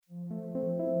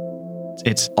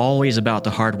It's always about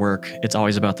the hard work. It's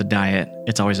always about the diet.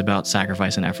 It's always about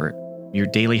sacrifice and effort. Your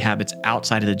daily habits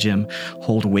outside of the gym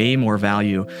hold way more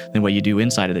value than what you do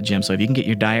inside of the gym. So if you can get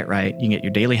your diet right, you can get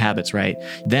your daily habits right,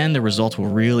 then the results will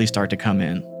really start to come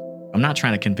in. I'm not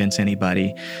trying to convince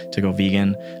anybody to go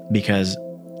vegan because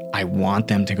I want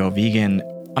them to go vegan.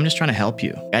 I'm just trying to help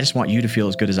you. I just want you to feel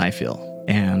as good as I feel.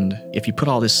 And if you put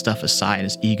all this stuff aside,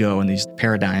 this ego and these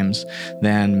paradigms,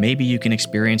 then maybe you can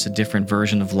experience a different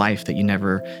version of life that you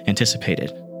never anticipated.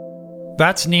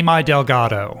 That's Nimai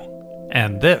Delgado.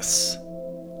 And this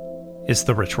is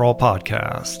the Rich Roll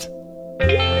Podcast.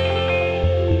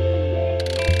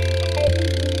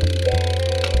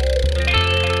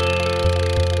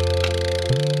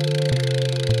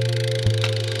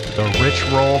 The Rich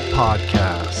Roll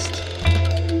Podcast.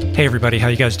 Hey everybody, how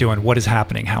you guys doing? What is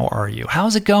happening? How are you?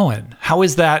 How's it going? How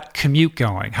is that commute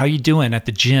going? How you doing at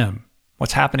the gym?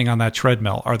 What's happening on that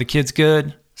treadmill? Are the kids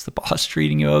good? Is the boss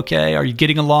treating you okay? Are you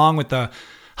getting along with the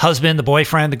husband, the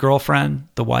boyfriend, the girlfriend,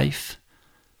 the wife?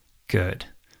 Good.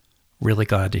 Really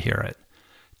glad to hear it.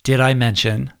 Did I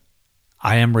mention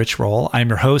I am Rich Roll? I'm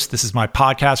your host. This is my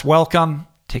podcast. Welcome.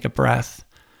 Take a breath.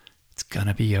 It's going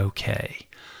to be okay.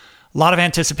 A lot of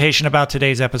anticipation about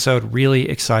today's episode. Really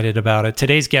excited about it.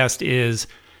 Today's guest is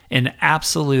an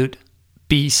absolute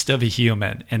beast of a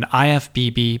human, an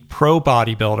IFBB pro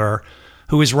bodybuilder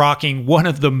who is rocking one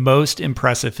of the most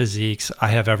impressive physiques I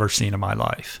have ever seen in my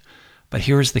life. But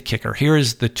here's the kicker. Here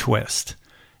is the twist.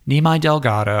 Nimai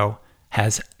Delgado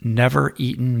has never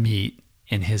eaten meat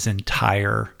in his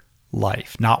entire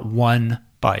life. Not one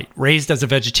bite. Raised as a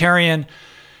vegetarian,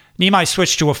 Nimai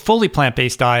switched to a fully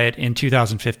plant-based diet in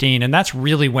 2015, and that's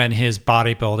really when his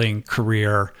bodybuilding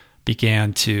career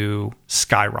began to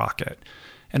skyrocket.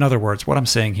 In other words, what I'm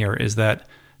saying here is that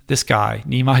this guy,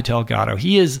 Nimai Delgado,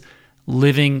 he is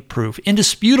living proof,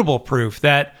 indisputable proof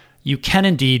that you can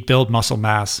indeed build muscle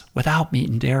mass without meat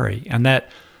and dairy, and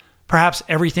that perhaps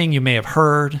everything you may have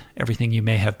heard, everything you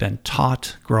may have been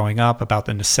taught growing up about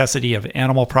the necessity of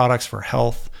animal products for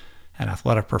health and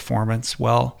athletic performance,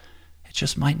 well, it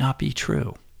just might not be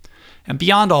true. And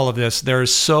beyond all of this,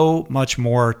 there's so much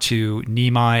more to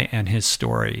Nimai and his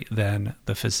story than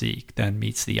the physique, than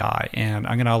meets the eye. And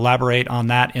I'm going to elaborate on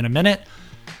that in a minute.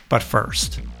 But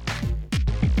first,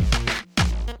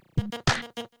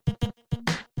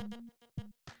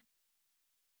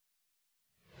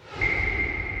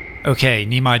 okay,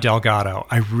 Nimai Delgado.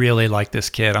 I really like this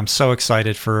kid. I'm so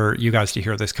excited for you guys to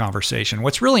hear this conversation.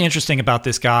 What's really interesting about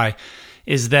this guy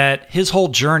is that his whole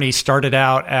journey started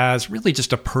out as really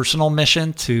just a personal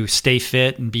mission to stay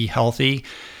fit and be healthy.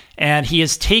 And he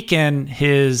has taken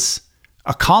his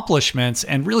accomplishments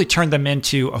and really turned them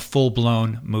into a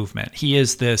full-blown movement. He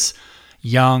is this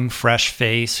young, fresh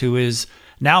face who is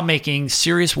now making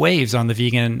serious waves on the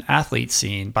vegan athlete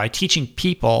scene by teaching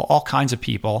people, all kinds of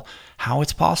people, how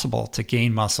it's possible to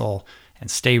gain muscle and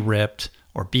stay ripped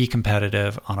or be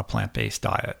competitive on a plant-based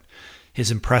diet. His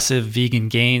impressive vegan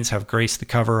gains have graced the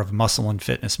cover of Muscle and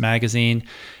Fitness magazine,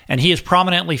 and he is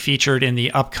prominently featured in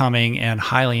the upcoming and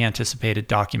highly anticipated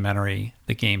documentary,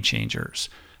 The Game Changers.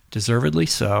 Deservedly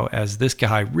so, as this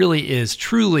guy really is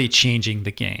truly changing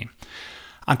the game.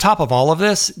 On top of all of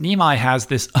this, Nimai has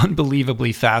this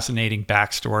unbelievably fascinating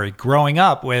backstory growing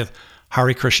up with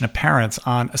Hare Krishna parents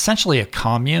on essentially a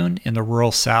commune in the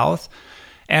rural South.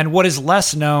 And what is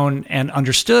less known and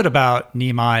understood about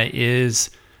Nimai is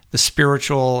the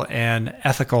spiritual and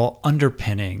ethical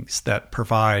underpinnings that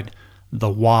provide the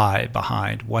why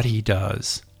behind what he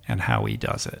does and how he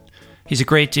does it. He's a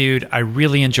great dude. I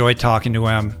really enjoyed talking to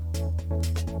him.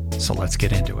 So let's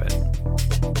get into it.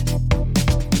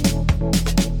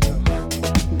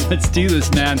 Let's do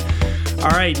this, man. All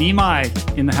right,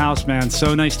 Nimai in the house, man.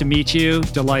 So nice to meet you.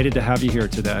 Delighted to have you here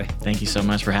today. Thank you so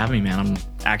much for having me, man. I'm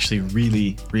actually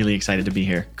really, really excited to be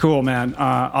here. Cool, man.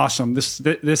 Awesome. This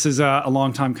is a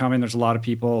long time coming. There's a lot of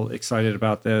people excited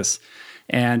about this.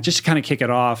 And just to kind of kick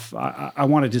it off, I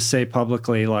wanted to say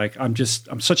publicly, like, I'm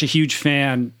such a huge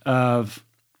fan of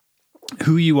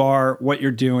who you are, what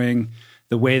you're doing,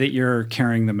 the way that you're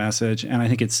carrying the message. And I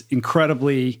think it's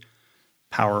incredibly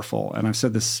powerful. And I've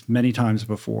said this many times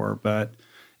before, but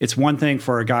it's one thing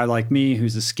for a guy like me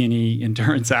who's a skinny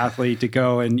endurance athlete to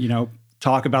go and,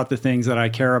 talk about the things that I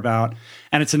care about.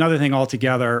 And it's another thing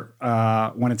altogether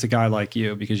when it's a guy like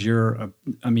you, because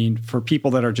for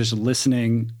people that are just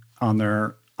listening on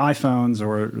their iPhones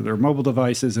or their mobile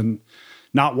devices and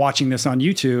not watching this on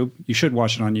YouTube, you should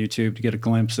watch it on YouTube to get a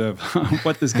glimpse of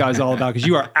what this guy's all about, because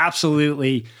you are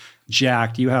absolutely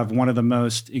jacked. You have one of the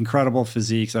most incredible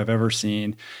physiques I've ever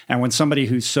seen. And when somebody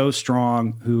who's so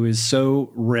strong, who is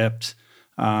so ripped,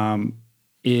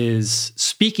 is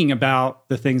speaking about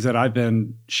the things that I've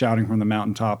been shouting from the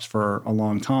mountaintops for a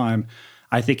long time.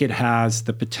 I think it has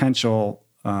the potential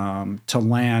to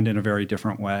land in a very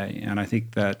different way. And I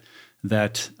think that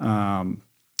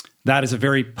is a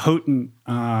very potent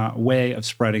way of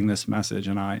spreading this message.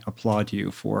 And I applaud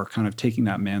you for kind of taking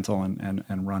that mantle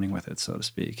and running with it, so to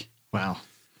speak. Wow.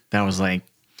 That was like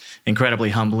incredibly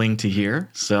humbling to hear.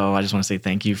 So I just want to say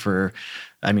thank you for,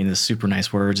 the super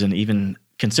nice words, and even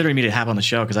considering me to have on the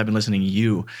show, because I've been listening to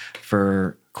you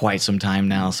for quite some time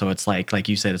now. So it's like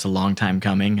you said, it's a long time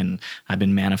coming, and I've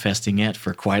been manifesting it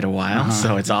for quite a while.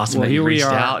 So it's awesome that you reached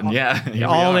out.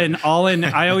 And all in.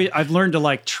 I've learned to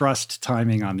like trust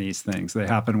timing on these things. They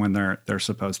happen when they're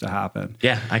supposed to happen.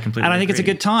 Yeah, I completely And I think agree. it's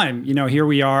a good time. Here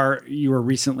we are. You were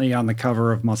recently on the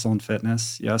cover of Muscle and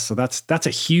Fitness. Yes. So that's a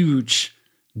huge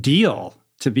deal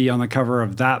to be on the cover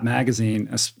of that magazine,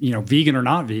 vegan or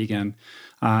not vegan.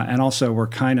 And also, we're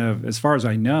kind of, as far as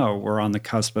I know, we're on the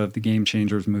cusp of the Game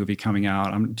Changers movie coming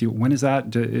out. When is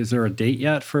that? Is there a date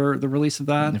yet for the release of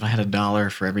that? If I had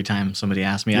 $1 for every time somebody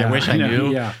asked me, Yeah, I wish I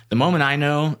knew. Yeah. The moment I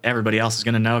know, everybody else is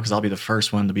going to know, because I'll be the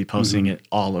first one to be posting it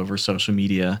all over social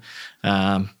media.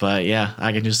 But yeah,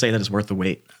 I can just say that it's worth the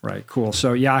wait. Right. Cool.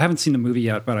 So yeah, I haven't seen the movie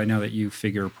yet, but I know that you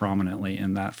figure prominently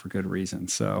in that for good reason.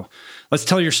 So let's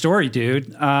tell your story,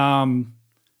 dude.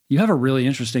 You have a really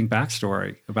interesting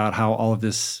backstory about how all of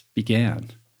this began.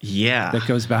 Yeah. That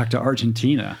goes back to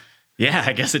Argentina. Yeah,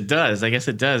 I guess it does.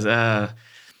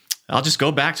 I'll just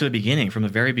go back to the beginning, from the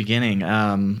very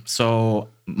beginning. So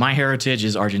my heritage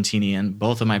is Argentinian.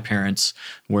 Both of my parents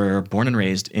were born and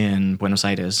raised in Buenos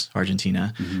Aires,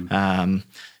 Argentina.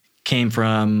 Came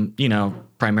from,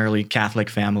 primarily Catholic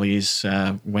families,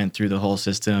 went through the whole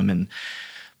system. And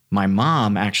my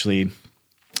mom actually,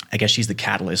 I guess she's the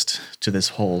catalyst to this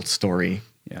whole story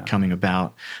coming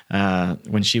about.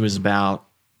 When she was about,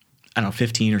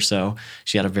 15 or so,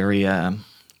 she had a very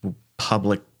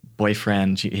public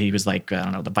boyfriend. He was like,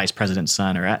 the vice president's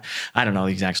son, or I don't know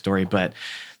the exact story, but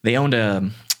they owned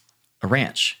a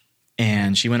ranch.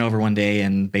 And she went over one day,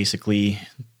 and basically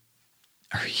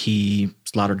he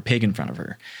slaughtered a pig in front of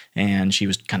her. And she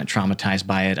was kind of traumatized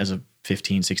by it, as a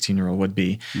 15, 16-year-old would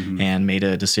be, and made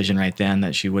a decision right then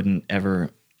that she wouldn't ever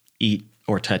eat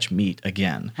or touch meat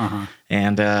again.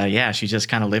 And she just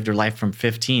kind of lived her life from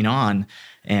 15 on.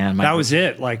 And that was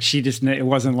it. Like it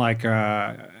wasn't like,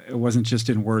 it wasn't just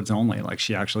in words only. Like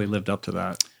she actually lived up to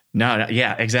that. No,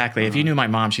 yeah, exactly. If you knew my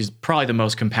mom, she's probably the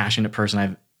most compassionate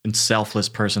person and selfless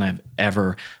person I've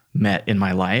ever met in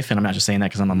my life. And I'm not just saying that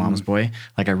because I'm a mama's boy.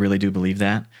 Like, I really do believe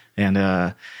that. And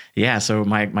so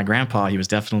my grandpa, he was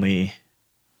definitely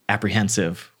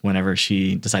apprehensive whenever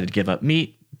she decided to give up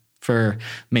meat, for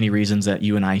many reasons that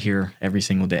you and I hear every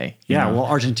single day. Well,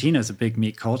 Argentina is a big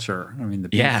meat culture. I mean, the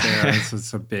beef there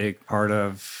is a big part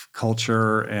of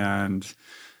culture and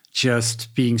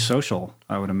just being social,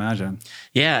 I would imagine.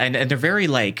 Yeah, and they're very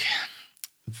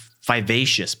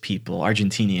vivacious people,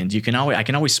 Argentinians. I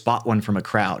can always spot one from a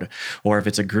crowd, or if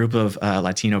it's a group of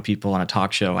Latino people on a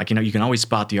talk show, you can always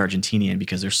spot the Argentinian,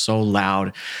 because they're so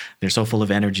loud, they're so full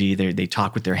of energy. They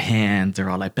talk with their hands. They're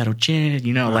all like "pero che,"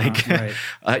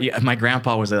 right. My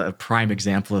grandpa was a prime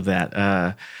example of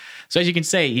that. So as you can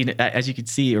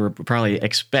see, or probably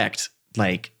expect,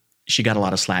 she got a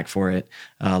lot of slack for it.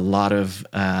 A lot of,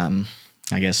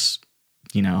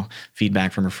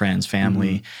 feedback from her friends,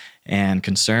 family. And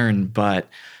concern, but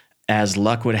as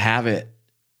luck would have it,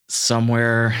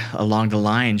 somewhere along the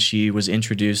line, she was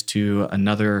introduced to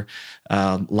another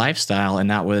lifestyle,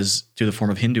 and that was through the form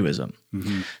of Hinduism.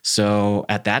 So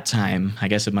at that time, I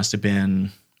guess it must have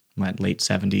been late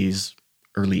 70s,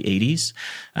 early 80s.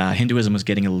 Hinduism was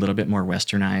getting a little bit more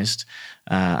westernized.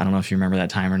 I don't know if you remember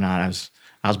that time or not.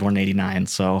 I was born in 89,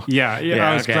 so... Yeah,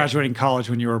 I was graduating college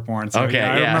when you were born, so I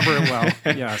remember it well,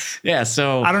 yes. Yeah,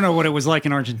 so... I don't know what it was like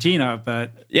in Argentina,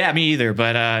 but... Yeah, me either,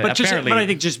 but apparently... But I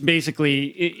think just basically,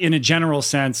 in a general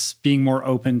sense, being more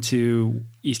open to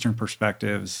Eastern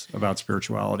perspectives about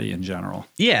spirituality in general.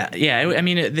 Yeah.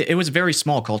 It was a very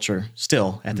small culture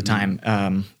still at the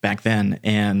time, back then,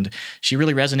 and she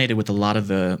really resonated with a lot of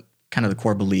the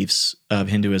core beliefs of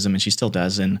Hinduism, and she still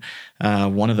does. And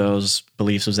one of those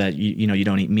beliefs was that you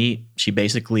don't eat meat. She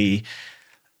basically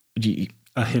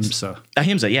ahimsa.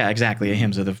 Ahimsa, yeah, exactly.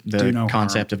 Ahimsa, the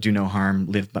concept harm. Of do no harm,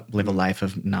 live a life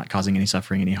of not causing any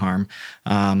suffering, any harm.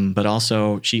 But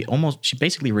also, she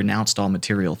basically renounced all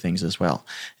material things as well,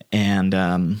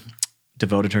 and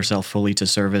devoted herself fully to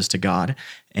service to God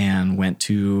and went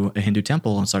to a Hindu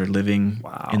temple and started living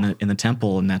in the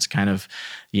temple. And that's kind of,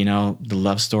 the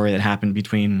love story that happened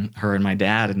between her and my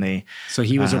dad. And so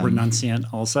he was a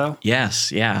renunciant also?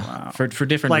 Yes. Yeah. Wow. For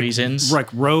different reasons. Like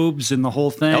robes and the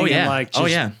whole thing. Oh yeah.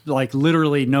 And like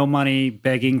literally no money,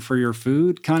 begging for your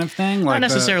food kind of thing. Like not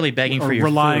necessarily begging for your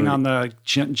relying food. on the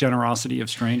generosity of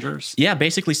strangers. Yeah.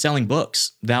 Basically selling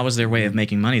books. That was their way of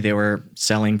making money. They were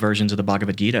selling versions of the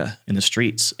Bhagavad Gita in the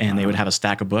streets, and they would have a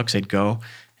stack of books. They'd go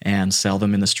and sell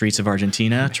them in the streets of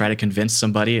Argentina, try to convince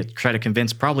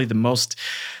probably the most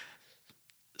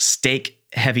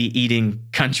steak-heavy eating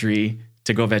country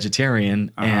to go vegetarian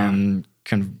and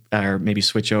or maybe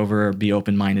switch over or be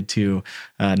open-minded to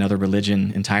another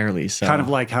religion entirely. So kind of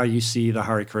like how you see the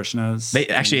Hare Krishnas.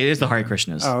 It is the Hare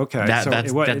Krishnas. Oh, okay. That's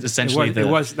essentially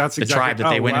the tribe that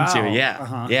they went into.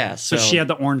 Yeah. Yeah. So she had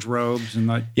the orange robes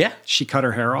and she cut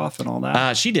her hair off and all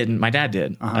that? She didn't. My dad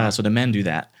did. So the men do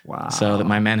that. Wow. So that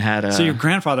my men had so your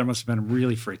grandfather must have been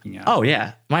really freaking out. Oh,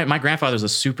 yeah. My grandfather's a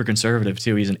super conservative,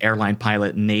 too. He's an airline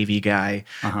pilot, Navy guy.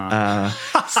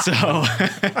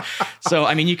 So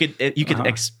I mean, you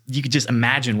could just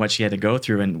imagine what she had to go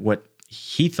through and what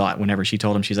he thought whenever she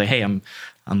told him, she's like, hey, I'm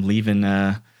leaving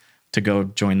to go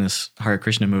join this Hare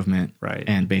Krishna movement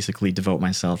and basically devote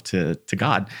myself to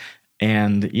God.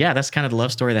 And yeah, that's kind of the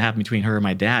love story that happened between her and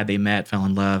my dad. They met, fell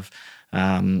in love,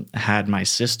 had my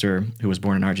sister who was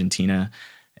born in Argentina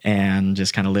and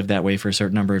just kind of lived that way for a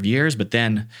certain number of years. But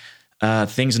then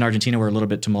things in Argentina were a little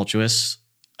bit tumultuous.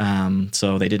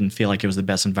 So they didn't feel like it was the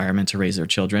best environment to raise their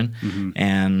children.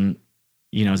 And,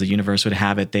 as the universe would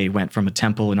have it, they went from a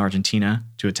temple in Argentina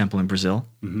to a temple in Brazil,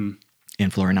 in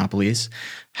Florianopolis,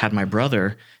 had my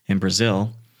brother in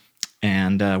Brazil,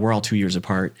 and we're all 2 years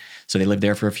apart. So they lived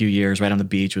there for a few years right on the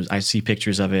beach. I see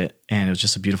pictures of it, and it was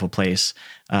just a beautiful place.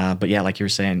 But yeah, like you were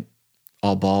saying,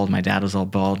 all bald. My dad was all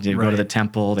bald. They'd go to the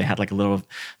temple. They had like a little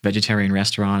vegetarian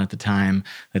restaurant at the time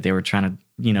that they were trying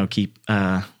to, keep,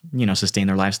 sustain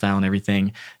their lifestyle and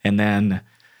everything. And then,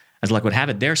 as luck would have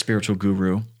it, their spiritual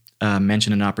guru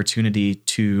mentioned an opportunity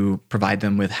to provide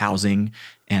them with housing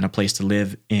and a place to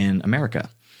live in America.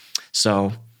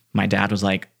 So my dad was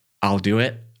like, I'll do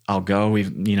it. I'll go.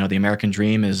 The American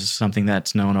dream is something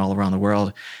that's known all around the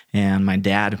world. And my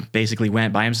dad basically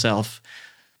went by himself,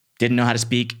 didn't know how to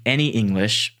speak any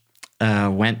English,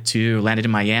 landed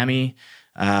in Miami,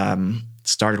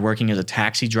 started working as a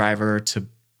taxi driver to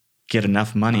get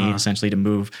enough money essentially to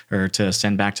move or to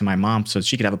send back to my mom so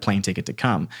she could have a plane ticket to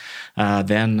come.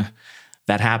 Then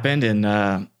that happened, and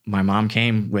my mom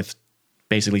came with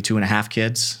basically 2.5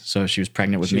 kids. So she was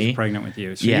pregnant with me. She was pregnant with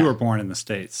you. So you were born in the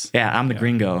States. Yeah, I'm the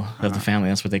gringo of the family.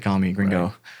 That's what they call me,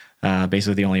 gringo. Right.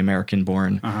 Basically the only American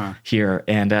born here.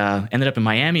 And ended up in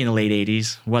Miami in the late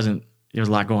 80s. There was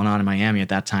a lot going on in Miami at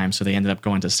that time. So they ended up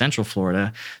going to Central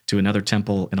Florida to another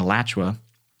temple in Alachua.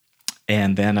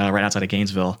 And then right outside of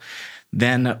Gainesville.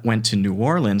 Then went to New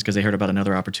Orleans because they heard about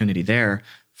another opportunity there.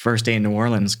 First day in New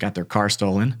Orleans, got their car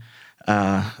stolen.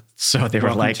 So they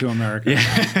were like, to America.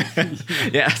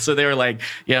 Yeah. So they were like,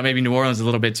 maybe New Orleans is a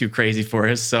little bit too crazy for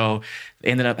us. So they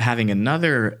ended up having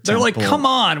another They're temple. like, come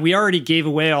on, we already gave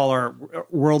away all our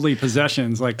worldly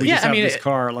possessions. Like we just have this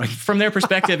car. Like from their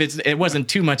perspective, it wasn't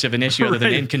too much of an issue other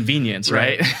than inconvenience,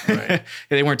 right?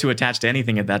 They weren't too attached to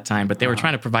anything at that time, but they were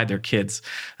trying to provide their kids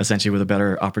essentially with a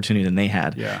better opportunity than they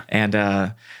had. Yeah. And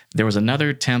there was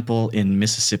another temple in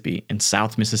Mississippi, in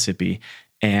South Mississippi.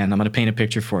 And I'm going to paint a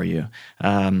picture for you.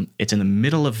 It's in the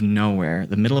middle of nowhere,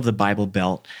 the middle of the Bible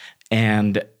Belt.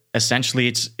 And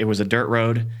essentially it was a dirt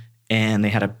road, and they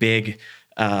had a big,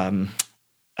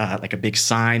 like a big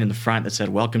sign in the front that said,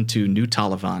 "Welcome to New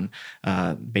Taliban,"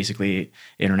 basically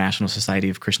International Society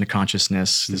of Krishna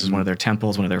Consciousness. This is one of their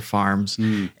temples, one of their farms.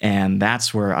 And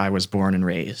that's where I was born and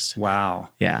raised. Wow.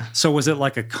 Yeah. So was it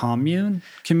like a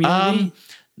community?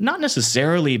 Not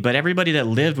necessarily, but everybody that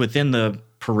lived within the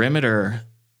perimeter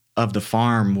of the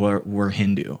farm were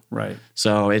Hindu. Right.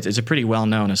 So it's a pretty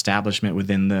well-known establishment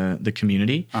within the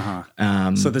community.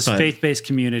 So this faith-based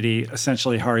community,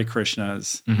 essentially Hare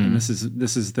Krishnas, and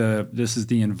this is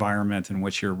the environment in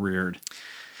which you're reared.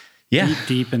 Yeah.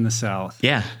 Deep in the South.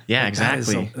 Yeah,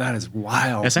 exactly. That is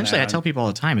wild. Essentially, man. I tell people all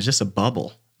the time, it's just a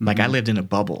bubble. Like I lived in a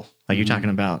bubble. Like you're talking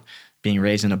about being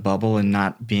raised in a bubble and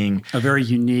not being a very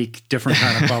unique, different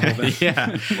kind of bubble than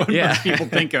what most people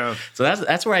think of. So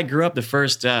that's where I grew up the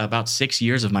first about 6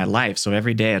 years of my life. So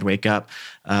every day I'd wake up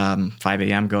 5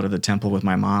 a.m., go to the temple with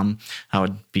my mom. I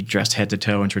would be dressed head to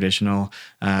toe in traditional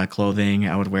clothing.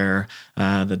 I would wear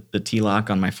the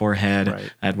tilak on my forehead.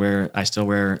 Right. I still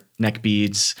wear neck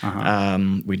beads.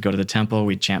 We'd go to the temple.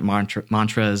 We'd chant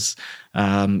mantras.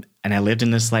 And I lived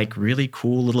in this like really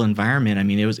cool little environment. I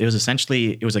mean, it was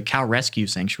essentially a cow rescue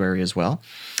sanctuary as well.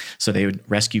 So they would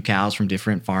rescue cows from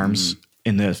different farms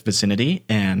in the vicinity,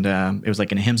 and it was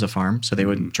like an ahimsa farm. So they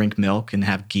would drink milk and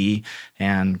have ghee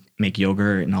and make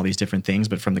yogurt and all these different things,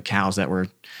 but from the cows that were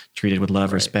treated with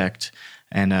love, respect,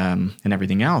 and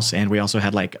everything else. And we also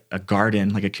had like a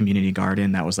garden, like a community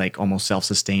garden that was like almost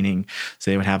self-sustaining.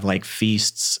 So they would have like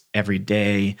feasts every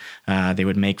day. They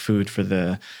would make food for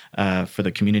the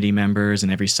community members,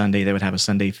 and every Sunday they would have a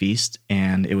Sunday feast,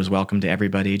 and it was welcome to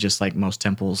everybody, just like most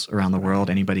temples around the world.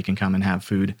 Anybody can come and have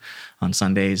food on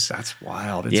Sundays. That's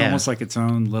wild. It's almost like its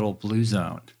own little blue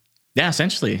zone. Yeah,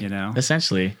 essentially.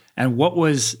 Essentially. And what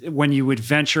was, when you would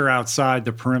venture outside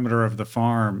the perimeter of the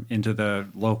farm into the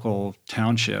local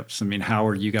townships, I mean, how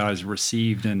were you guys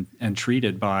received and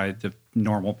treated by the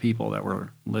normal people that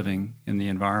were living in the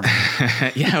environment?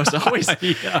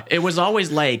 It was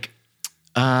always like,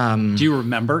 do you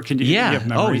remember? Do you have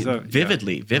memories of?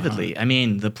 Vividly. I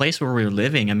mean, the place where we were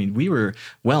living, I mean, we were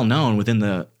well known within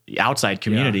the outside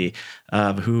community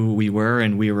of who we were,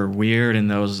 and we were weird in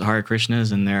those Hare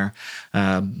Krishnas and their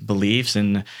beliefs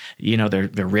and,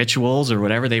 their rituals or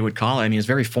whatever they would call it. I mean, it's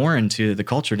very foreign to the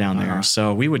culture down there.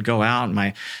 So we would go out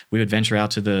and we would venture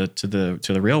out to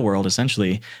the real world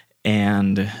essentially.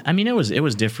 And I mean, it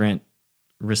was different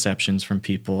receptions from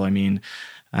people. I mean,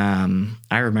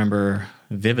 I remember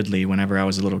vividly whenever I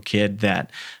was a little kid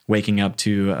that waking up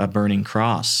to a burning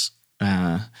cross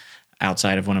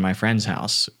outside of one of my friend's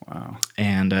house. Wow.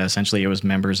 And essentially it was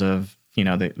members of,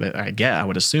 I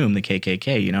would assume the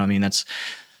KKK, I mean, that's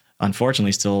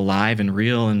unfortunately still alive and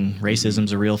real, and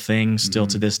racism's a real thing still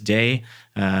to this day.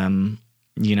 So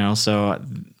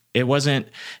it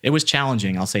was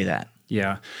challenging. I'll say that.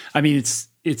 Yeah. I mean,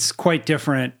 it's quite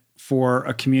different for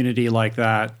a community like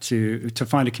that to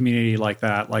find a community like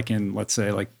that, like in, let's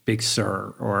say, like Big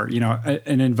Sur, or,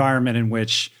 an environment in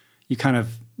which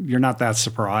you're not that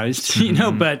surprised,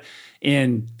 but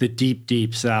in the deep,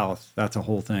 deep South, that's a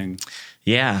whole thing.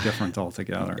 Yeah. Different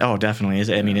altogether. Oh,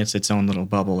 definitely. I mean, it's its own little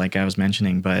bubble, like I was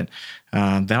mentioning, but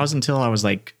that was until I was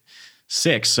like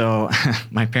 6. So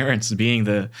my parents, being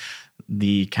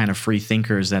the kind of free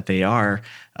thinkers that they are,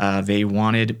 they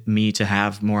wanted me to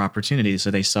have more opportunities.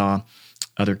 So they saw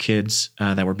other kids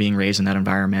that were being raised in that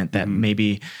environment that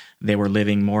maybe they were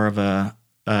living more of a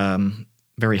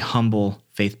very humble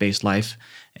faith-based life,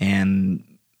 and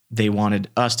they wanted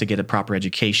us to get a proper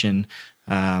education.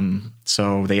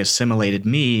 So they assimilated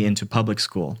me into public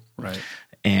school. Right.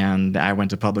 And I went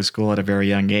to public school at a very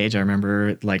young age. I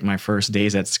remember like my first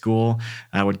days at school,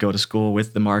 I would go to school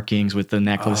with the markings, with the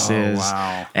necklaces. Oh,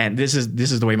 wow. And this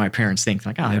is the way my parents think.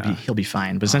 Like, he'll be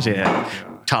fine. But essentially they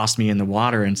tossed me in the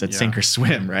water and said, sink or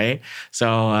swim, right?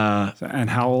 So and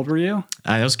how old were you?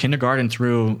 I was kindergarten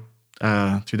through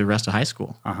the rest of high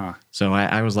school. So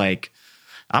I was like,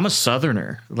 I'm a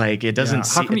Southerner. Like, it doesn't.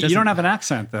 How come you don't have an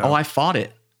accent though? Oh, I fought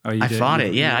it. Oh, you I did? fought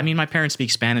it. Yeah. I mean, my parents speak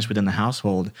Spanish within the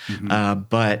household,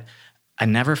 but I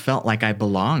never felt like I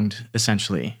belonged.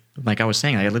 Essentially, like I was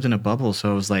saying, I lived in a bubble,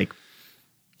 so it was like,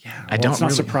 it's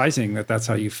not surprising that that's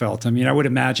how you felt. I mean, I would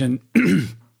imagine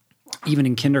even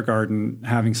in kindergarten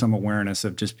having some awareness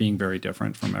of just being very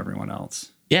different from everyone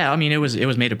else. Yeah, I mean, it was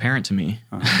made apparent to me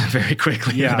very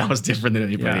quickly that I was different than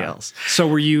anybody else. So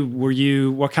were you,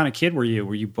 what kind of kid were you?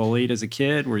 Were you bullied as a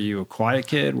kid? Were you a quiet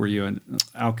kid? Were you an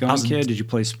outgoing kid? Did you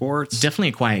play sports? Definitely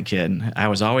a quiet kid. I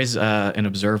was always an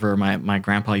observer. My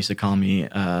grandpa used to call me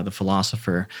the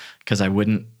philosopher because I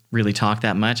wouldn't really talk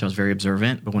that much. I was very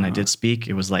observant, but when I did speak,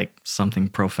 it was like something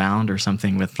profound or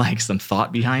something with like some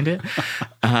thought behind it.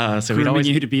 So we'd always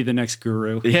you to be the next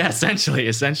guru. Yeah,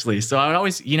 essentially. So I would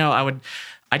always,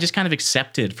 I just kind of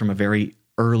accepted from a very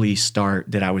early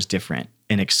start that I was different,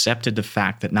 and accepted the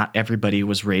fact that not everybody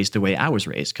was raised the way I was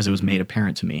raised, because it was made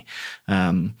apparent to me.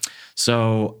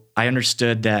 So I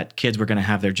understood that kids were going to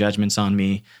have their judgments on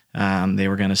me. They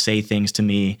were going to say things to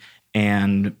me.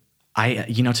 And I,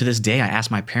 to this day, I asked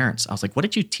my parents, I was like, what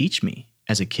did you teach me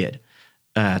as a kid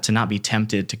to not be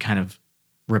tempted to kind of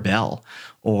rebel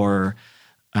or,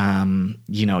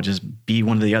 just be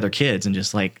one of the other kids and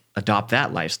just like adopt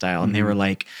that lifestyle. And they were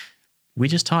like, we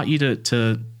just taught you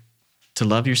to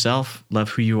love yourself, love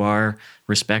who you are,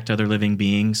 respect other living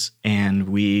beings. And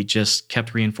we just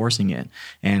kept reinforcing it.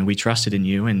 And we trusted in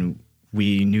you. And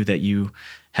we knew that you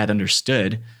had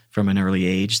understood from an early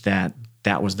age that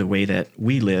was the way that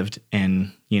we lived.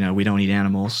 And, we don't eat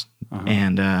animals.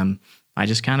 And I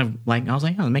just kind of I was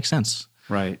like, oh, it makes sense.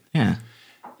 Right. Yeah.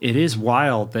 It is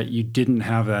wild that you didn't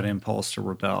have that impulse to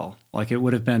rebel. Like, it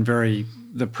would have been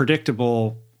the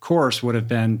predictable course would have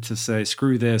been to say,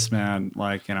 screw this, man.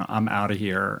 Like, I'm out of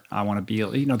here. I want to be,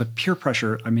 the peer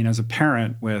pressure. I mean, as a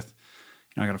parent with,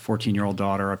 I got a 14-year-old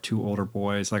daughter, I have 2 older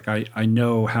boys. Like I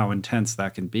know how intense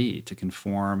that can be to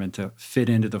conform and to fit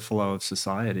into the flow of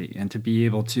society and to be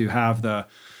able to have the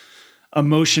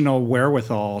emotional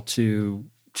wherewithal to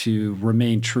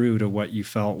remain true to what you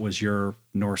felt was your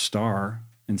North Star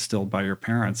instilled by your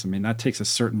parents. I mean, that takes a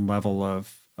certain level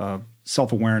of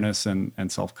self-awareness and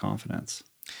self-confidence.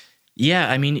 Yeah,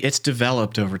 I mean, it's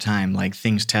developed over time. Like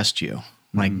things test you.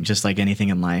 Like just like anything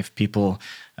in life, people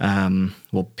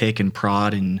will pick and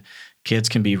prod, and kids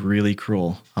can be really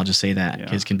cruel. I'll just say that. Yeah.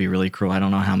 Kids can be really cruel. I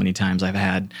don't know how many times I've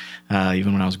had,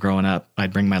 even when I was growing up,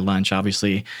 I'd bring my lunch,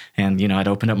 obviously, and I'd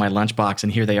open up my lunchbox,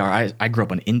 and here they are. I grew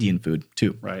up on Indian food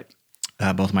too. Right.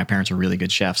 Both of my parents were really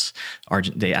good chefs. I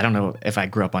don't know if I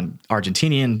grew up on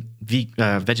Argentinian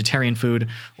vegetarian food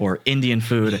or Indian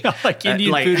food. Yeah, like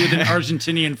Indian food with an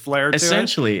Argentinian flair to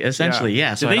essentially, it?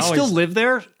 Yeah. So do they still live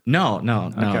there? No,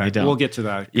 okay. They don't. We'll get to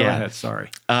that. Go ahead.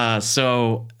 Sorry.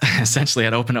 So essentially,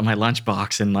 I'd open up my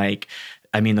lunchbox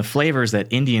and the flavors that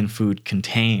Indian food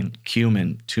contain,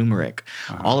 cumin, turmeric,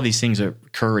 all of these things are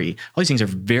curry. All these things are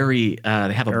very,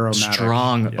 they have a aromatic,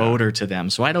 strong odor to them.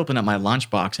 So I'd open up my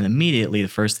lunchbox and immediately the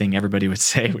first thing everybody would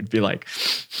say would be like,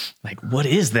 what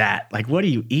is that? Like, what are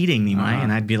you eating, Nimai?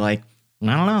 And I'd be like,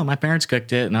 I don't know. My parents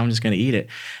cooked it and I'm just going to eat it.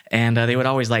 And they would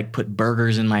always put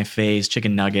burgers in my face,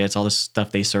 chicken nuggets, all this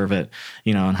stuff they serve at,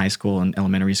 in high school and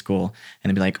elementary school.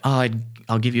 And they'd be like, oh,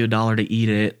 I'll give you $1 to eat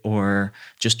it or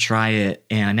just try it.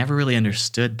 And I never really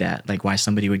understood that, why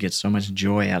somebody would get so much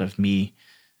joy out of me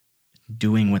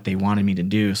doing what they wanted me to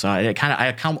do. So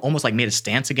I almost made a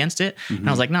stance against it. And I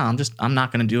was like, no, I'm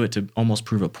not going to do it to almost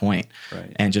prove a point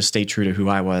and just stay true to who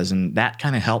I was. And that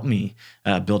kind of helped me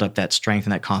build up that strength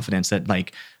and that confidence that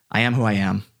I am who I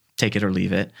am, take it or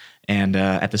leave it. And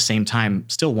at the same time,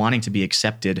 still wanting to be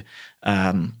accepted.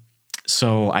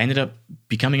 So I ended up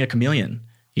becoming a chameleon,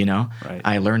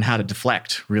 I learned how to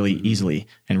deflect really easily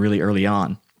and really early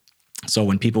on. So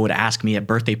when people would ask me at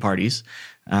birthday parties,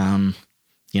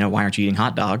 why aren't you eating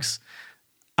hot dogs?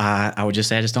 I would just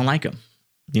say I just don't like them,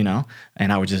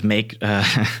 and I would just make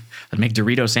I'd make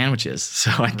Dorito sandwiches.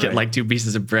 So I'd get 2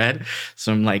 pieces of bread,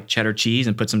 some cheddar cheese,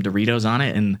 and put some Doritos on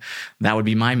it, and that would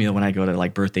be my meal when I go to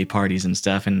birthday parties and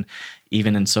stuff. And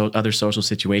even in other social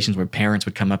situations where parents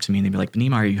would come up to me and they'd be like,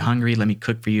 "Nimai, are you hungry? Let me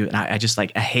cook for you." And I just I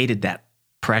hated that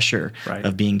pressure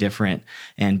of being different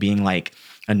and being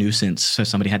a nuisance. So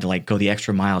somebody had to go the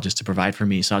extra mile just to provide for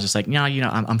me. So I was just like, no,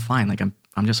 I'm fine.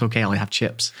 I'm just okay. I'll have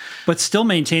chips. But still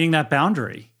maintaining that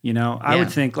boundary, I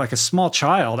would think a small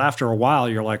child, after a while,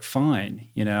 you're fine,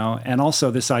 and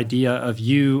also this idea of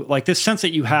you, this sense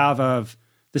that you have of,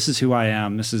 this is who I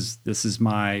am. This is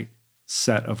my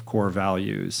set of core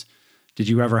values. Did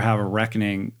you ever have a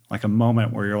reckoning, a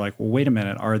moment where you're like, well, wait a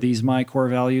minute, are these my core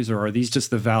values, or are these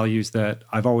just the values that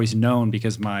I've always known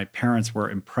because my parents were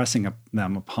impressing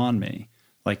them upon me?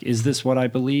 Is this what I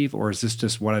believe, or is this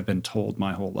just what I've been told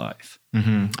my whole life?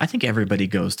 I think everybody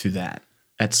goes through that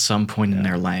at some point in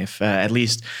their life. At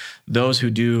least those who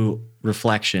do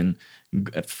reflection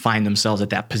find themselves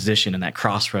at that position and that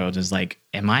crossroads is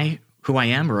am I who I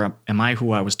am, or am I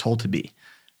who I was told to be?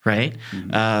 Right?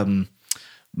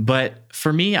 But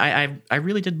for me, I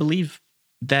really did believe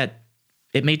that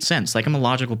it made sense. I'm a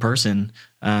logical person.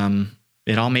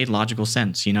 It all made logical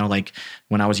sense.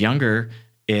 When I was younger,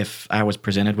 if I was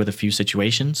presented with a few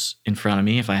situations in front of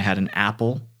me, if I had an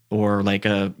apple or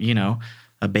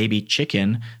a baby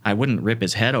chicken, I wouldn't rip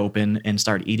his head open and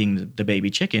start eating the baby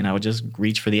chicken. I would just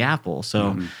reach for the apple.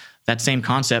 So that same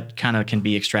concept kind of can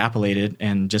be extrapolated.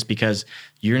 And just because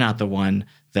you're not the one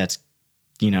that's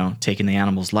taking the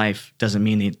animal's life doesn't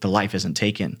mean the life isn't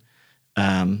taken.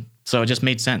 So it just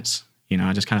made sense.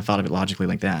 I just kind of thought of it logically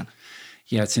like that.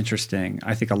 Yeah, it's interesting.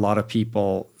 I think a lot of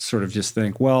people sort of just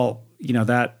think, well,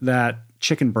 that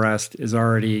chicken breast has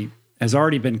already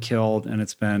been killed and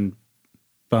it's been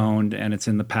boned and it's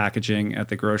in the packaging at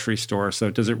the grocery store.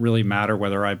 So does it really matter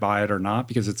whether I buy it or not?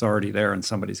 Because it's already there and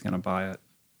somebody's going to buy it.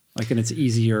 And it's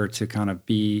easier to kind of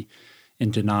be in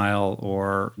denial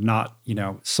or not,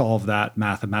 solve that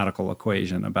mathematical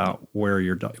equation about what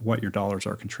your dollars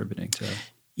are contributing to.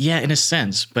 Yeah, in a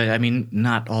sense, but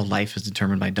not all life is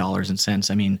determined by dollars and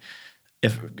cents.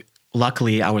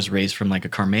 Luckily I was raised from a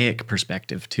karmic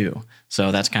perspective too.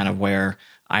 So that's kind of where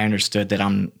I understood that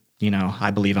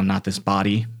I believe I'm not this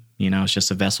body, it's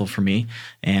just a vessel for me.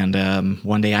 And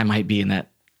one day I might be in that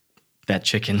that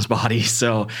chicken's body.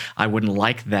 So I wouldn't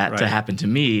like that to happen to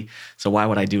me. So why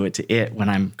would I do it to it when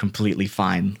I'm completely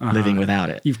fine living without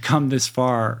it? You've come this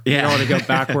far. You don't want to go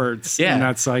backwards in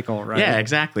that cycle, right? Yeah,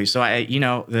 exactly. So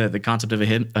the concept of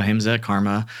ahimsa,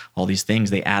 karma, all these things,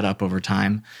 they add up over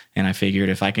time. And I figured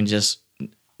if I can just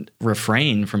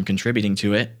refrain from contributing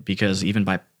to it, because even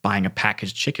by buying a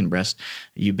packaged chicken breast,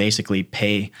 you basically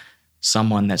pay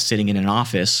someone that's sitting in an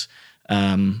office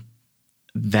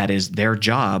that is their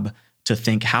job to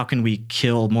think, how can we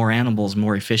kill more animals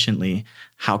more efficiently?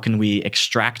 How can we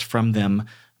extract from them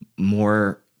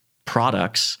more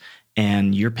products?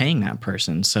 And you're paying that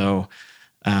person. So,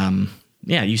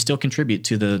 you still contribute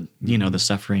to the, the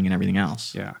suffering and everything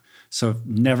else. Yeah. So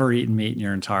never eaten meat in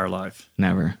your entire life?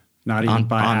 Never. Not even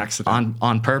by accident?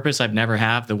 On purpose, I've never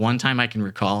have. The one time I can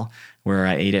recall where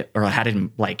I ate it, or I had it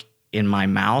in my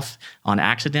mouth on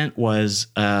accident, was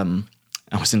I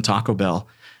was in Taco Bell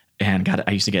and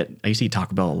I used to eat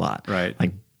Taco Bell a lot. Right.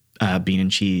 Like bean and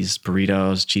cheese,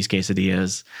 burritos, cheese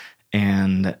quesadillas.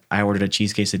 And I ordered a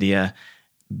cheese quesadilla,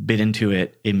 bit into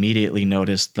it, immediately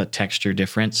noticed the texture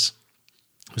difference.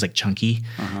 It was like chunky,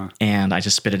 and I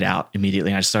just spit it out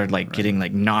immediately. And I started getting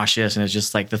nauseous, and it's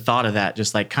just the thought of that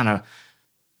just kind of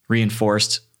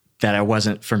reinforced that it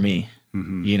wasn't for me,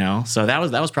 So that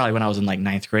was probably when I was in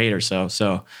ninth grade or so.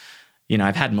 So,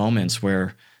 I've had moments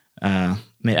where, and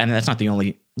that's not the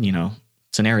only,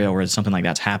 scenario where something like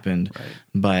that's happened,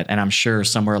 and I'm sure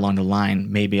somewhere along the line,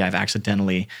 maybe I've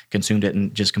accidentally consumed it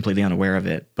and just completely unaware of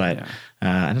it. But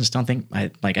I just don't think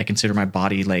I consider my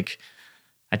body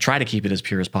I try to keep it as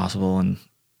pure as possible, and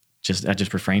I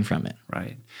just refrain from it.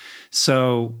 Right.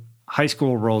 So high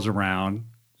school rolls around.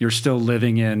 You're still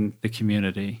living in the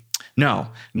community. No.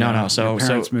 So your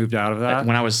parents moved out of that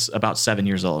when I was about 7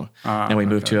 years old. Then we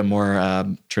moved to a more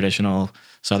traditional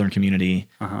Southern community.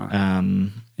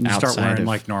 And you start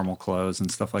wearing normal clothes and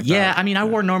stuff like that. Yeah, I mean, I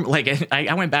wore normal.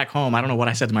 I went back home. I don't know what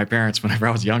I said to my parents whenever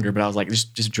I was younger, but I was like,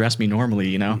 just dress me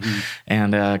normally,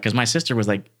 And because my sister was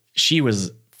she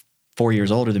was 4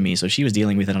 years older than me, so she was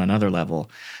dealing with it on another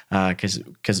level.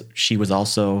 Because she was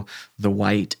also the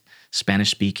white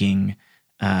Spanish-speaking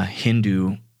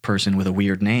Hindu person with a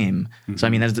weird name. So I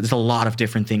mean, there's a lot of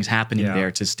different things happening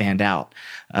there to stand out.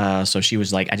 So she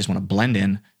was like, I just want to blend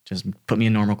in. Just put me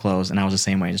in normal clothes. And I was the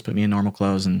same way. Just put me in normal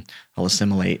clothes and I'll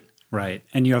assimilate. Right.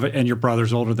 And your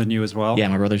brother's older than you as well? Yeah,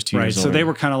 my brother's 2 years older. So they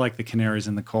were kind of like the canaries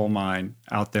in the coal mine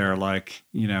out there,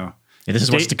 this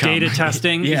is what's to come. Data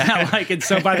testing. And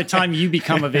so by the time you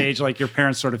become of age, your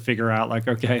parents sort of figure out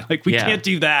okay, we can't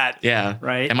do that. Yeah.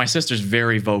 Right. And my sister's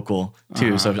very vocal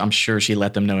too. So I'm sure she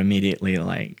let them know immediately,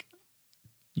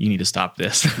 you need to stop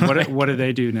this. What do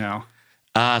they do now?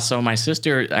 So my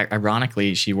sister,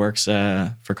 ironically, she works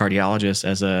for cardiologists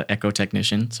as a echo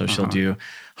technician. So she'll do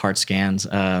heart scans.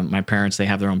 My parents, they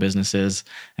have their own businesses,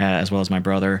 as well as my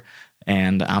brother.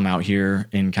 And I'm out here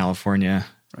in California,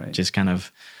 just kind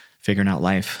of figuring out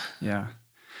life. Yeah.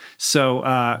 So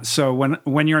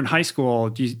when you're in high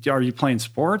school, are you playing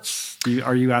sports?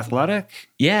 Are you athletic?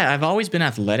 Yeah, I've always been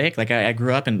athletic. I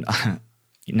grew up and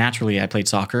naturally I played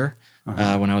soccer.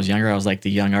 When I was younger, I was the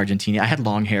young Argentinian. I had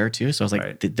long hair too, so I was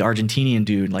the Argentinian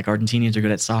dude. Argentinians are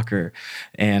good at soccer,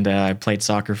 and I played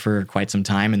soccer for quite some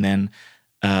time, and then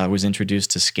was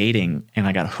introduced to skating, and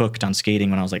I got hooked on skating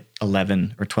when I was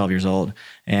 11 or 12 years old.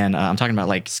 And I'm talking about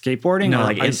skateboarding,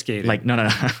 or ice skating. No,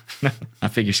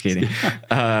 not figure skating.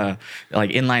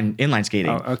 inline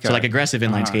skating. Oh, okay. So aggressive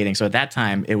inline skating. So at that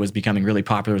time, it was becoming really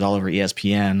popular. It was all over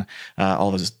ESPN,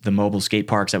 all the mobile skate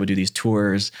parks that would do these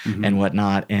tours and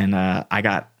whatnot. And I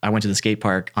went to the skate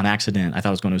park on accident. I thought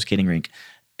I was going to a skating rink,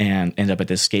 and ended up at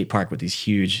this skate park with these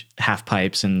huge half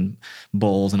pipes and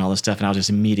bowls and all this stuff. And I was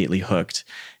just immediately hooked.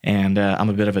 And I'm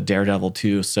a bit of a daredevil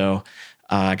too. So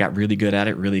I got really good at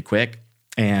it really quick.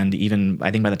 And even, I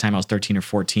think by the time I was 13 or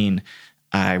 14,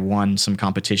 I won some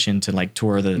competition to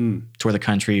tour the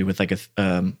country with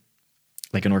an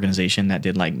organization that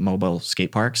did mobile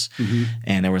skate parks.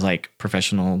 And there was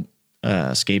professional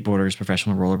skateboarders,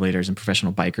 professional rollerbladers, and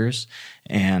professional bikers.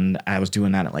 And I was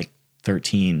doing that at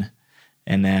 13.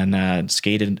 And then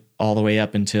skated all the way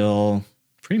up until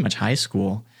pretty much high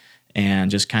school,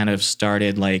 and just kind of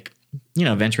started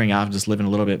venturing out and just living a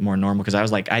little bit more normal. Because I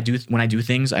was when I do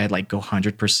things, I go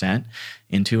 100%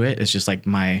 into it. It's just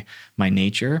my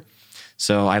nature.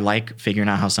 So I like figuring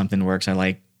out how something works. I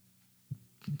like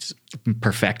just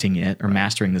perfecting it or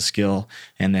mastering the skill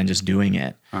and then just doing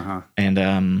it. And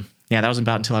that was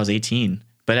about until I was 18.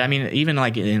 But I mean, even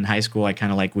in high school, I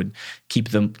kind of would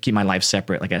keep my life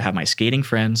separate. I'd have my skating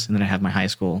friends, and then I'd have my high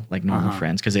school normal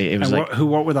friends, because it was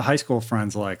what were the high school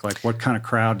friends like? What kind of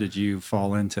crowd did you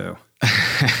fall into?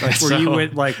 Like, were you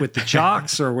with the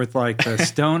jocks or with like the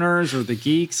stoners or the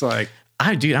geeks? Like,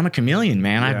 I'm a chameleon,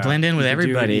 man. I blend in with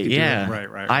everybody.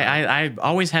 Right. I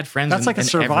always had friends. That's like a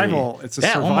survival. It's a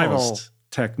survival almost.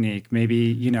 Technique.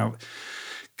 Maybe,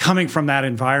 coming from that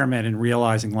environment and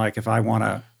realizing like, if I want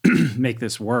to make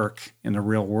this work in the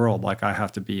real world, like I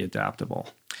have to be adaptable.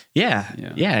 Yeah,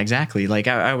 exactly. Like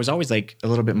I was always like a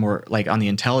little bit more like on the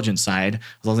intelligent side. I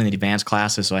was always in the advanced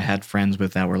classes, so I had friends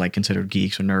with that were like considered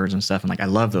geeks or nerds and stuff, and like I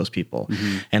love those people.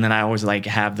 Mm-hmm. And then I always like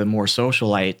have the more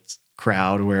socialite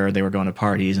crowd where they were going to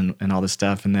parties and all this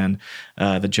stuff, and then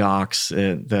the jocks,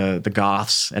 the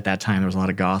goths. At that time, there was a lot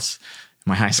of goths in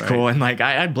my high school, and like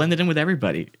I blended in with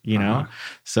everybody, know.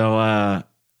 So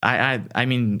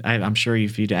I'm sure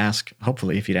if you'd ask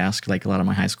like a lot of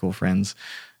my high school friends.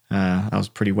 I was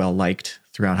pretty well liked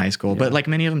throughout high school, but like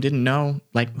many of them didn't know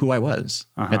like who I was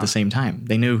at the same time.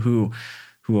 They knew who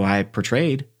I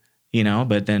portrayed,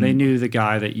 but then they knew the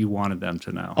guy that you wanted them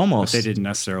to know. Almost. But they didn't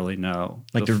necessarily know.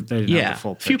 Like they didn't have the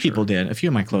full picture. A few people did. A few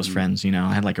of my close friends,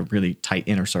 I had like a really tight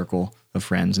inner circle of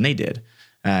friends, and they did.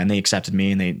 And they accepted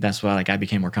me, and that's why like I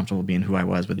became more comfortable being who I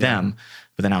was with them.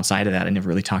 But then outside of that, I never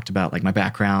really talked about like my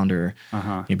background or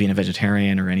being a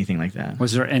vegetarian or anything like that.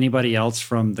 Was there anybody else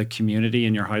from the community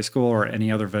in your high school or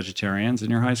any other vegetarians in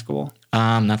your high school?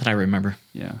 Not that I remember.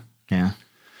 Yeah.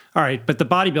 All right, but the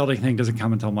bodybuilding thing doesn't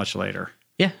come until much later.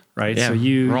 Yeah. Right. Yeah, so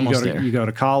you go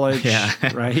to college. Yeah.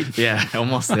 Right. Yeah.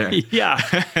 Almost there. Yeah.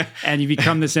 And you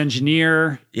become this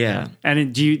engineer. Yeah.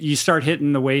 And do you start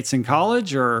hitting the weights in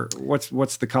college, or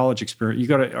what's the college experience?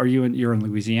 You're in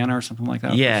Louisiana or something like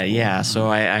that? Yeah. Yeah. So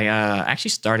I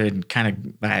actually started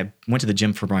I went to the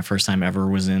gym for my first time ever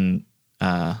was in,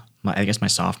 my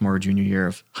sophomore or junior year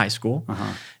of high school.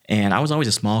 And I was always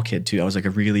a small kid too. I was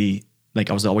like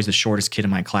I was always the shortest kid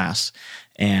in my class.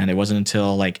 And it wasn't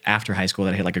until like after high school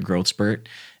that I hit like a growth spurt.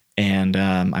 And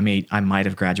I might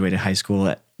have graduated high school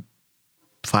at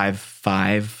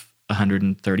 5'5",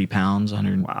 130 pounds,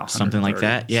 something like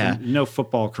that. Yeah. So no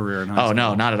football career in high school. Oh,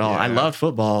 no, not at all. I loved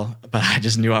football, but I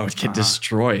just knew I would get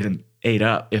destroyed and ate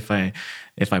up if I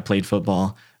played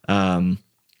football. So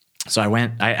I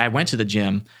went to the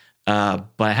gym, but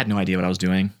I had no idea what I was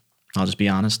doing. I'll just be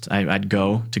honest. I'd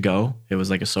go. It was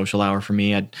like a social hour for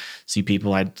me. I'd see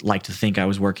people I'd like to think I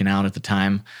was working out at the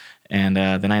time. And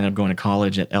then I ended up going to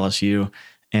college at LSU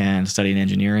and studying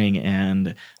engineering.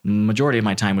 And majority of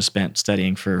my time was spent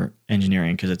studying for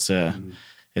engineering because it's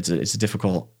a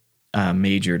difficult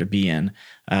major to be in.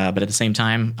 But at the same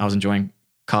time, I was enjoying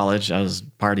college. I was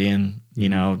partying,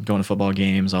 going to football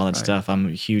games, all that stuff. I'm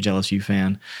a huge LSU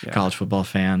fan, college football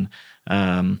fan.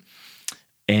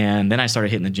 And then I started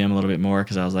hitting the gym a little bit more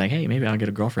because I was like, hey, maybe I'll get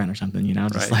a girlfriend or something,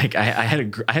 like I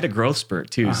had a growth spurt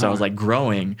too. So I was like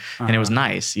growing and it was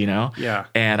nice, Yeah.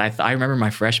 And I remember my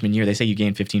freshman year, they say you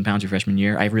gained 15 pounds your freshman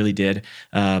year. I really did,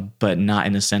 but not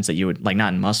in the sense that you would like,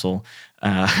 not in muscle.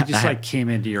 You just came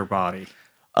into your body.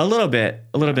 A little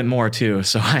bit more too.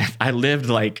 So I lived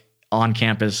like on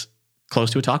campus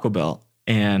close to a Taco Bell.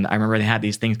 And I remember they had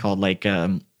these things called like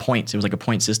points. It was like a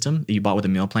point system that you bought with a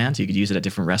meal plan. So you could use it at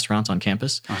different restaurants on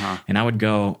campus. And I would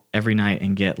go every night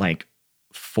and get like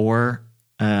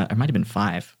it might have been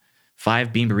five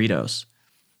bean burritos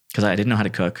because I didn't know how to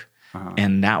cook.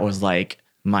 And that was like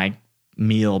my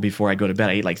meal before I go to bed.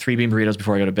 I ate like 3 bean burritos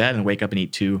before I go to bed and wake up and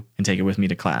eat 2 and take it with me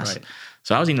to class. Right.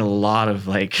 So I was eating a lot of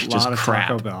crap.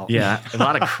 Taco Bell. Yeah, a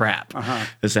lot of crap,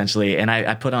 essentially. And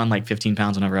I put on like 15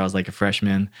 pounds whenever I was like a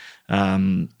freshman.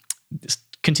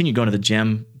 Continued going to the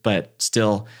gym, but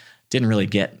still didn't really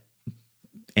get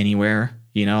anywhere.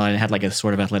 I had like a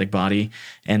sort of athletic body.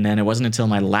 And then it wasn't until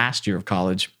my last year of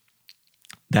college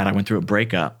that I went through a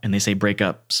breakup. And they say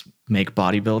breakups make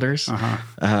bodybuilders.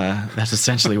 That's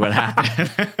essentially what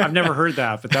happened. I've never heard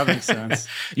that, but that makes sense.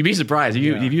 You'd be surprised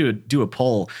if you do a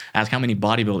poll, ask how many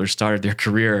bodybuilders started their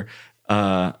career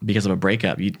because of a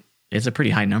breakup. It's a pretty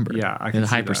high number. Yeah, I can it's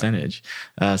a high percentage.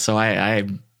 So I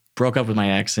broke up with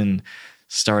my ex and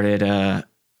started. I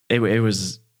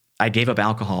gave up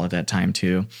alcohol at that time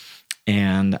too,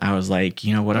 and I was like,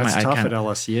 what am I? That's tough at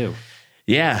LSU.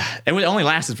 Yeah, it only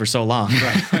lasted for so long.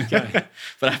 Right. Okay.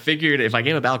 But I figured if I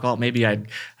gave up alcohol, maybe I'd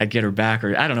get her back,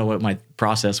 or I don't know what my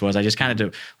process was. I just kind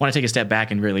of want to take a step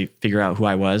back and really figure out who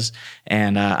I was.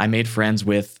 And I made friends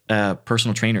with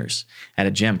personal trainers at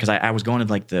a gym because I was going to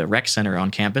like the rec center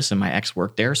on campus and my ex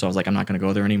worked there. So I was like, I'm not going to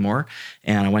go there anymore.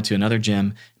 And I went to another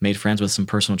gym, made friends with some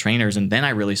personal trainers. And then I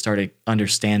really started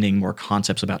understanding more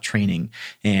concepts about training.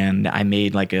 And I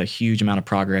made like a huge amount of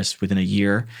progress within a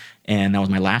year. And that was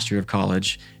my last year of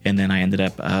college. And then I ended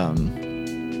up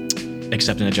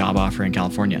accepting a job offer in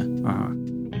California.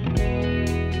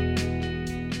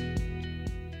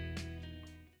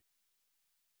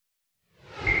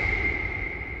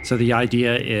 So the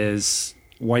idea is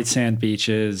white sand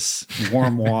beaches,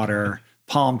 warm water,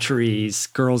 palm trees,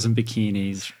 girls in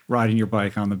bikinis, riding your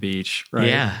bike on the beach, right?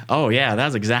 Yeah. Oh, yeah.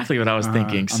 That's exactly what I was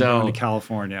thinking. I'm going to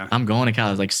California. I'm going to California.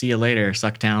 I was like, see you later,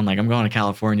 Sucktown. Like, I'm going to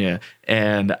California.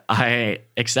 And I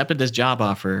accepted this job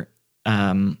offer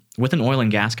with an oil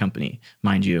and gas company,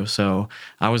 mind you. So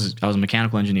I was a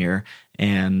mechanical engineer,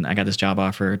 and I got this job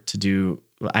offer to do.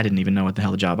 I didn't even know what the hell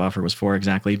the job offer was for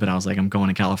exactly, but I was like, I'm going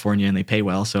to California and they pay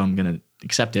well, so I'm going to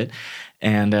accept it.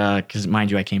 And because mind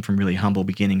you, I came from really humble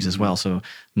beginnings as well. So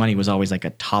money was always like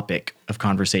a topic of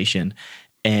conversation.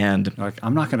 And like,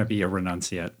 I'm not going to be a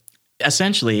renunciate.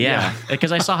 Essentially, yeah.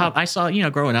 Because I saw,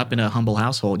 growing up in a humble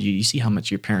household, you see how much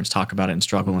your parents talk about it and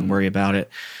struggle and worry about it.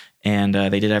 And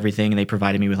they did everything, and they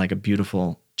provided me with like a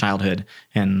beautiful childhood.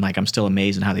 And like, I'm still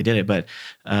amazed at how they did it. But,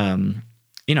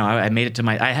 I made it to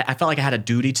I felt like I had a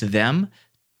duty to them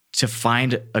to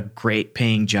find a great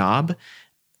paying job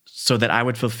so that I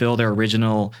would fulfill their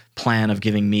original plan of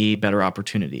giving me better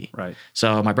opportunity. Right.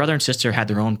 So my brother and sister had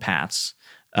their own paths.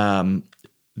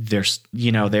 They're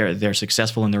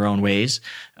successful in their own ways,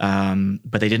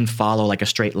 but they didn't follow like a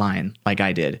straight line like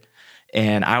I did.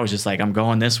 And I was just like, I'm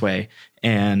going this way,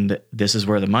 and this is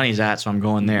where the money's at, so I'm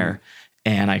going there.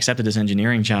 And I accepted this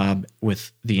engineering job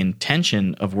with the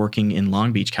intention of working in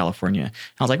Long Beach, California.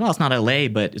 I was like, well, it's not LA,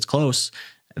 but it's close.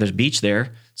 There's beach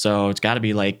there, so it's got to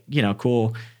be like,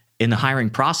 cool. In the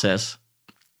hiring process,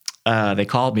 they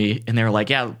called me and they were like,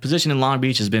 yeah, the position in Long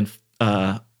Beach has been,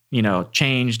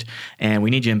 changed, and we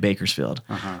need you in Bakersfield.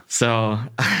 So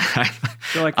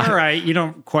you're like, all right, you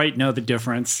don't quite know the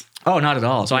difference. Oh, not at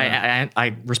all. So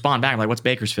I respond back, I'm like, what's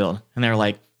Bakersfield? And they were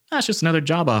like, that's just another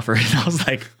job offer. And I was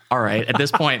like, all right. At this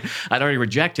point, I'd already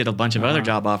rejected a bunch of other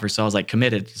job offers, so I was like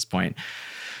committed at this point.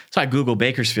 So I Google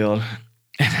Bakersfield,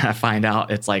 and I find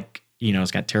out it's like,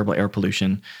 it's got terrible air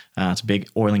pollution. It's a big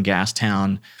oil and gas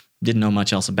town. Didn't know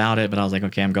much else about it, but I was like,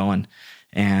 okay, I'm going.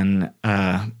 And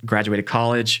graduated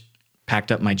college,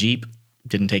 packed up my Jeep,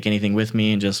 didn't take anything with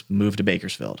me, and just moved to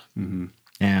Bakersfield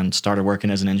and started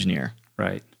working as an engineer.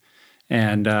 Right.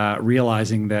 And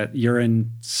realizing that you're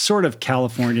in sort of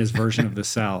California's version of the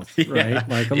South, right?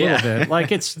 Like a little bit.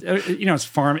 Like it's, it's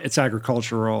farm, it's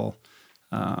agricultural,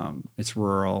 it's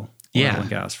rural, oil and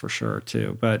gas for sure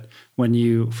too. But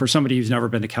for somebody who's never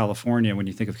been to California, when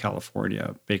you think of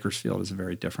California, Bakersfield is a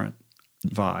very different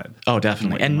vibe. Oh,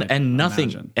 definitely. And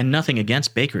nothing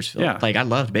against Bakersfield. Yeah. Like, I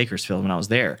loved Bakersfield when I was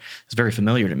there. It's very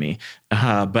familiar to me.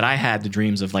 But I had the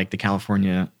dreams of like the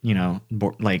California,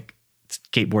 like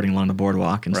skateboarding along the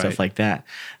boardwalk and stuff like that.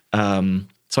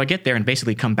 So I get there and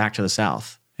basically come back to the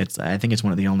South. I think it's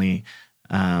one of the only,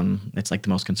 it's like the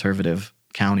most conservative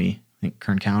county, I think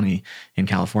Kern County in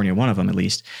California, one of them at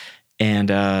least,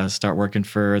 and start working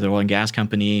for the oil and gas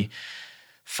company.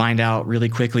 Find out really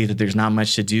quickly that there's not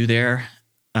much to do there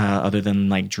other than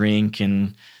like drink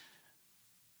and,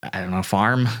 I don't know,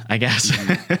 farm, I guess.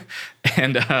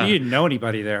 And you didn't know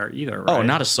anybody there either, right? Oh,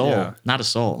 not a soul. Yeah. Not a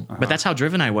soul. But that's how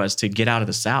driven I was to get out of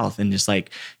the South and just like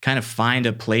kind of find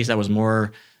a place that was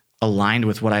more aligned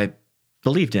with what I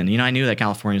believed in. I knew that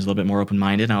California is a little bit more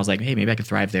open-minded, and I was like, hey, maybe I could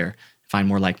thrive there, find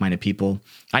more like-minded people.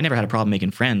 I never had a problem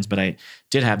making friends, but I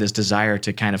did have this desire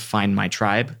to kind of find my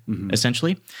tribe,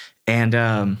 essentially.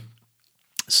 And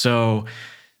so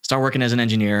start working as an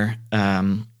engineer.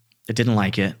 I didn't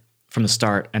like it. From the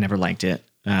start, I never liked it.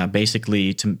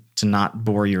 Basically, to not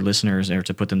bore your listeners or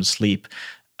to put them to sleep,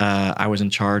 I was in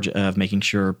charge of making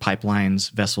sure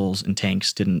pipelines, vessels, and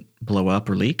tanks didn't blow up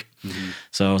or leak.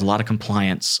 So it was a lot of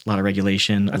compliance, a lot of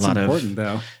regulation. That's a lot important,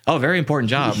 though. Oh, very important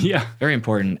job. Yeah. Very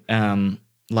important. A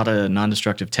lot of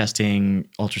non-destructive testing,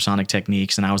 ultrasonic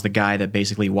techniques. And I was the guy that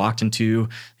basically walked into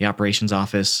the operations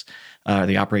office,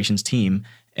 the operations team,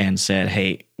 and said,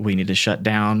 hey, we need to shut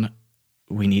down.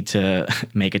 We need to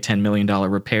make a $10 million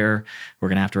repair. We're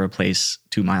going to have to replace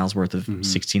 2 miles worth of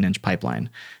 16-inch pipeline,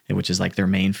 which is like their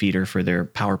main feeder for their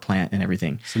power plant and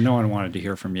everything. So no one wanted to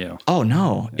hear from you. Oh,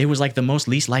 no. It was like the most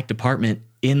least liked department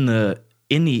in the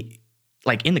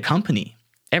company.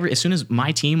 As soon as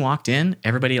my team walked in,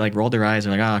 everybody like rolled their eyes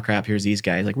and like, oh crap, here's these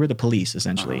guys. Like, we're the police,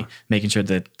 essentially, making sure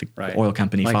that the oil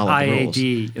company like followed the rules.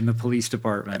 IAD in the police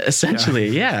department. Essentially,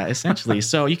 yeah essentially.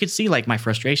 So you could see like my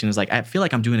frustration is like, I feel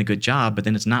like I'm doing a good job, but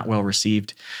then it's not well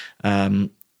received. And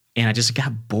I just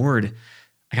got bored.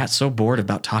 I got so bored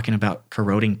about talking about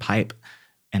corroding pipe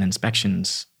and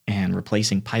inspections and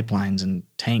replacing pipelines and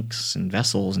tanks and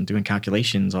vessels and doing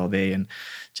calculations all day. And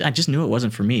I just knew it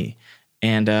wasn't for me.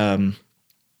 And,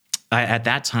 at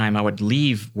that time, I would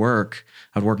leave work.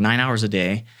 I'd work 9 hours a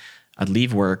day. I'd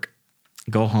leave work,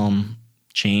 go home,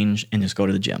 change, and just go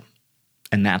to the gym.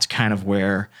 And that's kind of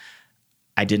where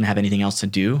I didn't have anything else to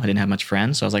do. I didn't have much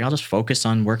friends. So I was like, I'll just focus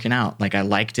on working out. Like I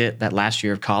liked it that last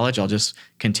year of college. I'll just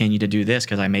continue to do this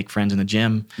because I make friends in the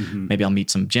gym. Maybe I'll meet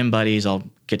some gym buddies. I'll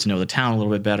get to know the town a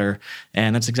little bit better.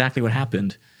 And that's exactly what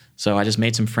happened. So I just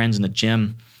made some friends in the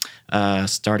gym,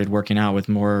 started working out with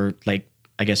more like,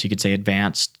 I guess you could say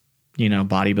advanced,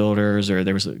 bodybuilders, or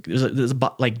there's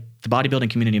like the bodybuilding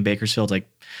community in Bakersfield. Like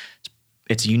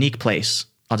it's a unique place.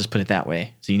 I'll just put it that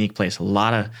way. It's a unique place. A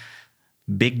lot of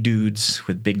big dudes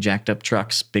with big jacked up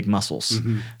trucks, big muscles,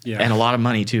 and a lot of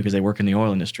money too, because they work in the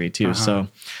oil industry too. So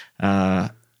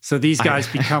these guys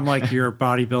become like your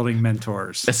bodybuilding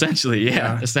mentors. Essentially,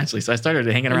 essentially. So I started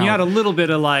hanging around. And you had a little bit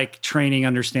of like training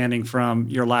understanding from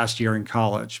your last year in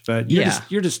college, but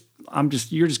you're just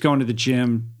going to the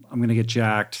gym. I'm going to get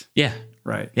jacked. Yeah.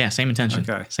 Right. Yeah. Same intention.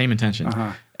 Okay. Same intention.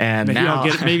 And maybe now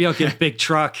I'll get a big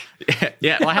truck.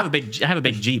 Yeah. Well, I have a big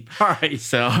Jeep. All right.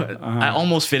 So I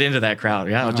almost fit into that crowd.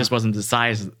 Yeah. It just wasn't the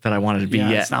size that I wanted to be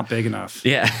yet. It's not big enough.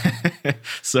 Yeah.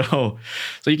 So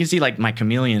you can see like my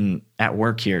chameleon at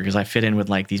work here, because I fit in with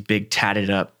like these big tatted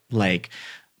up, like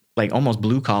almost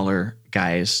blue collar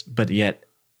guys, but yet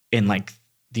in like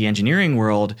the engineering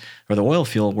world or the oil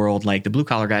field world, like the blue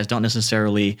collar guys don't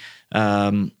necessarily,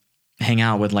 hang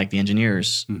out with like the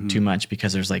engineers too much,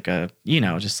 because there's like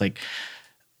just like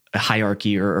a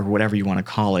hierarchy or whatever you want to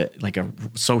call it, like a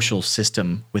social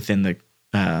system within the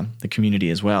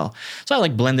community as well. So I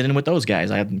like blended in with those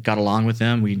guys. I got along with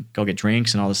them. We go get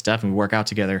drinks and all this stuff, and we work out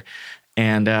together.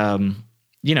 And,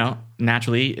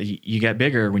 naturally you get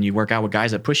bigger when you work out with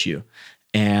guys that push you.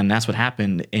 And that's what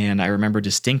happened. And I remember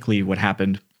distinctly what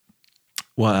happened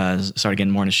was I started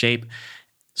getting more into shape.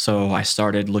 So I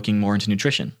started looking more into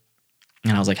nutrition.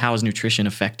 And I was like, how is nutrition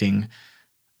affecting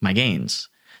my gains?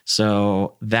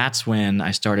 So that's when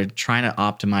I started trying to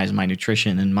optimize my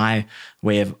nutrition. And my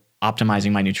way of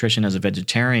optimizing my nutrition as a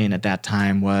vegetarian at that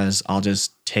time was I'll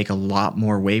just take a lot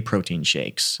more whey protein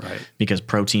shakes. Right. Because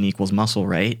protein equals muscle,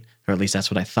 right? Or at least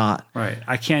that's what I thought. Right.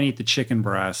 I can't eat the chicken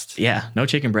breast. Yeah, no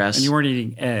chicken breast. And you weren't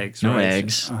eating eggs, no right?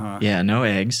 Eggs. Yeah, no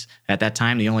eggs. At that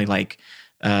time, the only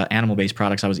animal-based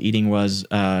products I was eating was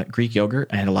Greek yogurt.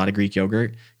 I had a lot of Greek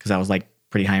yogurt because I was like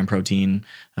pretty high in protein,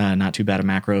 not too bad of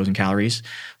macros and calories.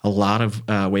 A lot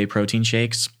of whey protein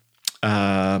shakes.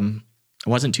 I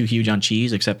wasn't too huge on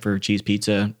cheese, except for cheese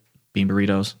pizza, bean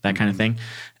burritos, that kind of thing.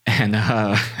 And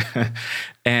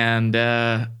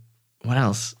what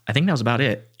else? I think that was about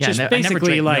it. Yeah, just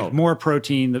basically like milk. More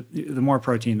protein, the more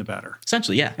protein, the better.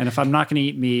 Essentially, yeah. And if I'm not going to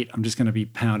eat meat, I'm just going to be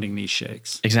pounding these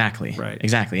shakes. Exactly. Right.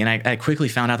 Exactly. And I quickly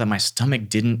found out that my stomach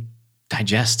didn't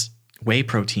digest whey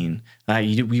protein.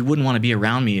 You wouldn't want to be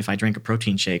around me if I drank a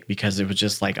protein shake, because it was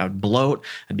just like I'd bloat,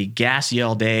 I'd be gassy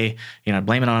all day. I'd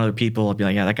blame it on other people. I'd be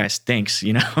like, yeah, that guy stinks,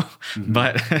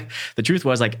 But the truth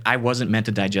was, like, I wasn't meant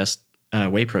to digest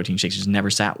whey protein shakes. It just never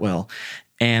sat well.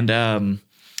 And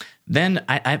then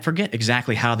I forget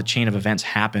exactly how the chain of events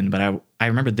happened, but I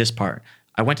remember this part.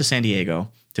 I went to San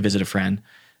Diego to visit a friend.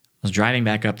 I was driving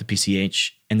back up to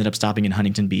PCH, ended up stopping in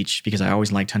Huntington Beach because I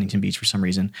always liked Huntington Beach for some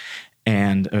reason,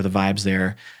 or the vibes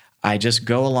there. I just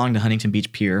go along the Huntington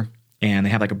Beach Pier, and they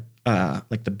have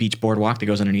like the beach boardwalk that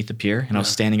goes underneath the pier. And I was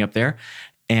standing up there,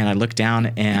 and I looked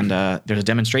down, and there's a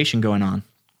demonstration going on.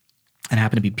 And it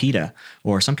happened to be PETA,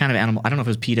 or some kind of animal. I don't know if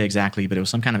it was PETA exactly, but it was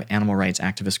some kind of animal rights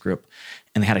activist group.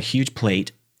 And they had a huge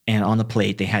plate, and on the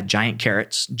plate they had giant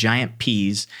carrots, giant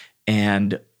peas,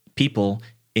 and people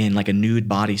in like a nude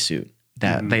bodysuit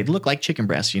that they look like chicken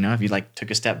breasts. If you like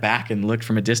took a step back and looked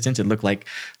from a distance, it looked like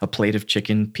a plate of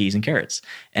chicken, peas, and carrots.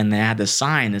 And they had this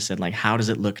sign that said, like, how does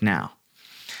it look now?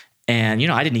 And,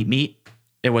 I didn't eat meat.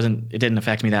 It didn't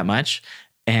affect me that much.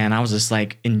 And I was just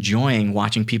like enjoying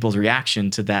watching people's reaction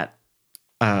to that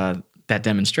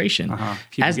demonstration.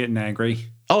 People getting angry.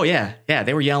 Oh yeah. Yeah.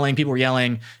 They were yelling. People were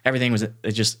yelling. Everything was,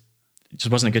 it just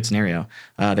wasn't a good scenario.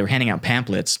 They were handing out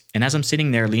pamphlets. And as I'm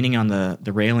sitting there leaning on the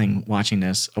railing watching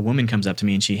this, a woman comes up to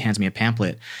me and she hands me a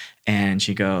pamphlet, and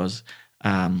she goes,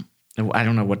 I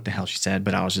don't know what the hell she said,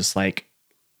 but I was just like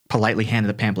politely handed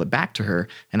the pamphlet back to her.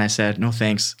 And I said, no,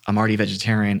 thanks. I'm already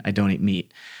vegetarian. I don't eat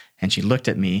meat. And she looked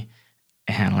at me,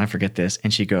 and I'll never forget this.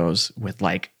 And she goes with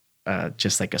like,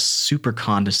 just like a super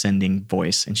condescending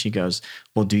voice. And she goes,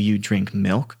 well, do you drink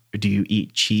milk or do you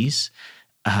eat cheese?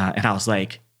 And I was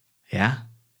like, yeah.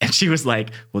 And she was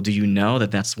like, well, do you know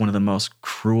that that's one of the most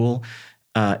cruel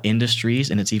industries,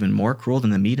 and it's even more cruel than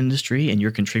the meat industry, and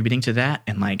you're contributing to that?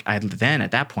 And like, at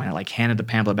that point, I like handed the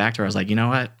pamphlet back to her. I was like, you know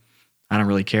what? I don't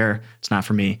really care. It's not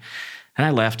for me. And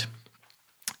I left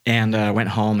and went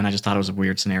home, and I just thought it was a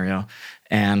weird scenario.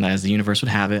 And as the universe would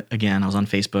have it, again, I was on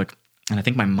Facebook, and I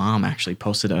think my mom actually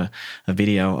posted a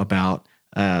video about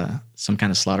some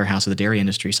kind of slaughterhouse of the dairy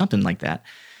industry, something like that.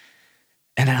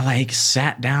 And I like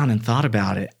sat down and thought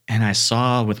about it. And I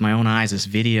saw with my own eyes this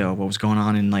video of what was going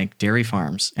on in like dairy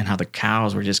farms and how the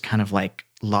cows were just kind of like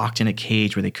locked in a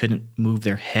cage where they couldn't move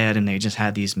their head. And they just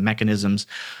had these mechanisms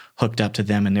hooked up to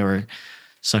them and they were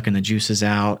sucking the juices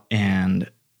out.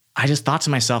 And I just thought to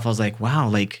myself, I was like, wow,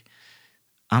 like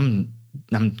I'm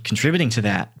contributing to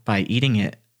that by eating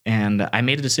it. And I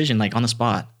made a decision like on the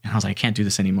spot and I was like, I can't do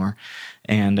this anymore.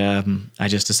 And I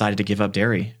just decided to give up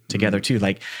dairy together too.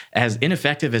 Like as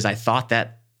ineffective as I thought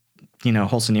that,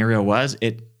 whole scenario was,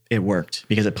 it worked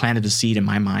because it planted a seed in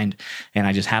my mind. And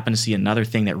I just happened to see another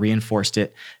thing that reinforced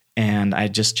it. And I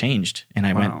just changed and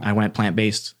I went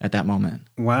plant-based at that moment.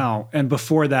 Wow. And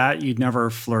before that, you'd never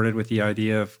flirted with the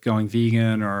idea of going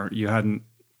vegan, or you hadn't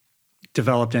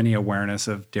developed any awareness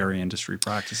of dairy industry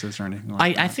practices or anything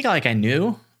like that? I think like I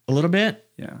knew a little bit.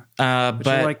 Yeah. But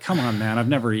you're like, come on, man, I've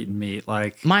never eaten meat.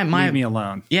 Like, leave me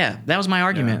alone. Yeah, that was my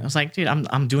argument. Yeah. I was like, dude,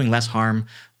 I'm doing less harm.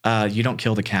 You don't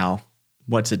kill the cow.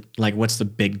 What's the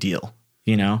big deal?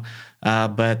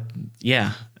 But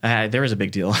yeah, there is a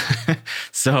big deal.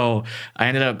 So I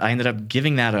ended up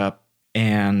giving that up,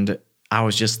 and I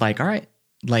was just like, all right,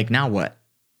 like now what?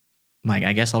 Like,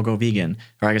 I guess I'll go vegan,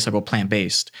 or I guess I'll go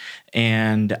plant-based.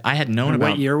 And I had known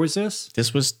about... What year was this?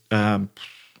 This was, I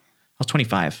was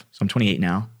 25, so I'm 28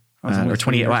 now. Or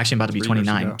 28, well, actually I'm about to be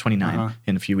 29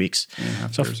 in a few weeks.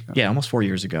 So yeah, almost 4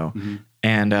 years ago. Mm-hmm.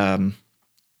 And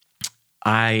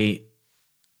I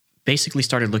basically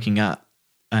started looking up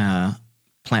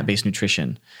plant-based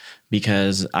nutrition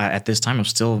because at this time I'm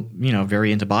still,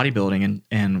 very into bodybuilding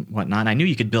and whatnot. And I knew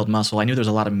you could build muscle. I knew there was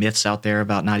a lot of myths out there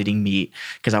about not eating meat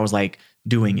because I was like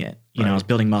doing it. I was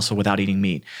building muscle without eating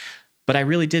meat. But I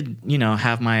really did,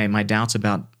 have my doubts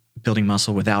about building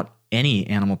muscle without any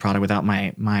animal product, without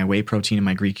my whey protein and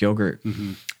my Greek yogurt.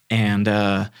 Mm-hmm. And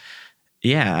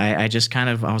I just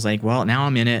I was like, well, now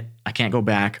I'm in it. I can't go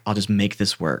back. I'll just make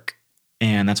this work.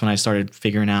 And that's when I started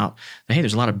figuring out that, hey,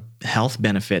 there's a lot of health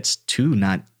benefits to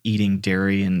not eating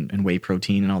dairy and whey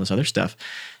protein and all this other stuff.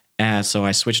 So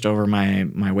I switched over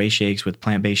my whey shakes with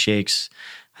plant-based shakes.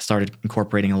 I started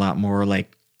incorporating a lot more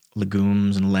like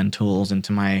legumes and lentils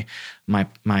into my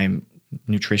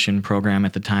nutrition program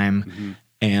at the time. Mm-hmm.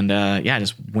 And I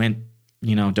just went,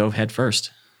 dove head first.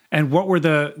 And what were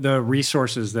the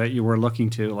resources that you were looking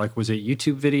to? Like, was it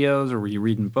YouTube videos, or were you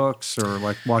reading books, or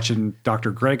like watching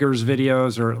Dr. Greger's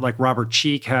videos, or like Robert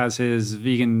Cheek has his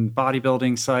vegan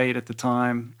bodybuilding site at the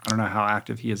time? I don't know how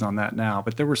active he is on that now,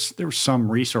 but there were some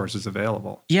resources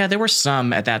available. Yeah, there were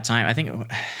some at that time. I think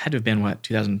it had to have been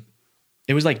 2000.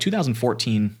 It was like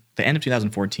 2014, the end of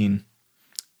 2014,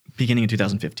 beginning of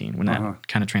 2015 when that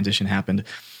kind of transition happened.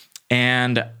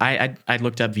 And I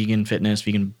looked up vegan fitness,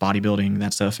 vegan bodybuilding,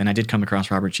 that stuff, and I did come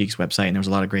across Robert Cheek's website, and there was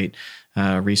a lot of great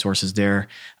resources there.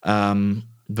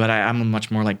 But I'm a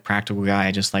much more like practical guy.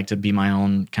 I just like to be my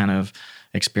own kind of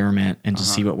experiment and to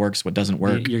see what works, what doesn't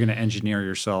work. You're going to engineer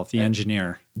yourself, the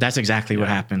engineer. That's exactly what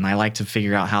happened. I like to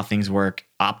figure out how things work,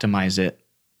 optimize it,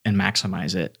 and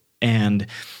maximize it. And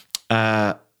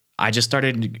I just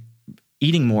started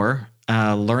eating more.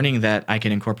 Learning that I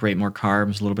can incorporate more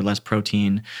carbs, a little bit less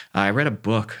protein. I read a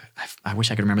book. I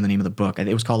wish I could remember the name of the book.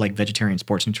 It was called like Vegetarian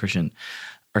Sports Nutrition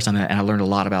or something. And I learned a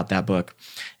lot about that book.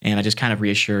 And I just kind of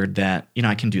reassured that,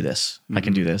 I can do this. Mm-hmm. I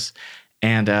can do this.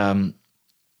 And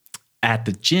at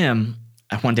the gym,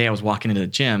 one day I was walking into the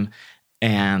gym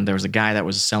and there was a guy that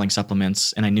was selling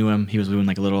supplements and I knew him. He was doing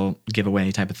like a little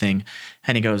giveaway type of thing.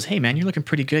 And he goes, "Hey man, you're looking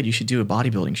pretty good. You should do a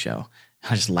bodybuilding show."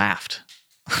 I just laughed.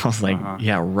 I was like,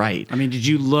 yeah, right. I mean,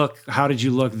 how did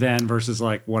you look then versus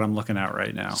like what I'm looking at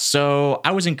right now? So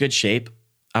I was in good shape.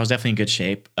 I was definitely in good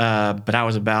shape. But I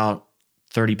was about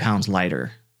 30 pounds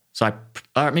lighter. So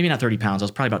maybe not 30 pounds. I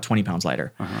was probably about 20 pounds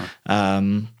lighter.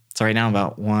 So right now I'm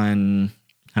about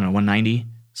 190,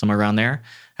 somewhere around there.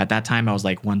 At that time I was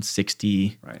like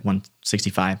 160,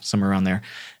 165, somewhere around there.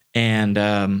 And,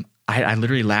 I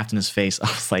literally laughed in his face. I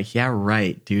was like, yeah,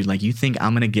 right, dude. Like, you think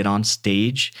I'm going to get on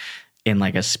stage in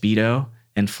like a Speedo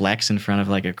and flex in front of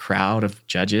like a crowd of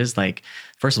judges? Like,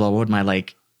 first of all, what would my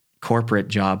like corporate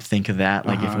job think of that?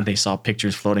 Like if they saw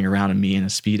pictures floating around of me in a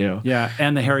Speedo. Yeah.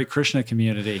 And the Hare Krishna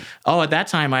community. Oh, at that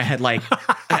time I had like,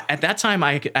 I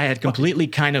had completely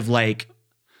kind of like,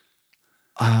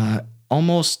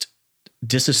 almost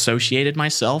disassociated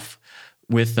myself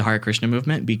with the Hare Krishna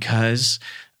movement because,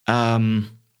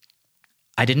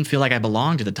 I I didn't feel like I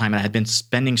belonged at the time. And I had been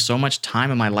spending so much time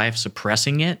in my life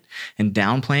suppressing it and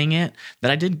downplaying it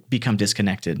that I did become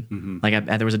disconnected. Like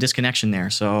there was a disconnection there.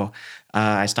 So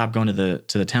I stopped going to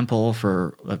the temple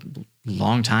for a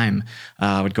long time.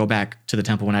 I would go back to the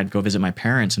temple when I'd go visit my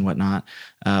parents and whatnot.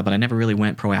 But I never really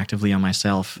went proactively on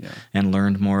myself and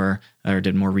learned more or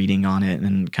did more reading on it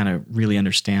and kind of really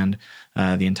understand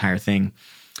the entire thing.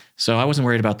 So I wasn't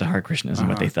worried about the Hare Krishnas and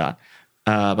what they thought.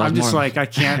 I'm just like, I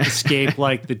can't escape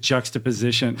like the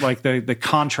juxtaposition, like the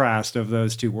contrast of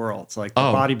those two worlds, like the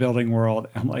bodybuilding world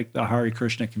and like the Hare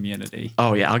Krishna community.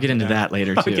 Oh yeah, I'll get into that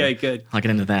later too. Okay, good. I'll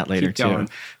get into that later Keep too. going.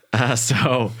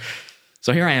 So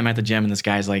here I am at the gym, and this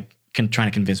guy's like trying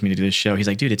to convince me to do this show. He's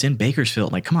like, dude, it's in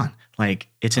Bakersfield. Like, come on, like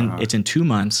it's in 2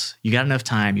 months. You got enough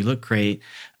time. You look great.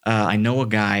 I know a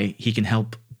guy. He can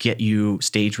help get you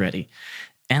stage ready.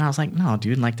 And I was like, no,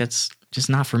 dude, like that's just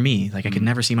not for me. Like I could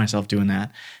never see myself doing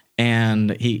that.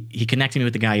 And he connected me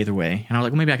with the guy either way. And I was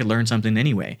like, well, maybe I could learn something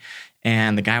anyway.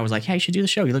 And the guy was like, hey, you should do the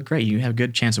show. You look great. You have a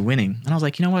good chance of winning. And I was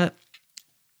like, you know what?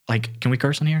 Like, can we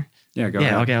curse on here? Yeah, go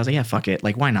ahead. Okay. I was like, yeah, fuck it.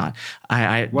 Like, why not?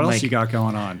 What else you got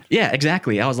going on? Yeah,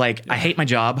 exactly. I was like, I hate my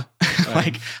job.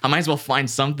 Like, I might as well find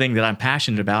something that I'm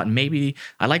passionate about. And maybe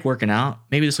I like working out.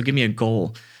 Maybe this will give me a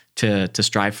goal to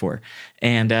strive for.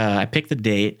 And I picked the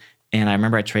date. And I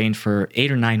remember I trained for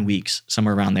 8 or 9 weeks,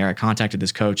 somewhere around there. I contacted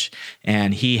this coach,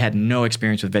 and he had no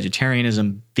experience with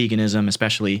vegetarianism, veganism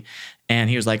especially. And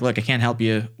he was like, look, I can't help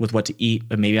you with what to eat,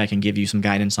 but maybe I can give you some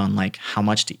guidance on like how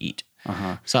much to eat.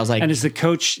 So I was like, and is the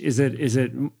coach, is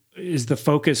the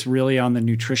focus really on the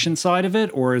nutrition side of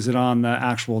it, or is it on the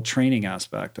actual training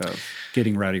aspect of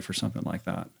getting ready for something like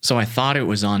that? So I thought it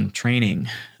was on training,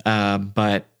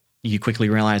 but you quickly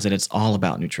realize that it's all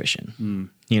about nutrition,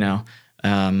 you know?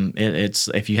 It's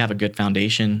if you have a good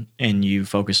foundation and you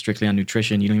focus strictly on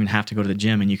nutrition, you don't even have to go to the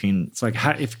gym, and you can. It's like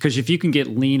because if you can get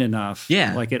lean enough,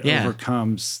 like it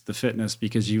overcomes the fitness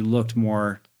because you looked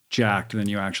more jacked than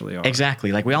you actually are.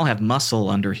 Exactly. Like we all have muscle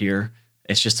under here.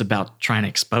 It's just about trying to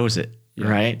expose it,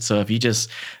 right? So if you just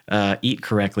eat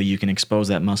correctly, you can expose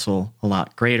that muscle a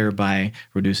lot greater by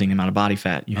reducing the amount of body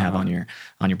fat you have on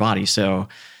your body. So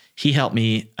he helped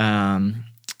me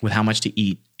with how much to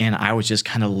eat, and I was just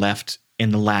kind of left in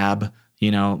the lab,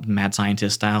 you know, mad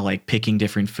scientist style, like picking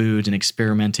different foods and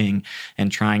experimenting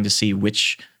and trying to see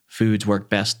which foods work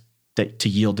best to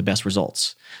yield the best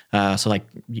results. So like,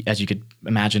 as you could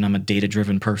imagine, I'm a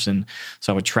data-driven person.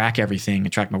 So I would track everything. I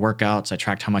tracked my workouts. I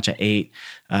tracked how much I ate,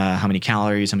 how many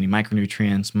calories, how many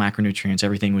macronutrients,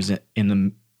 everything was in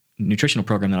the nutritional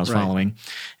program that I was following.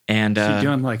 And so you're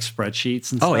doing like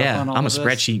spreadsheets and stuff. Oh yeah, on all I'm a of this?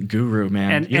 spreadsheet guru,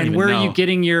 man. And where are you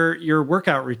getting your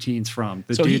workout routines from?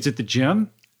 The dudes at the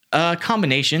gym? A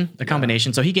combination.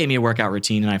 So he gave me a workout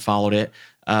routine and I followed it.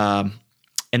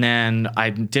 And then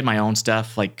I did my own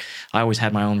stuff. Like I always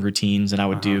had my own routines that I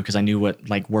would do because I knew what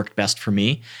like worked best for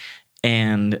me.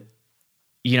 And,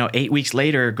 you know, 8 weeks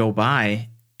later go by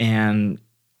and,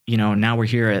 you know, now we're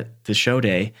here at the show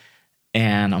day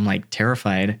and I'm like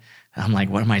terrified. I'm like,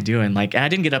 what am I doing? Like, and I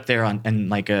didn't get up there on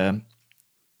like a,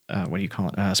 what do you call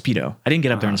it? Speedo. I didn't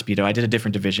get up there in a Speedo. I did a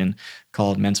different division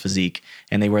called Men's Physique,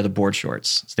 and they wear the board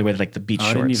shorts. So they wear like the beach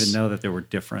shorts. I didn't even know that there were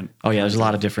different. Oh yeah, there's a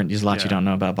lot you don't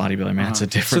know about bodybuilding, man. It's a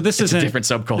different, it's a different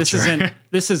subculture.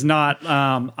 This is not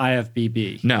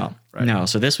IFBB. No, right. No.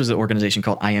 So this was an organization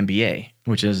called INBA,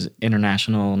 which is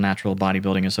International Natural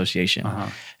Bodybuilding Association.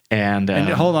 And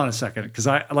hold on a second, because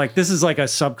this is like a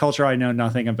subculture I know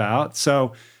nothing about.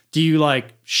 So do you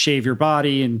like shave your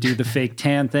body and do the fake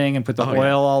tan thing and put the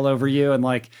oil all over you and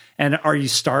are you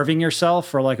starving yourself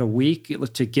for like a week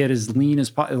to get as lean as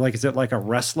possible? Like, is it like a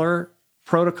wrestler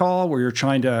protocol where you're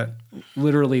trying to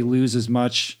literally lose as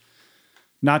much,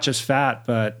 not just fat,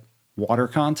 but water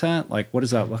content? Like, what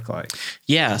does that look like?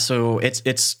 Yeah. So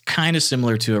it's kind of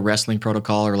similar to a wrestling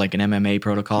protocol or like an MMA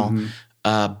protocol.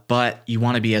 But you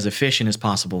want to be as efficient as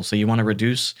possible. So you want to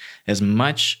reduce as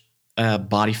much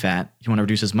body fat. You want to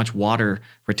reduce as much water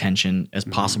retention as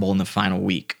possible in the final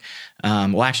week.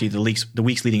 Well, actually, the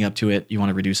weeks leading up to it, you want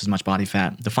to reduce as much body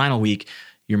fat. The final week,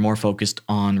 you're more focused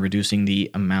on reducing the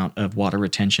amount of water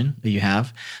retention that you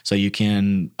have, so you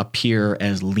can appear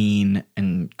as lean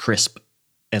and crisp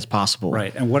as possible.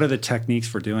 Right. And what are the techniques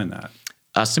for doing that?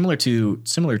 Similar to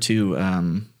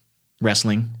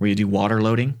wrestling, where you do water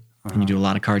loading. And you do a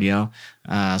lot of cardio.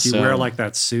 Do you wear like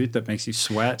that suit that makes you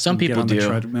sweat? Some people do. The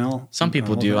treadmill. Some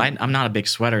people do. I'm not a big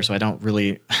sweater, so I don't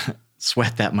really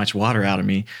sweat that much water out of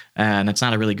me. And it's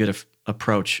not a really good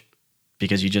approach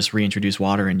because you just reintroduce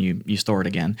water and you store it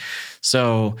again.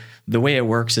 So the way it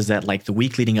works is that like the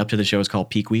week leading up to the show is called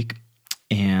peak week.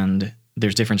 And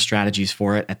there's different strategies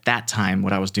for it. At that time,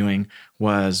 what I was doing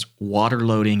was water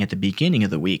loading at the beginning of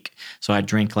the week. So I'd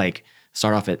drink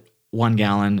start off at 1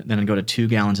 gallon, then I'd go to 2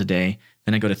 gallons a day,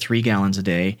 then I'd go to 3 gallons a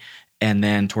day. And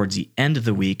then towards the end of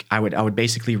the week, I would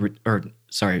basically,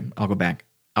 I'll go back.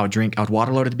 I would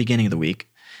water load at the beginning of the week,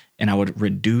 and I would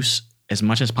reduce as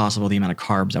much as possible the amount of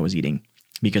carbs I was eating,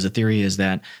 because the theory is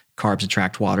that carbs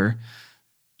attract water.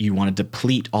 You want to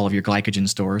deplete all of your glycogen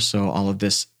stores. So all of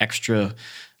this extra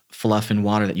fluff and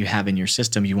water that you have in your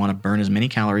system, you want to burn as many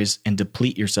calories and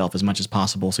deplete yourself as much as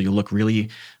possible. So you look really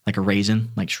like a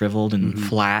raisin, like shriveled and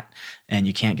flat, and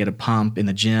you can't get a pump in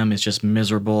the gym. It's just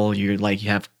miserable. You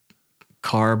have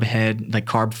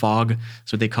carb fog.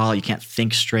 That's what they call it. You can't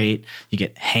think straight. You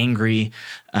get hangry.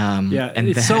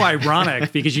 It's so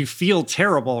ironic because you feel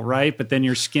terrible, right? But then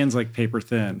your skin's like paper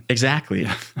thin. Exactly.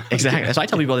 Exactly. So I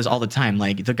tell people this all the time.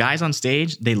 Like, the guys on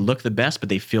stage, they look the best, but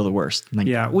they feel the worst. Well,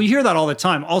 you hear that all the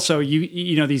time. Also,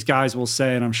 you know, these guys will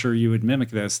say, and I'm sure you would mimic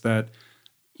this, that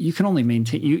you can only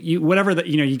maintain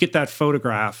you get that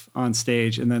photograph on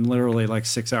stage, and then literally like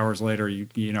 6 hours later,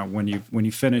 you know, when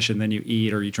you finish and then you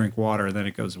eat or you drink water, then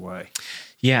it goes away.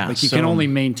 Yeah. Like you can only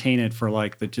maintain it for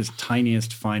like the just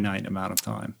tiniest finite amount of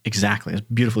time. Exactly. It's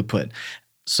beautifully put.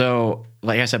 So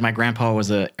like I said, my grandpa was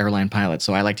an airline pilot,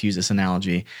 so I like to use this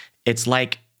analogy. It's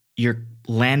like you're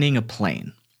landing a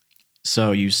plane.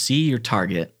 So you see your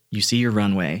target, you see your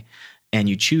runway, and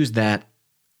you choose that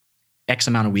X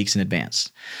amount of weeks in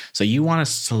advance. So you want to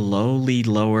slowly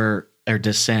lower or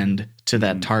descend to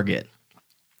that target.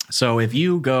 So if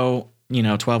you go,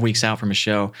 12 weeks out from a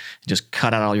show, just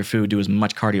cut out all your food, do as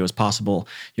much cardio as possible,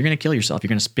 you're going to kill yourself. You're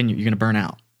going to you're going to burn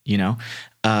out,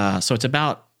 So it's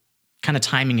about kind of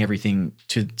timing everything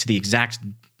to the exact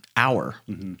hour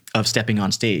of stepping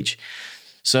on stage.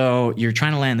 So you're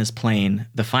trying to land this plane.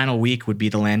 The final week would be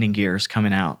the landing gears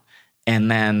coming out.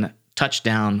 And then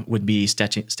touchdown would be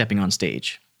stepping on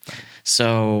stage.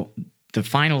 So the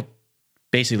final,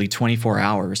 basically 24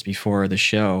 hours before the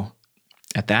show,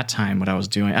 at that time, what I was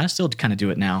doing, I still kind of do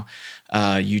it now.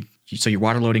 So you're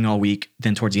water loading all week.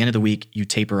 Then towards the end of the week, you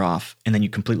taper off, and then you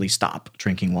completely stop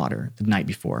drinking water the night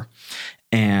before.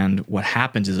 And what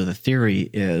happens is, the theory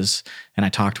is, and I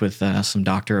talked with some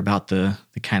doctor about the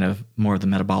kind of more of the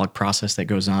metabolic process that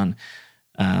goes on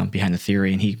behind the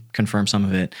theory, and he confirmed some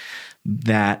of it,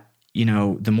 that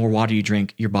the more water you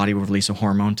drink, your body will release a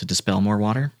hormone to dispel more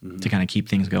water to kind of keep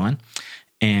things going.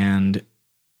 And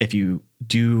if you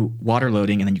do water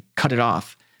loading and then you cut it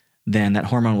off, then that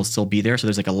hormone will still be there. So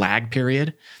there's like a lag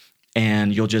period,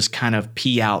 and you'll just kind of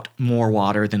pee out more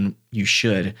water than you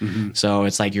should. So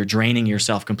it's like you're draining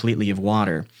yourself completely of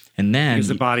water. And then because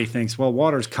the body thinks, well,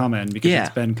 water's coming because it's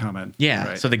been coming. Yeah.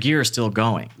 Right? So the gear is still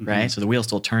going, right? So the wheel's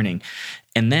still turning.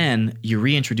 And then you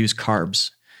reintroduce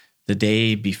carbs the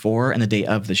day before and the day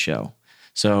of the show.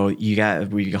 So you got what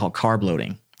we call carb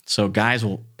loading. So guys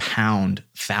will pound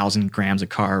 1,000 grams of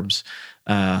carbs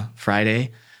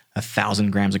Friday,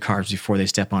 1,000 grams of carbs before they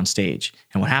step on stage.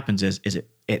 And what happens is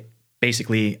it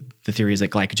basically, the theory is that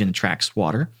glycogen attracts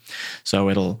water.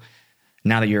 So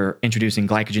now that you're introducing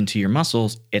glycogen to your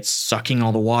muscles, it's sucking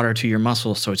all the water to your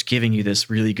muscles. So it's giving you this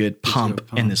really good pump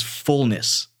and this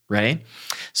fullness, right?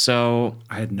 So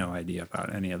I had no idea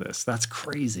about any of this. That's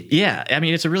crazy. Yeah. I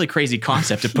mean, it's a really crazy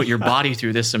concept to put your body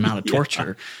through this amount of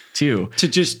torture too. To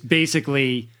just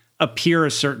basically appear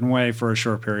a certain way for a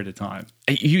short period of time.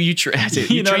 You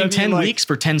train 10 weeks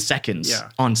for 10 seconds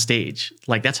on stage.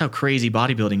 Like, that's how crazy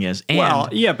bodybuilding is.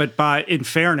 And but in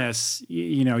fairness,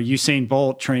 Usain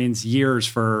Bolt trains years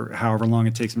for however long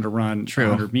it takes him to run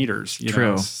 100 meters.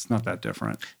 It's not that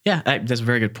different. Yeah, that's a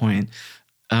very good point.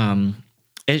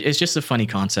 It's just a funny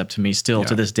concept to me still.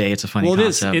 To this day, it's a funny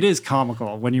concept. It is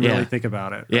comical when you really think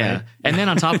about it. Right? Yeah. And then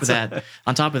on top of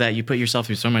that, you put yourself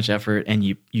through so much effort, and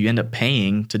you end up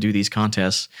paying to do these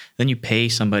contests. Then you pay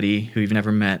somebody who you've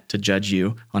never met to judge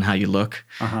you on how you look.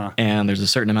 And there's a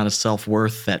certain amount of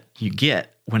self-worth that you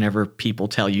get whenever people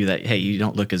tell you that, hey, you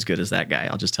don't look as good as that guy.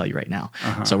 I'll just tell you right now.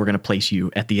 So we're going to place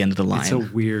you at the end of the line. It's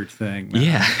a weird thing, man.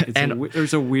 Yeah.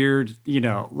 There's a weird,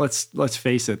 let's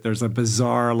face it, there's a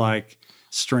bizarre,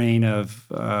 strain of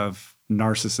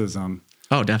narcissism.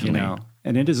 Oh, definitely.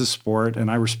 And it is a sport, and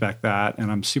I respect that,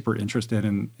 and I'm super interested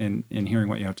in hearing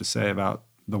what you have to say about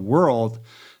the world.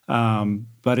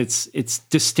 But it's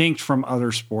distinct from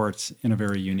other sports in a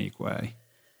very unique way.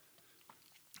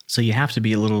 So you have to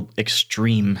be a little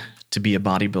extreme to be a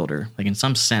bodybuilder. Like, in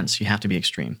some sense, you have to be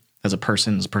extreme as a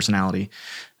person, as a personality.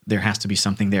 There has to be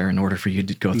something there in order for you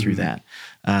to go through that.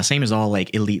 Same as all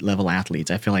elite level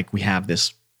athletes. I feel like we have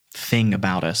this thing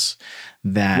about us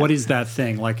that. What is that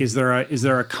thing? Like, is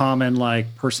there a common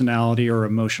like personality or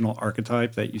emotional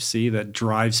archetype that you see that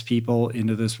drives people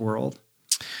into this world?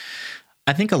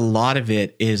 I think a lot of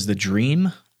it is the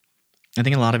dream. I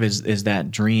think a lot of it is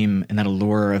that dream and that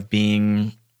allure of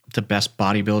being the best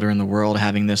bodybuilder in the world,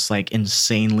 having this like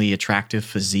insanely attractive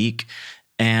physique.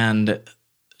 And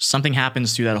something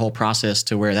happens through that whole process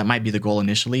to where that might be the goal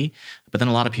initially, but then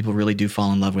a lot of people really do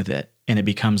fall in love with it. And it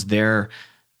becomes their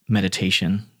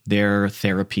meditation, their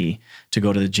therapy to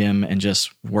go to the gym and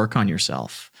just work on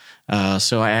yourself.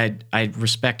 So I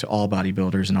respect all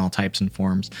bodybuilders in all types and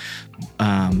forms.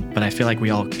 But I feel like we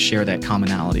all share that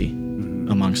commonality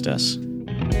amongst us.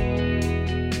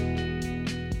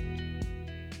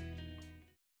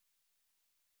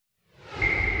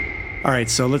 All right,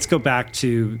 so let's go back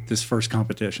to this first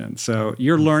competition. So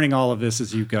you're learning all of this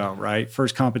as you go, right?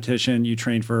 First competition, you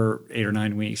train for 8 or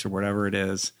 9 weeks or whatever it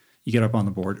is. You get up on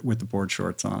the board with the board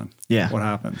shorts on. Yeah. What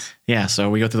happens? Yeah,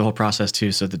 so we go through the whole process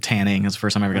too. So the tanning is the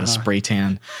first time I ever got a spray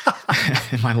tan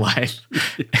in my life.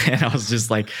 And I was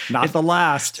just like... Not the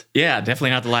last. Yeah,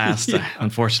 definitely not the last,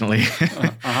 unfortunately.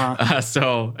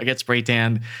 So I get spray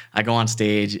tanned. I go on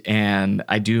stage and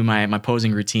I do my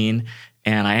posing routine.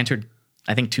 And I entered,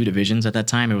 I think, 2 divisions at that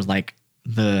time. It was like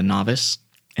the novice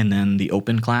and then the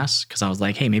open class. Because I was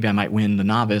like, hey, maybe I might win the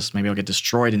novice. Maybe I'll get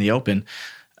destroyed in the open.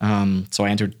 So I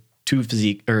entered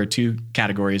 2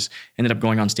 categories, ended up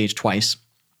going on stage twice.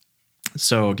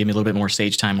 So it gave me a little bit more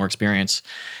stage time, more experience.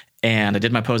 And I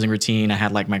did my posing routine. I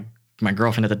had like my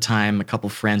girlfriend at the time, a couple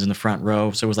friends in the front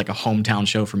row. So it was like a hometown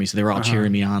show for me. So they were all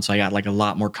cheering me on. So I got like a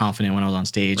lot more confident when I was on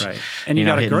stage. Right. And you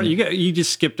got a girl. You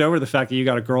just skipped over the fact that you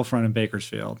got a girlfriend in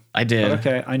Bakersfield. I did. But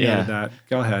okay, I noted that.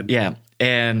 Go ahead. Yeah.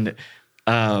 And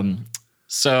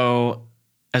so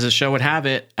as the show would have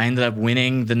it, I ended up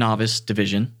winning the novice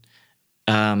division.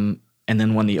 And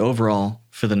then won the overall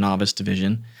for the novice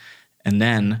division. And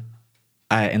then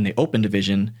in the open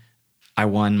division, I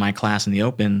won my class in the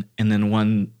open and then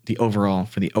won the overall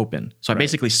for the open. So I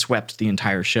basically swept the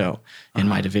entire show in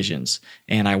my divisions.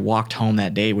 And I walked home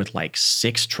that day with like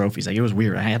 6 trophies. Like, it was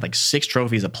weird. I had like 6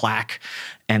 trophies, a plaque,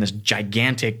 and this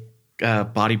gigantic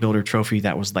bodybuilder trophy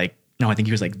that was like, no, I think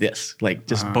he was like this, like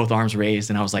just both arms raised.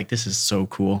 And I was like, this is so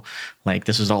cool. Like,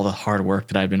 this is all the hard work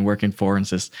that I've been working for. And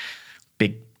it's this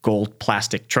big gold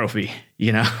plastic trophy,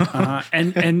 you know?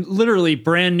 And literally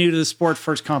brand new to the sport,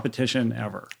 first competition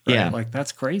ever. Right? Yeah. Like,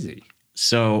 that's crazy.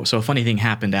 So a funny thing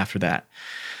happened after that.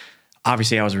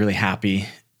 Obviously, I was really happy.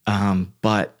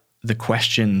 But the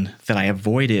question that I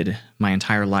avoided my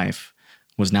entire life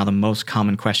was now the most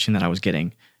common question that I was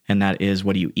getting. And that is,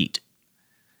 what do you eat?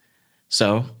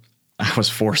 So I was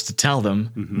forced to tell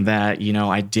them that, you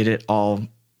know, I did it all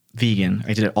vegan.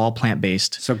 I did it all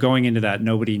plant-based. So going into that,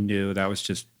 nobody knew that was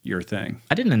just your thing.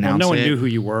 I didn't announce it. No one knew who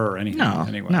you were or anything. No,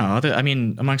 anyway. no. I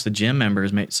mean, amongst the gym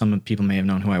members, some people may have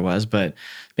known who I was, but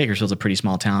Bakersfield's a pretty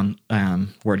small town.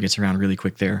 Word gets around really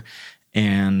quick there.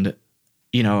 And,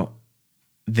 you know,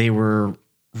 they were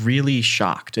really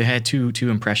shocked. I had two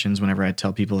impressions whenever I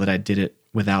tell people that I did it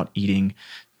without eating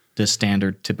the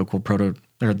standard typical the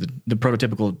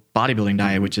prototypical bodybuilding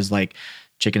diet, which is like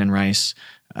chicken and rice,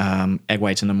 egg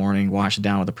whites in the morning, wash it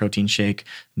down with a protein shake.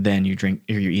 Then you're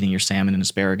eating your salmon and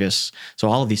asparagus. So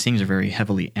all of these things are very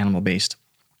heavily animal based,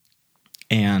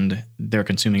 and they're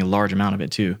consuming a large amount of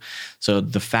it too. So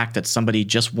the fact that somebody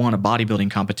just won a bodybuilding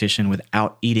competition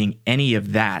without eating any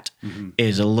of that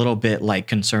is a little bit like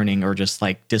concerning or just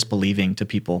like disbelieving to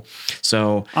people.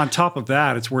 So on top of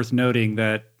that, it's worth noting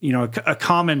that, you know, a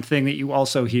common thing that you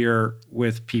also hear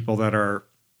with people that are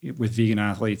with vegan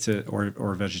athletes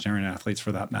or vegetarian athletes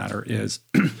for that matter is,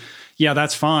 yeah,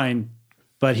 that's fine,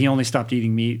 but he only stopped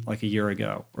eating meat like a year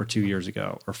ago or 2 years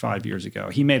ago or 5 years ago.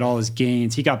 He made all his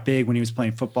gains. He got big when he was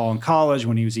playing football in college,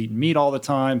 when he was eating meat all the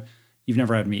time. You've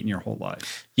never had meat in your whole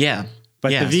life. Yeah.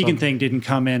 But the vegan thing didn't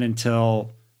come in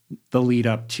until the lead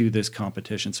up to this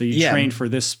competition. So you trained for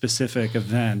this specific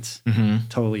event,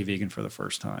 totally vegan for the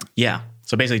first time. Yeah.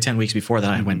 So basically 10 weeks before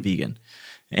that, I went vegan.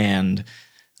 And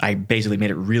I basically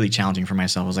made it really challenging for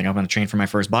myself. I was like, I'm going to train for my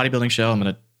first bodybuilding show. I'm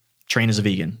going to train as a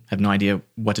vegan. I have no idea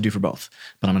what to do for both,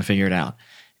 but I'm going to figure it out.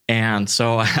 And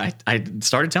so I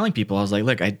started telling people, I was like,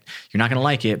 look, you're not going to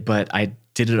like it, but I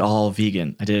did it all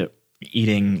vegan. I did it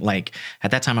eating, like, at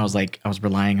that time I was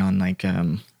relying on like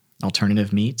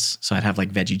alternative meats. So I'd have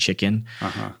like veggie chicken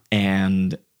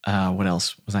and what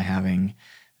else was I having?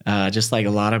 Just like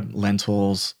a lot of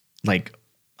lentils, like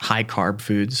high carb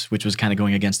foods, which was kind of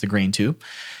going against the grain too.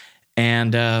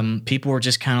 And people were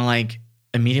just kind of like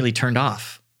immediately turned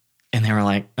off. And they were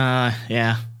like,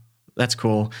 yeah, that's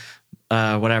cool.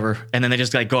 whatever. And then they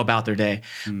just like go about their day.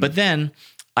 But then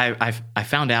I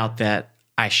found out that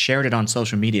I shared it on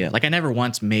social media. Like I never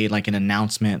once made like an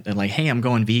announcement that like, hey, I'm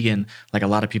going vegan, like a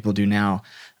lot of people do now.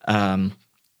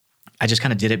 I just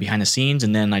kind of did it behind the scenes,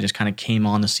 and then I just kind of came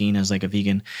on the scene as like a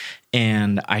vegan,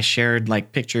 and I shared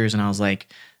like pictures, and I was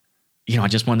like, you know, I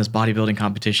just won this bodybuilding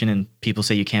competition, and people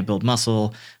say you can't build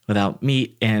muscle without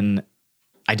meat, and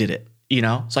I did it, you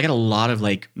know? So I got a lot of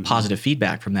like positive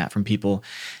feedback from that, from people,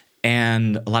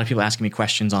 and a lot of people asking me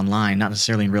questions online, not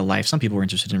necessarily in real life. Some people were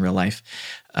interested in real life,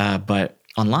 but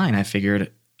online I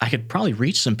figured I could probably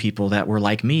reach some people that were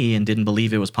like me and didn't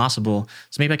believe it was possible.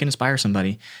 So maybe I can inspire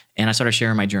somebody. And I started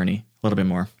sharing my journey a little bit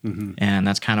more. And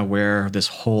that's kind of where this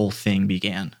whole thing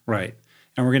began. Right.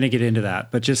 And we're going to get into that.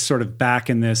 But just sort of back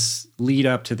in this lead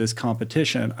up to this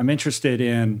competition, I'm interested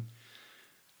in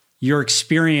your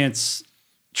experience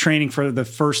training for the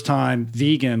first time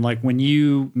vegan. Like when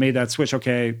you made that switch,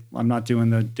 okay, I'm not doing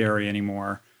the dairy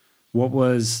anymore. What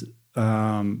was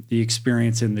the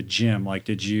experience in the gym? Like,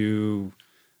 did you...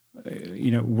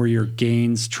 were your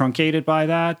gains truncated by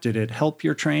that? Did it help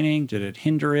your training? Did it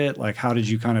hinder it? Like, how did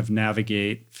you kind of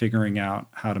navigate figuring out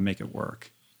how to make it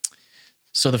work?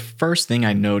 So the first thing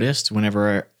I noticed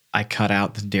whenever I cut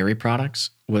out the dairy products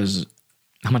was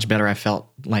how much better I felt,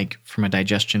 like from a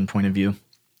digestion point of view.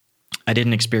 I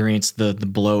didn't experience the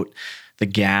bloat, the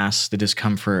gas, the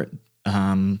discomfort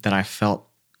that I felt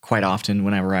quite often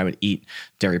whenever I would eat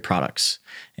dairy products.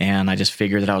 And I just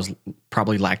figured that I was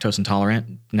probably lactose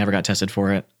intolerant, never got tested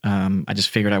for it. I just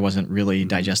figured I wasn't really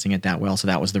digesting it that well. So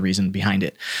that was the reason behind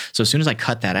it. So as soon as I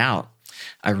cut that out,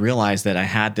 I realized that I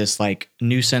had this like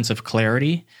new sense of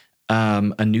clarity,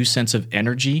 a new sense of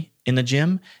energy in the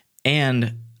gym.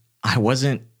 And I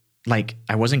wasn't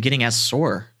getting as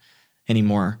sore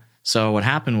anymore. So what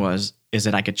happened is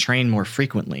that I could train more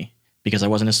frequently because I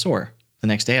wasn't as sore. The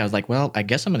next day I was like, well, I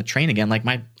guess I'm going to train again. Like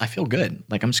I feel good.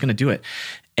 Like I'm just going to do it.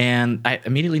 And I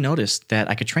immediately noticed that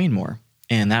I could train more,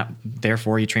 and that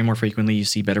therefore you train more frequently, you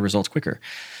see better results quicker.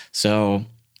 So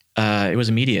it was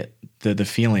immediate, the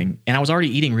feeling. And I was already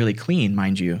eating really clean,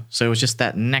 mind you. So it was just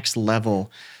that next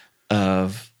level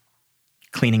of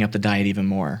cleaning up the diet even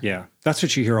more. Yeah. That's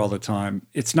what you hear all the time.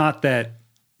 It's not that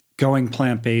going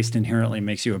plant-based inherently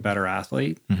makes you a better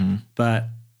athlete, but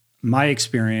my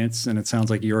experience, and it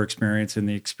sounds like your experience and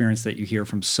the experience that you hear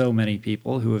from so many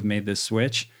people who have made this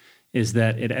switch, is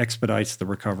that it expedites the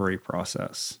recovery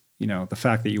process. You know, the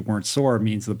fact that you weren't sore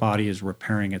means the body is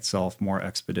repairing itself more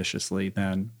expeditiously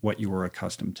than what you were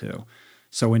accustomed to.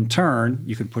 So in turn,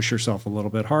 you can push yourself a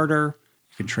little bit harder.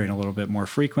 You can train a little bit more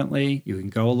frequently. You can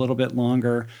go a little bit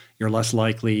longer. You're less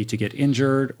likely to get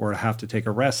injured or to have to take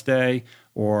a rest day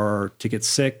or to get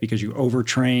sick because you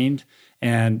overtrained.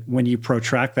 And when you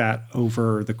protract that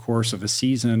over the course of a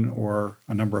season or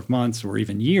a number of months or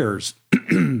even years,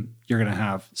 you're going to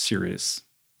have serious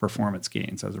performance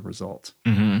gains as a result.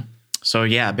 So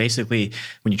yeah, basically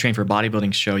when you train for a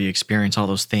bodybuilding show, you experience all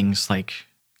those things like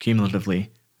cumulatively,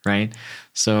 right?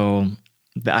 So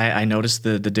I noticed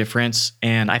the difference.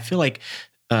 And I feel like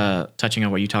touching on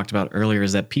what you talked about earlier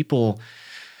is that people,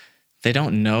 they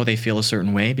don't know they feel a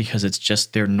certain way because it's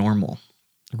just their normal.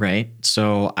 Right.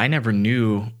 So I never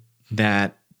knew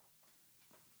that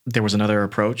there was another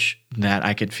approach that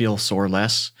I could feel sore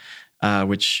less,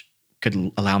 which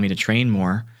could allow me to train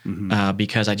more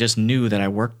because I just knew that I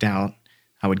worked out,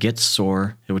 I would get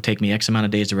sore. It would take me X amount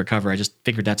of days to recover. I just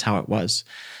figured that's how it was.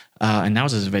 And that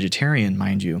was as a vegetarian,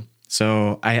 mind you.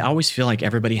 So I always feel like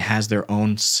everybody has their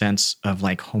own sense of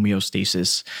like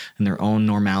homeostasis and their own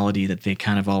normality that they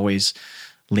kind of always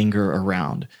linger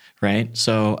around. Right.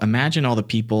 So imagine all the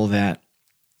people that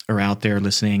are out there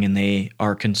listening and they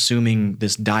are consuming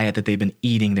this diet that they've been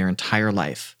eating their entire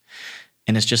life.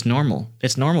 And it's just normal.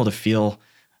 It's normal to feel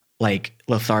like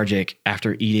lethargic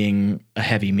after eating a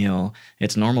heavy meal.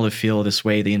 It's normal to feel this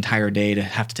way the entire day, to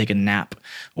have to take a nap,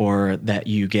 or that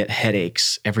you get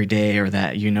headaches every day, or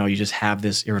that, you know, you just have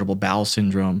this irritable bowel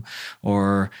syndrome,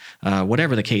 or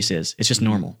whatever the case is. It's just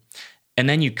normal. And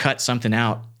then you cut something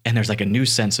out and there's like a new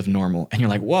sense of normal. And you're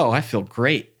like, whoa, I feel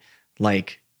great.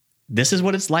 Like, this is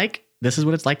what it's like. This is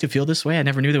what it's like to feel this way. I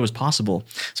never knew that was possible.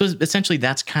 So essentially,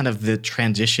 that's kind of the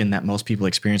transition that most people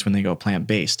experience when they go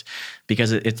plant-based,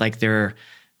 because it's like they're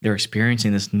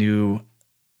experiencing this new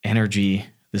energy,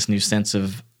 this new sense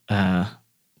of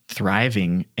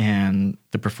thriving, and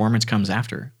the performance comes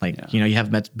after. Like, you know, you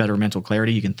have better mental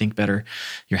clarity. You can think better.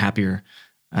 You're happier.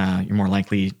 You're more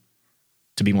likely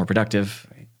to be more productive,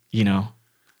 you know,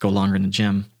 go longer in the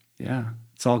gym. Yeah.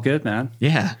 It's all good, man.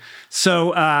 Yeah.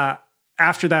 So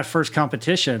after that first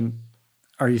competition,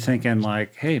 are you thinking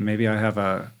like, hey, maybe I have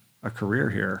a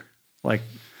career here? Like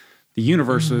the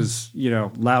universe was,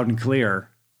 loud and clear.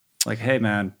 Like, hey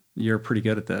man, you're pretty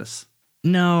good at this.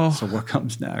 No. So what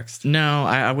comes next? No,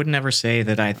 I would never say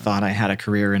that I thought I had a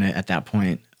career in it at that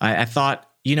point. I thought,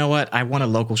 you know what? I won a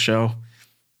local show.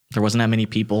 There wasn't that many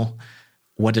people.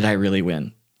 What did I really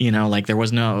win? Like there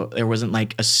wasn't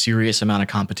like a serious amount of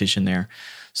competition there.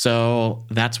 So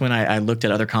that's when I looked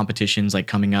at other competitions like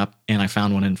coming up, and I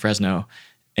found one in Fresno,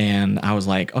 and I was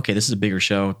like, okay, this is a bigger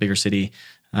show, bigger city,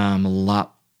 a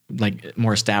lot like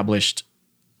more established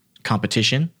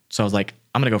competition. So I was like,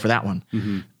 I'm going to go for that one.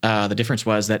 The difference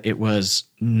was that it was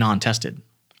non-tested.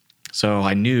 So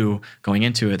I knew going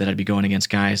into it that I'd be going against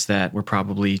guys that were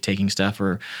probably taking stuff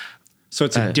or. So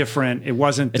it's a different, it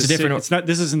wasn't, it's a different, it's not,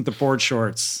 this isn't the Board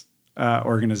Shorts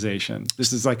organization.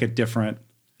 This is like a different.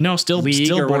 No, still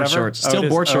board whatever? shorts, still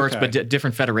board shorts, but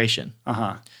different federation.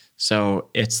 So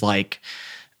it's like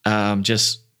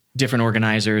just different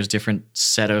organizers, different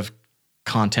set of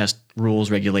contest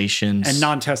rules, regulations. And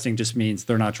non-testing just means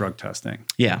they're not drug testing.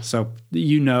 Yeah. So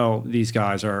these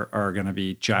guys are going to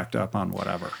be jacked up on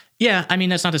whatever. Yeah, I mean,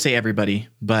 that's not to say everybody,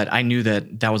 but I knew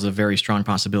that was a very strong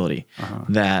possibility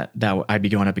that I'd be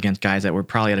going up against guys that were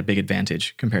probably at a big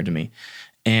advantage compared to me.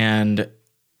 And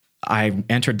I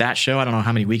entered that show. I don't know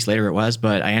how many weeks later it was,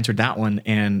 but I entered that one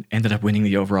and ended up winning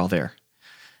the overall there.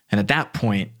 And at that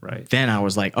point, then I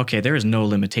was like, okay, there is no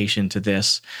limitation to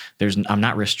this. I'm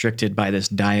not restricted by this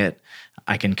diet.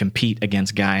 I can compete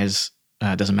against guys.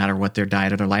 It doesn't matter what their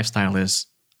diet or their lifestyle is.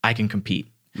 I can compete.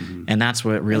 And that's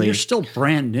what really... And you're still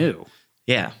brand new.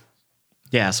 Yeah.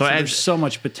 Yeah. So there's so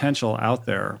much potential out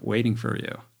there waiting for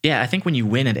you. Yeah. I think when you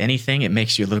win at anything, it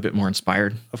makes you a little bit more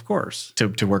inspired. Of course.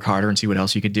 To work harder and see what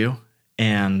else you could do.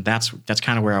 And that's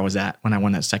kind of where I was at when I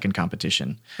won that second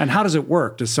competition. And how does it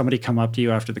work? Does somebody come up to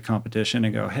you after the competition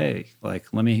and go, hey, like,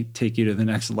 let me take you to the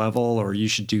next level, or you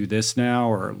should do this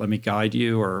now, or let me guide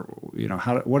you, or,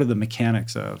 what are the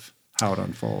mechanics of how it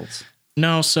unfolds?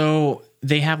 No, so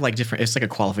they have like it's like a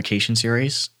qualification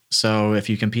series. So if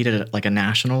you compete at like a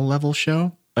national level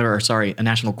show, a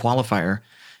national qualifier,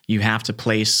 you have to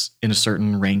place in a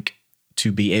certain rank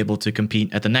to be able to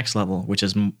compete at the next level, which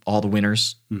is all the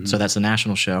winners. So that's the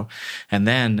national show. And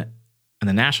then in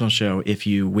the national show, if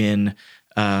you win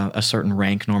a certain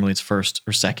rank, normally it's first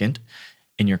or second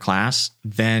in your class,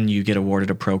 then you get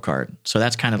awarded a pro card. So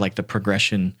that's kind of like the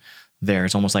progression there.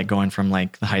 It's almost like going from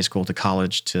like the high school to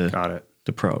college to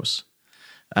the pros.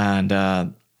 And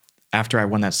after I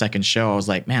won that second show, I was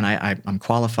like, man, I'm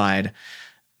qualified.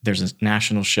 There's a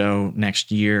national show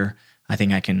next year. I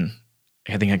think I can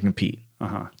compete.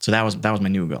 So that was my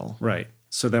new goal. Right.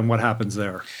 So then what happens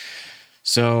there?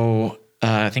 So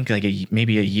I think like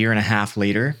maybe a year and a half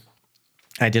later,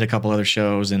 I did a couple other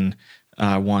shows and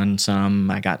won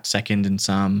some. I got second in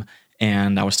some,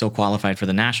 and I was still qualified for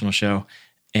the national show.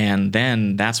 And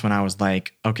then that's when I was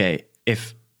like, okay,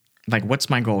 what's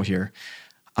my goal here?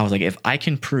 I was like, if I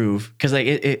can prove, because like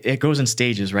it goes in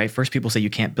stages, right? First, people say you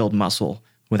can't build muscle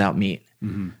without meat.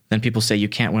 Then people say you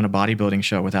can't win a bodybuilding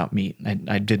show without meat.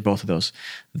 I did both of those.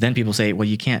 Then people say, well,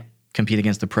 you can't compete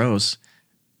against the pros.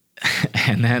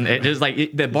 And then it is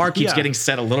like the bar keeps getting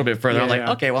set a little bit further. I'm like,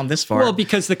 okay, well, I'm this far. Well,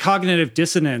 because the cognitive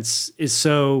dissonance is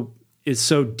so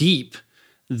deep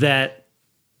that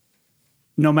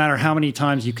no matter how many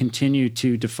times you continue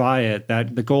to defy it,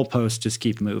 that the goalposts just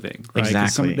keep moving. Right?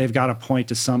 Exactly. They've got to point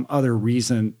to some other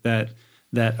reason that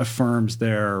affirms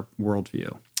their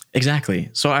worldview. Exactly.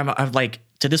 So I've like,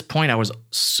 to this point, I was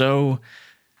so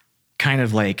kind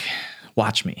of like,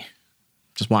 watch me.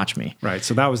 Just watch me. Right.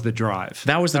 So that was the drive.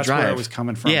 That's where it was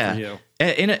coming from for you.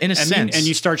 In a sense. And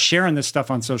you start sharing this stuff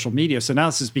on social media. So now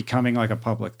this is becoming like a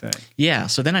public thing. Yeah.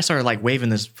 So then I started like waving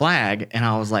this flag, and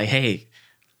I was like, hey,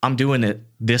 I'm doing it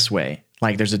this way.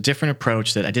 Like there's a different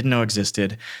approach that I didn't know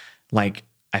existed. Like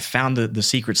I found the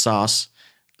secret sauce.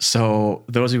 So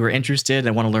those who are interested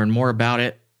and want to learn more about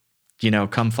it,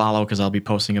 come follow, because I'll be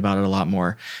posting about it a lot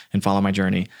more, and follow my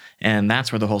journey. And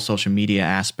that's where the whole social media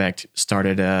aspect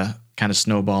started kind of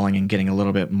snowballing and getting a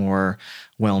little bit more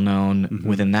well-known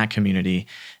within that community.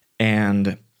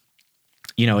 And,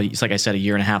 it's like I said, a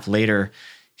year and a half later,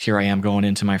 here I am going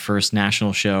into my first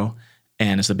national show,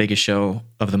 and it's the biggest show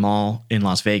of them all in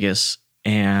Las Vegas.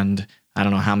 And I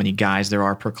don't know how many guys there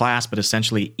are per class, but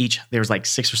essentially there's like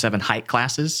 6 or 7 height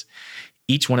classes.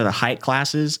 Each one of the height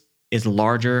classes is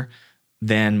larger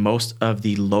than most of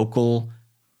the local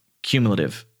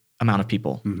cumulative amount of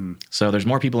people. So there's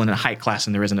more people in a height class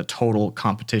than there is in a total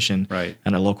competition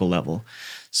at a local level.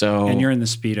 So, and you're in the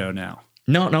Speedo now.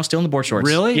 No, still in the board shorts.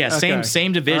 Really? Yeah, okay.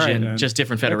 same division, just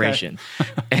different federation.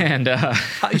 And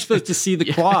how are you supposed to see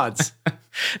the quads?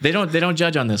 They don't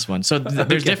judge on this one. So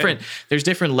there's different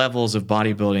levels of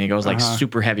bodybuilding. It goes like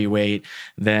super heavyweight,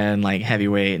 then like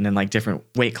heavyweight, and then like different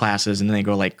weight classes, and then they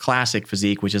go like classic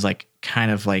physique, which is like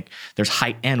kind of like there's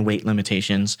height and weight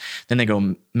limitations. Then they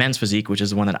go men's physique, which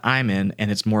is the one that I'm in,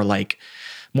 and it's more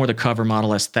the cover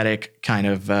model aesthetic kind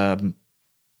of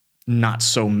not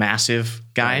so massive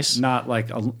guys. Right. Not like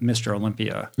Mr.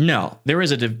 Olympia. No, there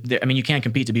is I mean, you can't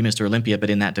compete to be Mr. Olympia, but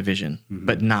in that division,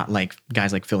 but not like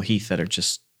guys like Phil Heath that are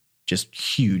just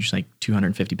huge, like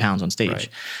 250 pounds on stage,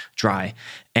 dry.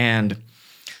 And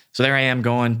so there I am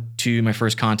going to my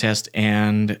first contest,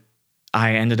 and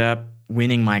I ended up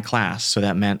winning my class. So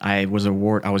that meant I was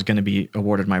going to be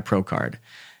awarded my pro card.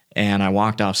 And I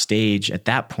walked off stage at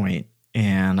that point,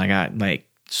 and I got like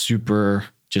super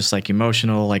just like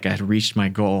emotional, like I had reached my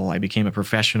goal. I became a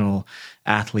professional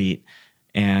athlete,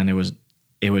 and it was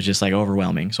just like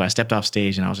overwhelming. So I stepped off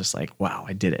stage, and I was just like, wow,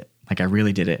 I did it. Like I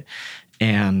really did it.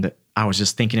 And I was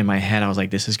just thinking in my head, I was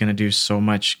like, this is going to do so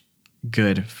much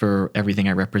good for everything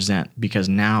I represent, because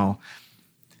now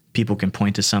people can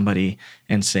point to somebody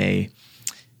and say,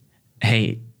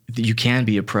 hey, you can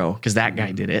be a pro because that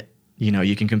guy did it. You know,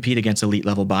 you can compete against elite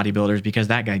level bodybuilders because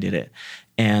that guy did it.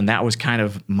 And that was kind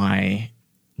of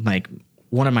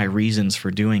one of my reasons for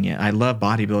doing it. I love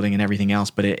bodybuilding and everything else,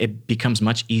 but it becomes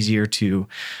much easier to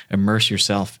immerse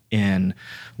yourself in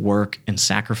work and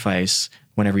sacrifice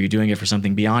whenever you're doing it for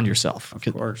something beyond yourself.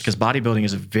 Of course. Because bodybuilding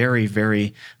is a very,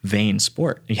 very vain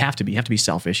sport. You have to be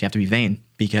selfish. You have to be vain,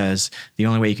 because the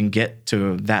only way you can get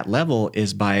to that level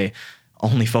is by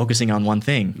only focusing on one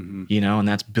thing, you know, and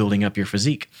that's building up your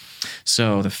physique.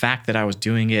 So the fact that I was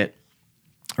doing it,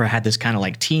 or I had this kind of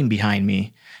like team behind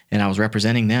me, and I was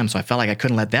representing them, so I felt like I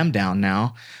couldn't let them down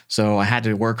now. So I had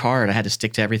to work hard. I had to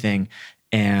stick to everything.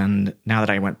 And now that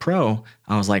I went pro,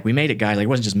 I was like, we made it, guys. Like, it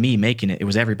wasn't just me making it. It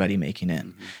was everybody making it.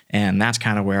 And that's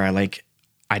kind of where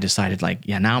I decided like,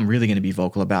 yeah, now I'm really going to be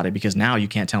vocal about it, because now you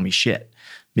can't tell me shit,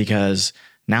 because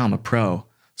now I'm a pro.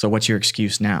 So what's your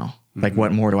excuse now? Like,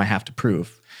 what more do I have to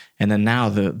prove? And then now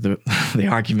the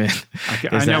argument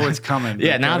I know what's coming.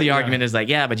 Yeah, now the argument is like,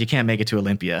 yeah, but you can't make it to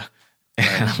Olympia. Right.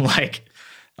 And I'm like,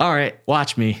 all right,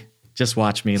 watch me. Just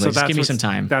watch me. Just give me some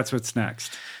time. That's what's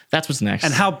next. That's what's next.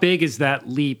 And how big is that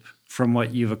leap from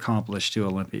what you've accomplished to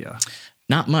Olympia?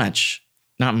 Not much.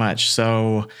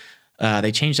 So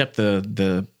they changed up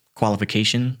the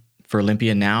qualification for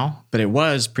Olympia now, but it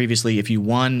was previously if you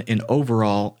won an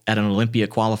overall at an Olympia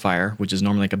qualifier, which is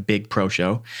normally like a big pro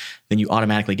show, then you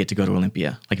automatically get to go to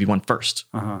Olympia. Like if you won first.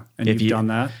 And you've done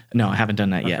that? No, I haven't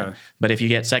done that yet. But if you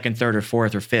get second, third, or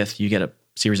fourth, or fifth, you get a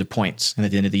series of points. And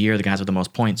at the end of the year, the guys with the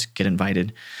most points get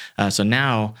invited. So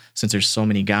now, since there's so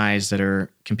many guys that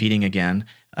are competing again,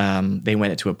 they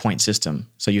went into a point system.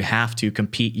 So you have to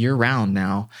compete year round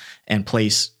now and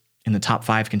place in the top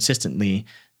 5 consistently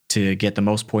to get the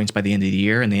most points by the end of the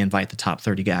year, and they invite the top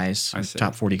 30 guys,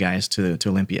 top 40 guys to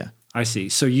Olympia. I see.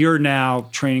 So you're now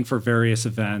training for various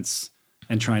events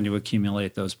and trying to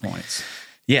accumulate those points.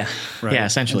 Yeah, right? Yeah,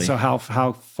 essentially. And so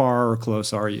how far or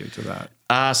close are you to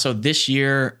that? So this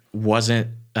year wasn't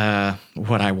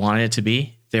what I wanted it to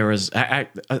be. There was a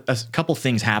couple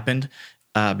things happened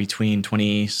between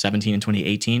 2017 and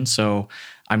 2018. So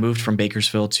I moved from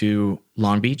Bakersfield to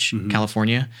Long Beach,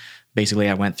 California. Basically,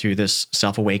 I went through this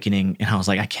self-awakening, and I was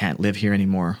like, I can't live here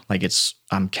anymore. Like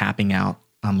I'm capping out.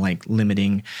 I'm like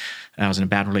limiting. I was in a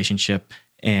bad relationship,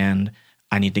 and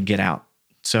I need to get out.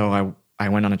 So I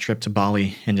went on a trip to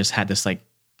Bali and just had this like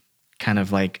kind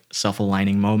of like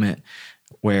self-aligning moment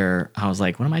where I was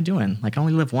like, what am I doing? Like, I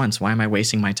only live once. Why am I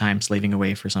wasting my time slaving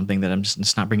away for something that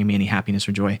it's not bringing me any happiness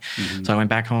or joy? So I went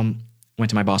back home, went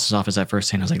to my boss's office that first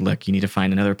day, and I was like, look, you need to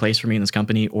find another place for me in this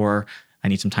company, or I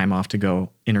need some time off to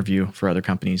go interview for other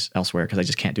companies elsewhere because I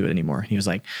just can't do it anymore. He was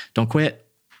like, don't quit.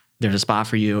 There's a spot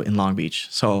for you in Long Beach.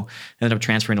 So I ended up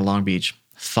transferring to Long Beach.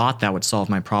 Thought that would solve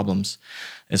my problems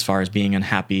as far as being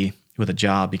unhappy with a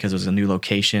job, because it was a new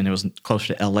location. It was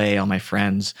closer to LA, all my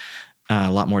friends,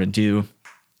 a lot more to do.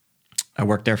 I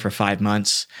worked there for 5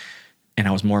 months, and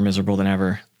I was more miserable than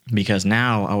ever, because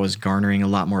now I was garnering a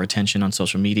lot more attention on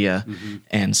social media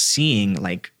and seeing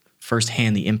like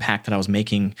firsthand the impact that I was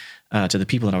making to the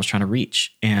people that I was trying to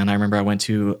reach. And I remember I went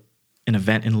to an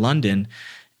event in London,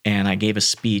 and I gave a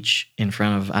speech in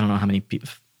front of, I don't know how many people,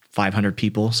 500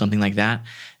 people, something like that.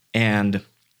 And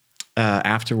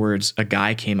afterwards, a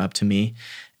guy came up to me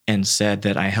and said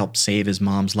that I helped save his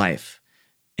mom's life.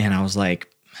 And I was like,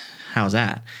 how's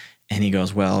that? And he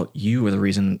goes, well, you were the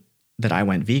reason that I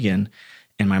went vegan.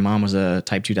 And my mom was a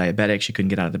type 2 diabetic. She couldn't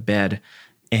get out of the bed.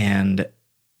 And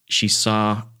she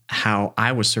saw how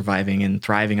I was surviving and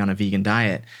thriving on a vegan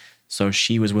diet. So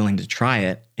she was willing to try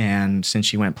it. And since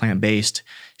she went plant-based,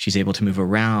 she's able to move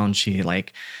around. She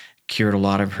like cured a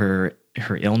lot of her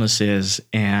illnesses.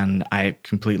 And I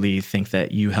completely think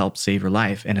that you helped save her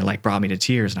life. And it like brought me to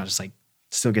tears. And I was just like,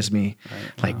 still gets me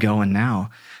going now.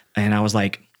 And I was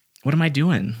like, what am I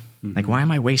doing? Like, why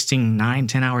am I wasting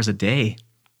 9-10 hours a day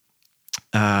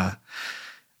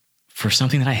for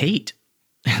something that I hate?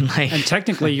 And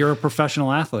technically you're a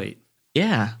professional athlete.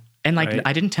 Yeah. And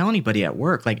I didn't tell anybody at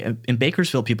work. Like in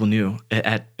Bakersfield, people knew.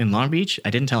 In Long Beach, I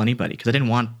didn't tell anybody because I didn't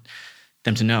want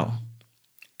them to know.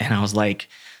 And I was like,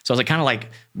 so I was like kind of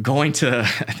like going to,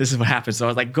 this is what happened. So I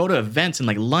was like, go to events in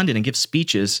like London and give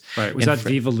speeches. Right. Was that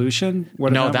Vivolution?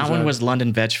 No, that one was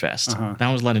London Veg Fest.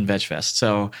 That was London Veg Fest.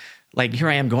 So like here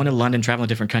I am going to London, traveling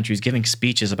to different countries, giving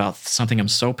speeches about something I'm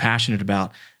so passionate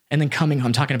about. And then coming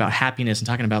home, talking about happiness and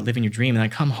talking about living your dream. And I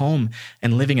come home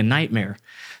and living a nightmare.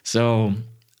 So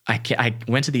I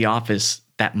went to the office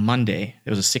that Monday. It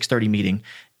was a 6:30 meeting.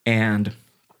 And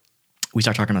we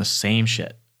started talking about the same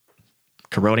shit.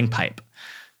 Corroding pipe,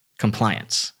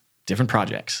 compliance, different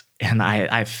projects. And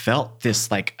I felt this,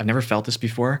 like, I've never felt this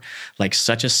before, like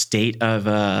such a state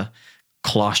of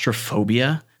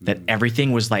claustrophobia that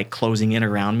everything was like closing in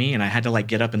around me. And I had to like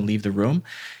get up and leave the room.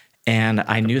 And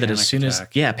I knew that as soon as,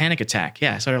 panic attack.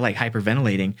 Yeah, I started like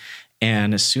hyperventilating.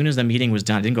 And as soon as the meeting was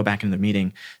done, I didn't go back into the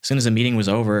meeting. As soon as the meeting was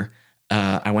over,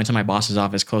 I went to my boss's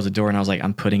office, closed the door, and I was like,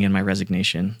 I'm putting in my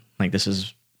resignation. Like, this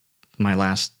is my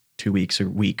last 2 weeks or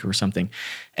week or something.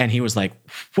 And he was like,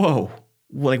 whoa,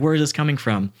 like, where is this coming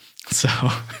from?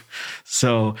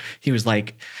 So he was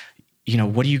like,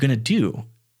 what are you going to do?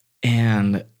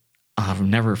 And I'll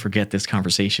never forget this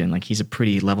conversation. Like, he's a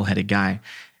pretty level-headed guy.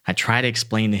 I try to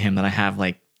explain to him that I have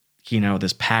like,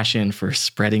 this passion for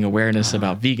spreading awareness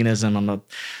about veganism. I'm a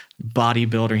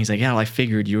bodybuilder. He's like, yeah, well, I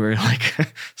figured you were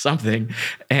like something.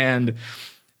 And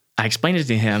I explained it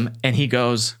to him and he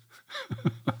goes,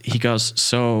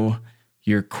 so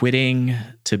you're quitting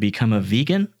to become a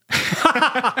vegan?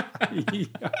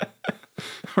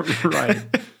 Right.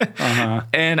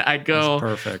 And I go, that's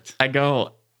perfect. I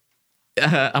go,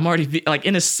 I'm already like,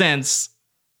 in a sense,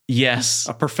 yes.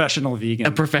 A professional vegan.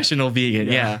 A professional vegan,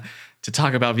 yeah. To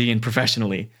talk about vegan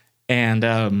professionally. And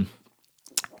I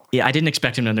didn't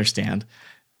expect him to understand.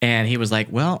 And he was like,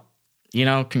 well,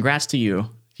 congrats to you.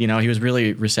 He was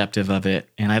really receptive of it.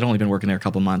 And I'd only been working there a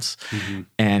couple months.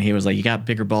 And he was like, you got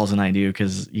bigger balls than I do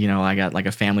because, I got like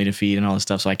a family to feed and all this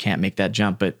stuff. So I can't make that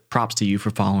jump. But props to you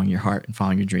for following your heart and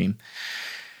following your dream.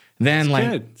 Then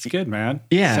it's good, man.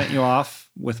 Yeah. Sent you off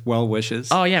with well wishes.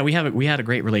 Oh yeah. We had a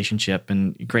great relationship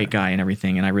and great guy and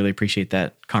everything. And I really appreciate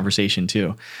that conversation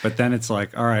too. But then it's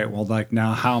like, all right, well, like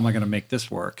now how am I going to make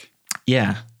this work?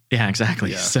 Yeah. Yeah,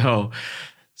 exactly. Yeah.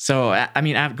 So, I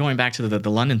mean, going back to the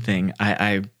London thing,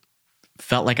 I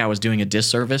felt like I was doing a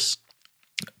disservice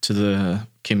to the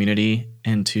community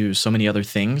and to so many other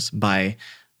things by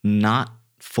not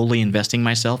fully investing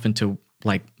myself into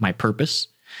like my purpose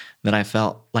that I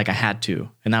felt like I had to.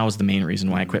 And that was the main reason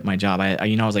why I quit my job. I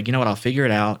was like, what, I'll figure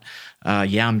it out.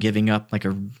 I'm giving up like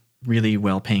a really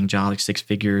well-paying job, like 6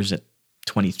 figures at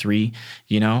 23,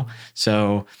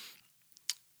 So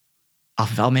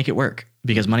I'll make it work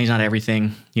because money's not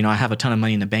everything. I have a ton of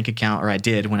money in the bank account, or I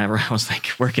did whenever I was like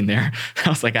working there. I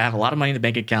was like, I have a lot of money in the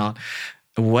bank account.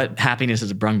 What happiness has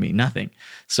it brought me? Nothing.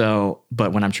 So,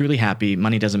 but when I'm truly happy,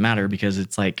 money doesn't matter because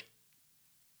it's like,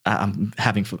 I'm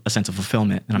having a sense of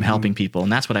fulfillment and I'm helping people.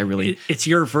 And that's what I really... It's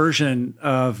your version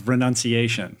of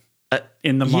renunciation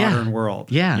in the modern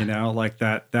world. Yeah. Like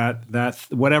that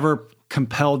whatever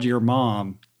compelled your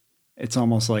mom, it's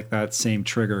almost like that same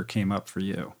trigger came up for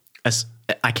you.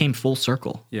 I came full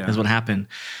circle is what happened.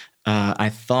 I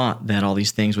thought that all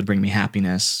these things would bring me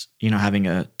happiness, having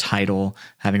a title,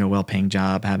 having a well-paying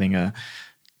job, having a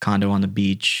condo on the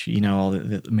beach, all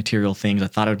the material things. I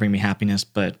thought it would bring me happiness,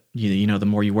 but the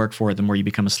more you work for it, the more you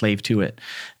become a slave to it.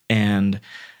 And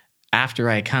after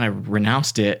I kind of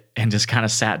renounced it and just kind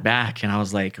of sat back and I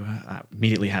was like, I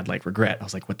immediately had like regret. I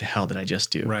was like, what the hell did I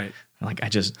just do? Right. Like I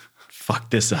just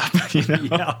fucked this up,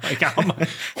 Yeah. Like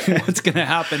what's going to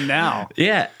happen now?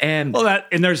 Yeah. And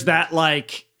there's that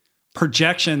like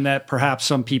projection that perhaps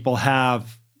some people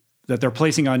have that they're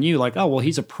placing on you, like, oh, well,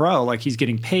 he's a pro, like he's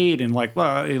getting paid, and like,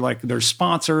 well, like there's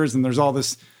sponsors and there's all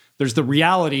this, there's the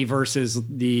reality versus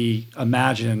the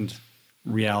imagined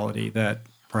reality that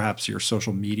perhaps your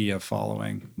social media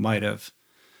following might have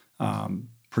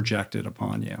projected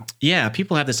upon you. Yeah,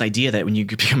 people have this idea that when you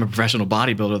become a professional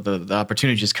bodybuilder, the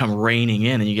opportunities just come raining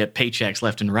in and you get paychecks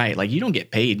left and right. Like you don't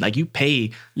get paid. Like you pay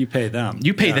them.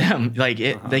 You pay them. Like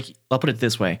I'll put it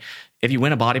this way. If you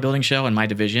win a bodybuilding show in my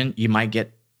division, you might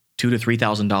get $2,000 to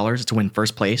 $3,000 to win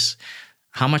first place.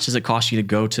 How much does it cost you to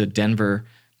go to Denver,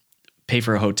 pay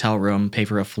for a hotel room, pay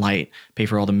for a flight, pay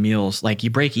for all the meals? Like, you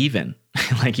break even.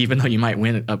 Like, even though you might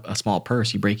win a small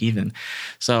purse, you break even.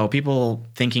 So people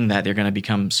thinking that they're going to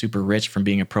become super rich from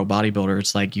being a pro bodybuilder,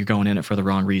 it's like you're going in it for the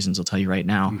wrong reasons. I'll tell you right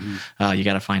now. You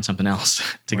got to find something else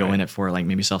to go in it for, like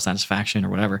maybe self-satisfaction or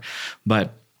whatever.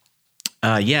 But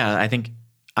I think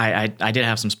I did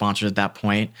have some sponsors at that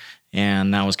point,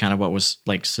 and that was kind of what was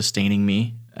like sustaining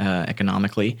me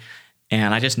economically.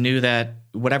 And I just knew that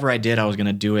whatever I did, I was going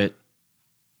to do it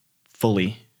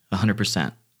fully,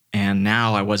 100%. And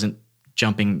now I wasn't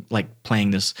jumping, like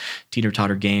playing this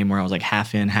teeter-totter game where I was like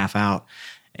half in, half out.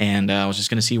 And I was just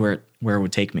going to see where it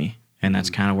would take me. And that's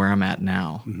kind of where I'm at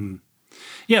now.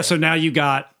 Yeah. So now you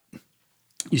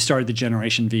started the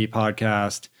Generation V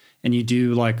podcast, and you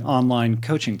do like online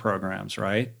coaching programs,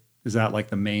 right? Is that like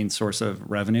the main source of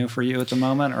revenue for you at the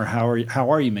moment, or how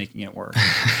are you making it work?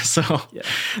 So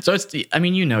it's, I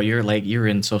mean, you're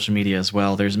in social media as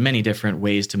well. There's many different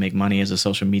ways to make money as a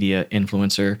social media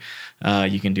influencer.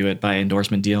 You can do it by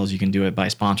endorsement deals. You can do it by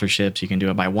sponsorships. You can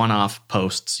do it by one-off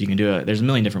posts. You can do it. There's a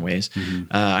million different ways.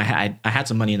 I had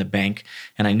some money in the bank,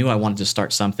 and I knew I wanted to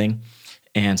start something,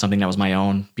 and something that was my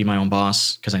own, be my own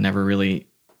boss, because I never really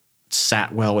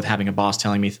sat well with having a boss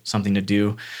telling me something to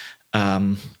do.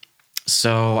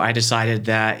 So I decided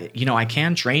that, I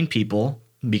can train people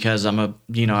because I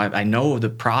know the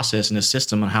process and the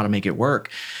system on how to make it work.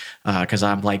 Because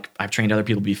I've trained other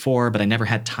people before, but I never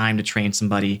had time to train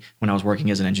somebody when I was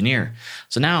working as an engineer.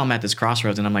 So now I'm at this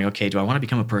crossroads, and I'm like, okay, do I want to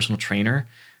become a personal trainer?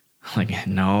 Like,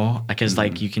 no, because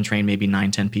like you can train maybe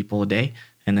 9-10 people a day,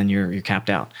 and then you're capped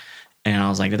out. And I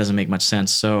was like, that doesn't make much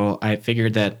sense. So I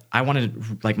figured that I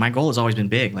wanted, like, my goal has always been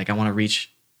big. Like, I want to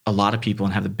reach a lot of people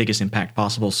and have the biggest impact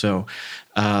possible. So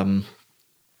as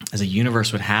the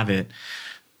universe would have it,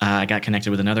 I got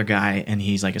connected with another guy, and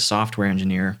he's like a software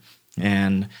engineer.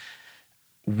 And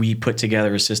we put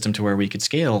together a system to where we could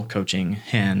scale coaching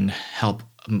and help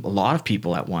a lot of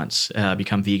people at once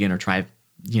become vegan or try,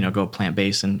 go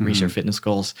plant-based and reach their fitness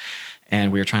goals.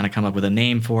 And we were trying to come up with a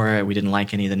name for it. We didn't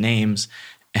like any of the names.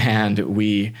 And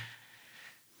we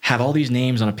have all these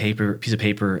names on a piece of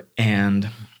paper, and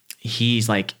he's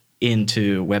like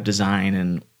into web design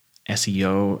and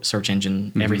SEO, search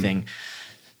engine, everything.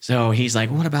 So he's like,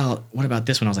 what about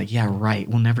this one? I was like, yeah, right.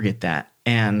 We'll never get that.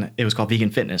 And it was called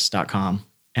veganfitness.com.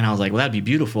 And I was like, well, that'd be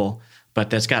beautiful, but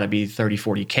that's got to be 30,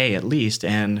 40K at least.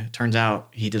 And turns out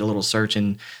he did a little search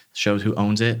and showed who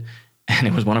owns it. And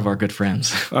it was one of our good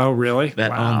friends. Oh, really?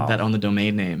 that owned the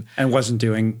domain name. And wasn't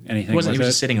doing anything with it? He was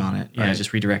just sitting on it. Yeah,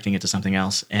 just redirecting it to something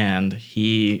else. And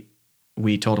we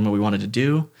told him what we wanted to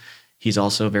do. He's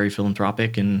also very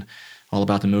philanthropic and all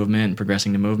about the movement and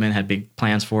progressing the movement, had big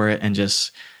plans for it, and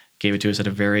just gave it to us at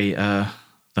a very, the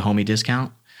homie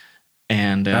discount.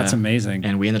 And that's amazing.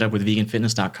 And we ended up with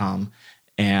veganfitness.com.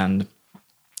 And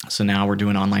so now we're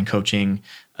doing online coaching,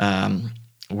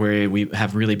 where we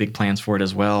have really big plans for it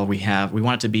as well. We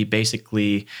want it to be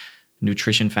basically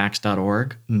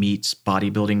nutritionfacts.org meets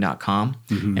bodybuilding.com.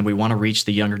 And we want to reach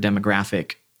the younger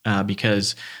demographic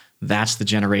because that's the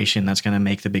generation that's going to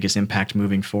make the biggest impact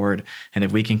moving forward. And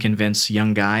if we can convince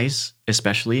young guys,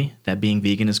 especially, that being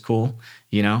vegan is cool,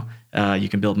 you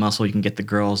can build muscle, you can get the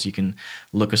girls, you can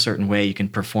look a certain way, you can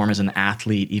perform as an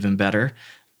athlete even better,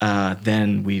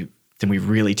 then we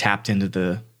really tapped into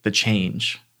the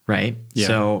change. Right. Yeah.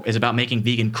 So it's about making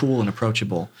vegan cool and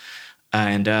approachable.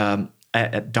 And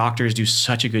doctors do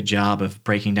such a good job of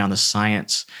breaking down the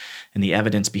science and the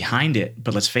evidence behind it.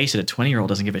 But let's face it, a 20-year-old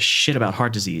doesn't give a shit about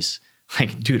heart disease.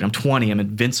 Like, dude, I'm 20, I'm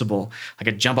invincible. I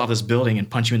could jump off this building and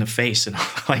punch you in the face, and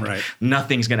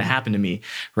nothing's going to happen to me.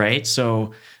 Right.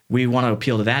 So we want to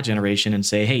appeal to that generation and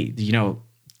say, hey,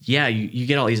 you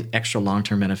get all these extra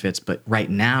long-term benefits, but right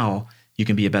now you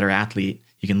can be a better athlete.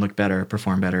 You can look better,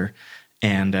 perform better.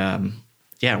 And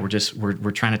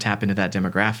we're trying to tap into that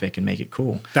demographic and make it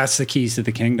cool. That's the keys to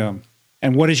the kingdom.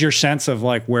 And what is your sense of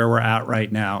like where we're at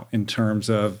right now in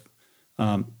terms of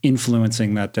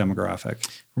influencing that demographic?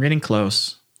 We're getting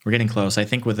close. I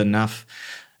think with enough,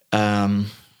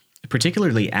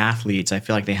 particularly athletes, I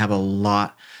feel like they have a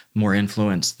lot more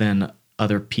influence than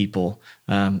other people.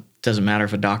 Doesn't matter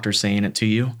if a doctor's saying it to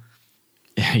you.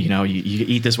 You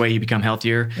eat this way, you become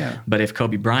healthier. Yeah. But if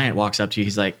Kobe Bryant walks up to you,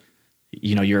 he's like,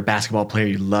 you're a basketball player,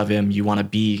 you love him, you want to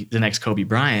be the next Kobe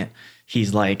Bryant.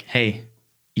 He's like, hey,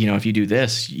 if you do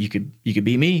this, you could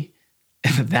beat me.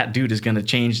 That dude is going to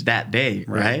change that day,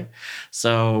 right?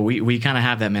 So we kind of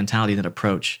have that mentality, that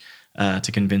approach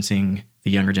to convincing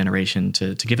the younger generation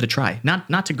to give it a try.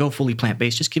 Not to go fully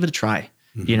plant-based, just give it a try.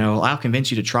 You know, I'll convince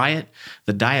you to try it.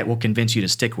 The diet will convince you to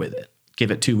stick with it.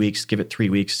 Give it 2 weeks, give it 3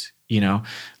 weeks, you know,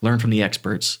 learn from the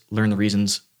experts, learn the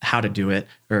reasons how to do it,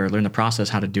 or learn the process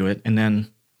how to do it. And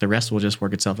then the rest will just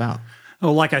work itself out.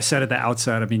 Well, like I said at the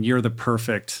outset, I mean, you're the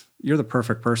perfect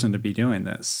person to be doing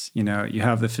this. You know, you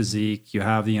have the physique, you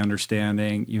have the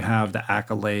understanding, you have the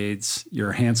accolades,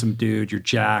 you're a handsome dude, you're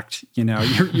jacked, you know,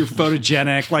 you're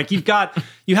photogenic. Like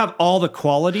you have all the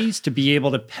qualities to be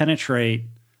able to penetrate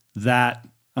that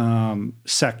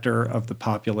sector of the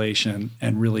population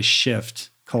and really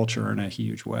shift culture in a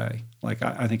huge way. Like,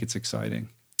 I think it's exciting.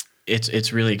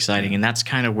 It's really exciting. And that's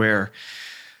kind of where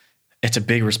it's a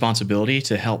big responsibility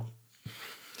to help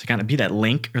to kind of be that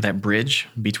link or that bridge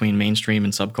between mainstream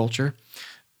and subculture.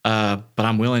 But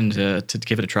I'm willing to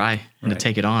give it a try and to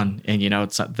take it on. And, you know,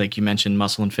 it's like you mentioned,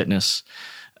 muscle and fitness.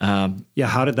 Yeah.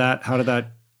 How did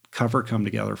that cover come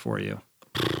together for you?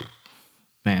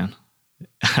 Man,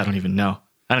 I don't even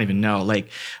know. Like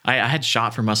I had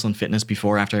shot for muscle and fitness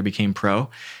before after I became pro.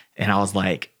 And I was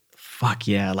like, fuck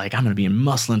yeah. Like I'm going to be in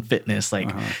muscle and fitness.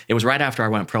 Like it was right after I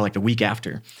went pro, like the week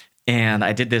after. And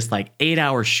I did this like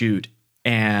 8-hour shoot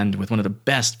and with one of the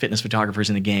best fitness photographers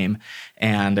in the game.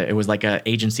 And it was like an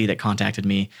agency that contacted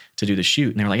me to do the shoot.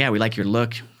 And they were like, yeah, we like your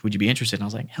look. Would you be interested? And I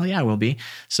was like, hell yeah, I will be.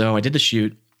 So I did the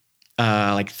shoot.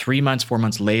 Like 4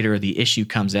 months later, the issue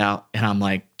comes out and I'm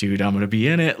like, dude, I'm going to be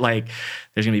in it. Like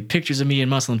there's going to be pictures of me in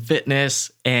muscle and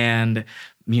fitness. And,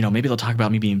 you know, maybe they'll talk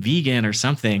about me being vegan or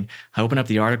something. I open up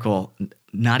the article.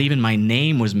 Not even my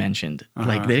name was mentioned.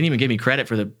 Like they didn't even give me credit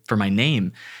for my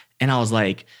name. And I was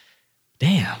like,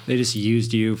 damn. They just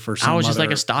used you for some I was just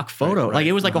like a stock photo. Right. Like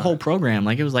it was like a whole program.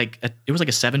 Like it was like a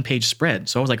 7-page spread.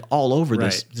 So I was like all over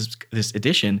this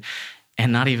edition,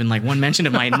 and not even like one mention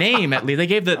of my name. At least they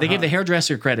gave the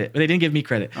hairdresser credit, but they didn't give me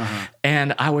credit.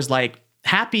 And I was like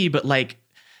happy, but like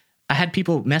I had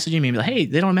people messaging me like, hey,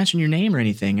 they don't mention your name or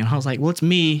anything. And I was like, well, it's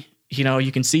me. You know,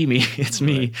 you can see me. It's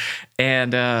me.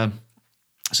 And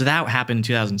so that happened in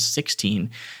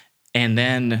 2016, and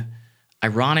then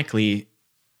ironically,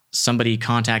 somebody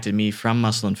contacted me from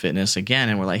Muscle and Fitness again,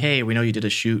 and we're like, hey, we know you did a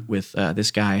shoot with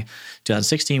this guy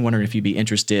 2016, wondering if you'd be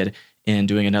interested in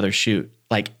doing another shoot,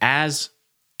 like as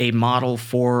a model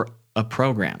for a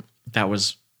program that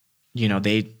was, you know,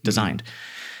 they designed.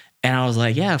 And I was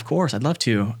like, yeah, of course, I'd love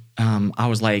to. I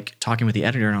was like talking with the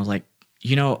editor, and I was like,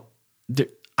 you know,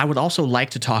 I would also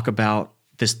like to talk about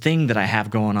this thing that I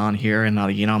have going on here. And,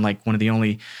 you know, I'm like I'm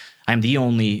the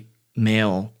only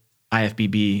male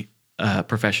IFBB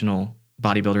professional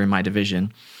bodybuilder in my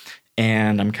division.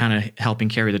 And I'm kind of helping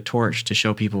carry the torch to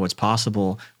show people what's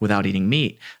possible without eating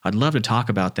meat. I'd love to talk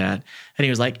about that. And he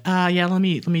was like, yeah, let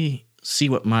me see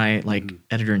what my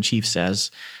editor-in-chief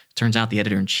says. Turns out the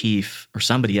editor-in-chief or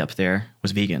somebody up there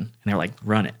was vegan. And they were like,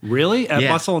 run it. Really? At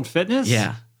Muscle and Fitness?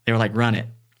 Yeah. They were like, run it.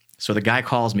 So the guy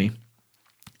calls me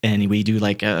and we do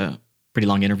like a pretty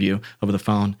long interview over the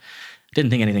phone. Didn't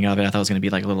think anything of it. I thought it was going to be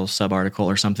like a little sub-article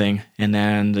or something. And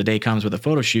then the day comes with a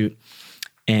photo shoot.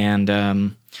 And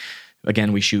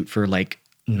again, we shoot for like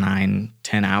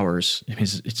 9-10 hours.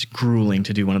 It's grueling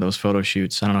to do one of those photo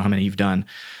shoots. I don't know how many you've done,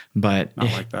 but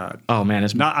not like that. Oh man,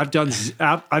 it's not. I've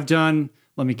done.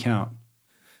 Let me count.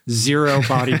 0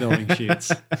 bodybuilding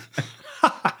shoots.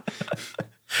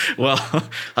 Well,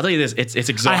 I'll tell you this: it's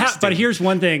exhausting. But here's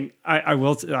one thing: I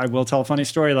will tell a funny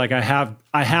story. Like I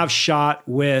have shot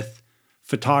with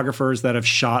photographers that have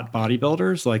shot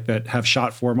bodybuilders, like that have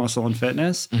shot for Muscle and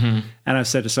Fitness. And I've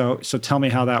said, so tell me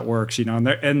how that works, you know,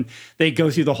 and they go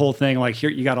through the whole thing. Like here,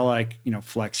 you got to like, you know,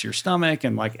 flex your stomach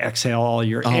and like exhale all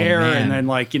your air. Man. And then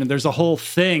like, you know, there's a whole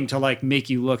thing to like make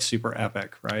you look super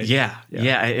epic. Right. Yeah.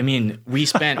 I mean, we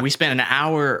spent an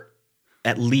hour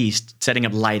at least setting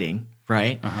up lighting.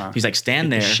 Right. He's like,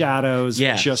 stand there. The shadows.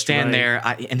 Yeah. Just stand there.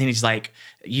 And then he's like,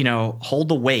 you know, hold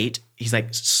the weight. He's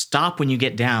like, stop when you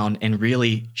get down and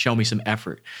really show me some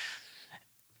effort.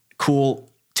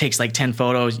 Cool. Takes like 10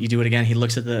 photos. You do it again. He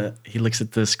looks at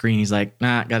the screen. He's like,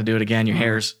 nah, got to do it again. Your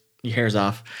hair's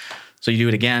off. So you do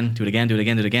it again.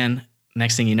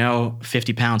 Next thing you know,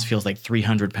 50 pounds feels like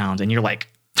 300 pounds. And you're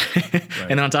like,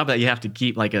 and on top of that, you have to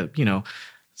keep like a, you know,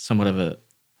 somewhat of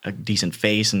a decent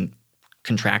face and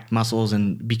contract muscles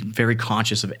and be very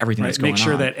conscious of everything that's going on. Make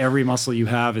sure that every muscle you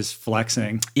have is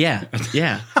flexing. Yeah.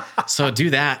 So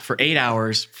do that for 8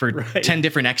 hours for 10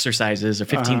 different exercises or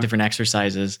 15 different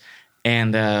exercises.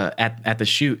 And at the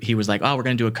shoot, he was like, oh, we're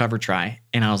going to do a cover try.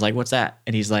 And I was like, what's that?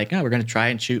 And he's like, oh, we're going to try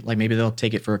and shoot. Like maybe they'll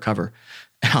take it for a cover.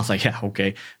 And I was like, yeah,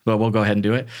 okay, but we'll go ahead and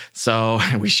do it. So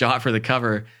we shot for the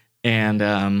cover, and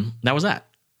that was that.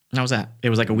 It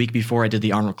was like a week before I did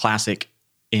the Arnold Classic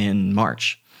in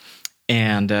March.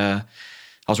 And I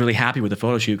was really happy with the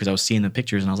photo shoot because I was seeing the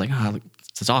pictures and I was like, oh,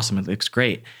 it's awesome. It looks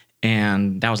great.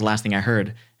 And that was the last thing I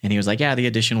heard. And he was like, yeah, the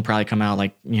edition will probably come out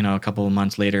like, a couple of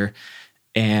months later.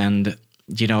 And,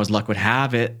 as luck would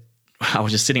have it, I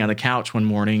was just sitting on the couch one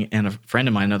morning and a friend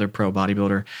of mine, another pro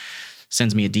bodybuilder,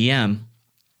 sends me a DM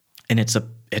and it's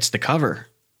the cover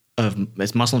of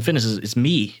it's Muscle and Fitness. It's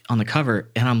me on the cover.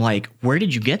 And I'm like, where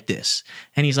did you get this?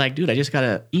 And he's like, dude, I just got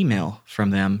an email from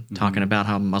them talking about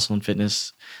how Muscle and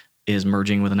Fitness is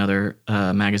merging with another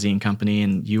magazine company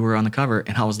and you were on the cover.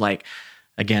 And I was like,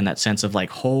 again, that sense of like,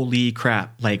 holy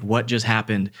crap, like what just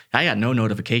happened? I got no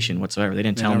notification whatsoever. They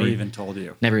didn't tell me. Never even told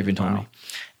you. Never even told me.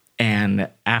 And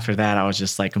after that, I was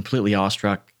just like completely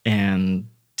awestruck and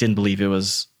didn't believe it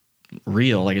was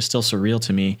real. Like it's still surreal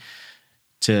to me.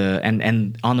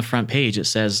 And on the front page, it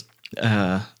says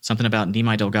something about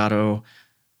Nimai Delgado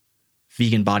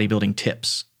vegan bodybuilding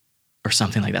tips or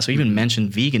something like that. So even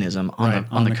mentioned veganism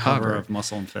on the cover of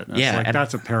Muscle and Fitness. Yeah, like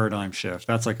that's a paradigm shift.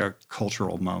 That's like a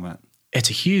cultural moment. It's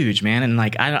huge, man. And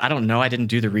like, I don't know. I didn't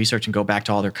do the research and go back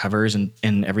to all their covers and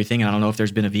everything. And I don't know if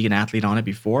there's been a vegan athlete on it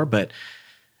before, but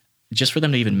just for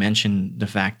them to even mention the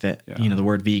fact that, the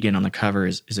word vegan on the cover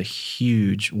is a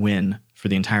huge win for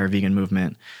the entire vegan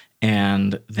movement.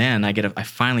 And then I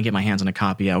finally get my hands on a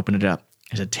copy. I open it up.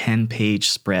 It's a 10-page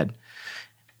spread.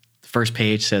 The first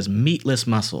page says meatless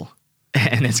muscle.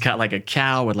 And it's got like a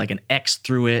cow with like an X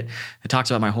through it. It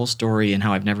talks about my whole story and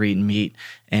how I've never eaten meat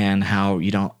and how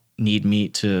you don't need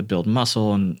meat to build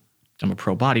muscle. And I'm a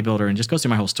pro bodybuilder and just goes through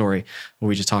my whole story, what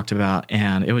we just talked about.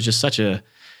 And it was just such a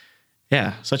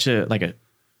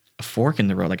fork in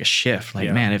the road, like a shift.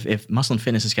 Like, man, if Muscle and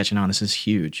Fitness is catching on, this is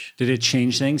huge. Did it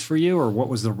change things for you, or what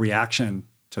was the reaction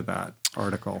to that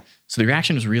article? So the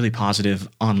reaction was really positive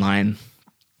online.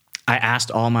 I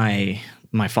asked all my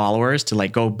followers to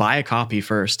like go buy a copy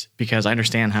first because I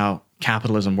understand how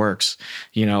capitalism works.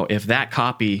 If that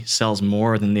copy sells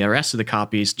more than the rest of the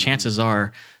copies, chances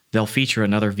are they'll feature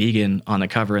another vegan on the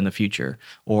cover in the future.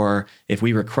 Or if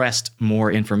we request more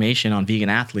information on vegan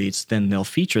athletes, then they'll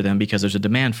feature them because there's a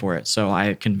demand for it. So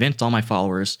I convinced all my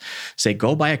followers, say,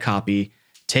 go buy a copy,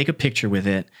 take a picture with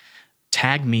it,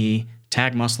 tag me,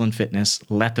 tag Muscle and Fitness,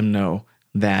 let them know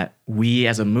that we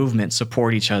as a movement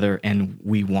support each other and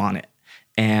we want it.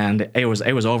 And it was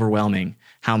overwhelming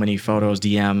how many photos,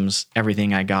 DMs,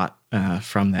 everything I got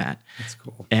from that. That's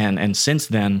cool. And since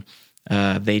then,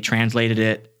 they translated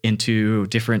it into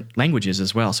different languages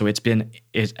as well. So it's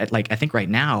like, I think right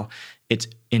now it's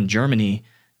in Germany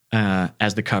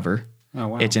as the cover. Oh,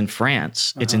 wow. It's in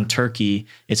France. It's in Turkey.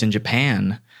 It's in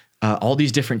Japan. All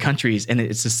these different countries. And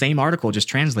it's the same article just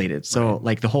translated. So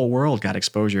like the whole world got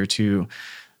exposure to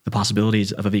the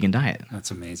possibilities of a vegan diet.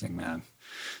 That's amazing, man.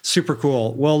 Super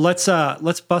cool. Well, let's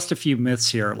bust a few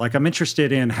myths here. Like I'm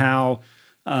interested in how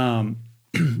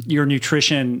your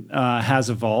nutrition has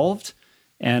evolved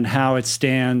and how it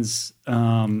stands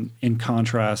in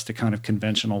contrast to kind of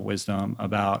conventional wisdom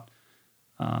about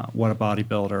what a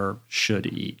bodybuilder should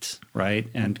eat, right?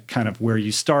 And kind of where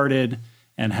you started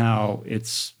and how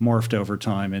it's morphed over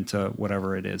time into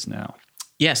whatever it is now.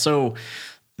 Yeah, so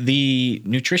the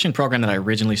nutrition program that I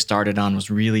originally started on was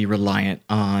really reliant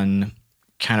on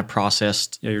kind of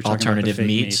processed alternative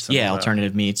meats.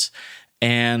 Alternative meats.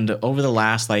 And over the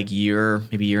last year,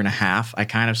 maybe year and a half, I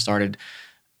kind of started,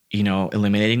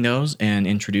 eliminating those and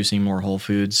introducing more whole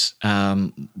foods,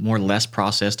 more less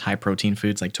processed, high protein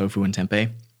foods like tofu and tempeh,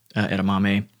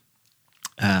 edamame.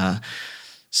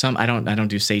 Some I don't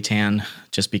do seitan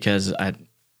just because I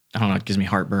don't know, it gives me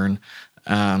heartburn.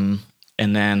 And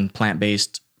then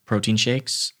plant-based protein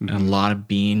shakes, a lot of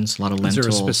beans, a lot of lentils.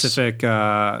 Is there a specific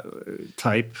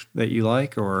type that you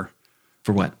like, or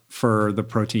for what? For the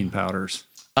protein powders?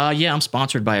 Yeah, I'm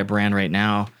sponsored by a brand right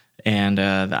now, and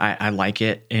I like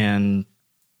it. And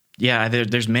yeah,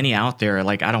 there's many out there.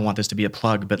 Like, I don't want this to be a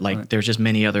plug, but there's just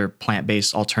many other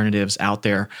plant-based alternatives out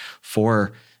there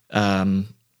for,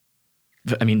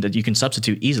 that you can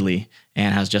substitute easily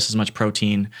and has just as much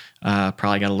protein,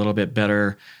 probably got a little bit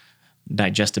better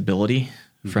digestibility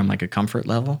from a comfort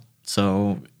level.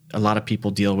 So a lot of people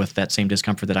deal with that same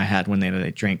discomfort that I had when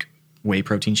they drink whey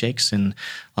protein shakes, and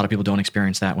a lot of people don't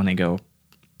experience that when they go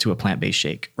to a plant-based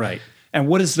shake. Right. And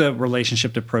what is the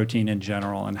relationship to protein in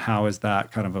general, and how has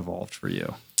that kind of evolved for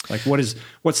you? Like,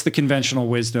 what's the conventional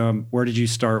wisdom? Where did you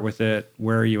start with it?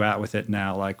 Where are you at with it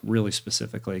now? Really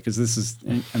specifically, because this is,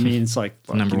 it's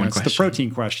number one question. It's the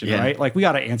protein question, right? We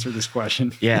got to answer this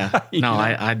question. Yeah. No,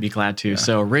 I'd be glad to. Yeah.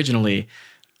 So originally,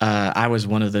 I was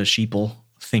one of the sheeple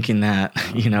thinking that,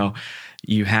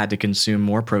 you had to consume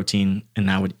more protein and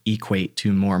that would equate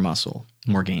to more muscle,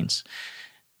 more gains.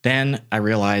 Then I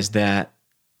realized that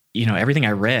everything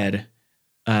I read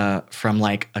from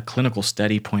like a clinical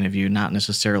study point of view, not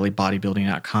necessarily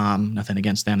bodybuilding.com, nothing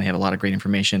against them. They have a lot of great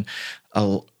information.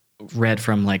 Read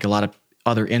from like a lot of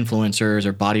other influencers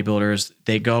or bodybuilders,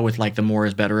 they go with like the more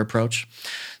is better approach.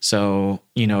 So,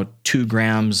 2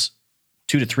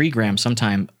 to 3 grams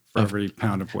sometime for every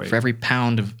pound of weight. For every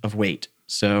pound of weight.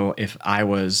 So if I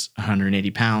was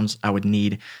 180 pounds, I would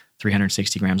need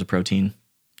 360 grams of protein,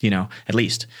 at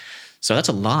least. So that's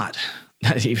a lot.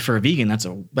 For a vegan, that's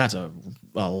a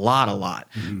lot.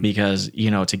 Mm-hmm. Because,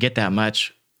 to get that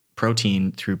much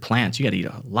protein through plants, you got to eat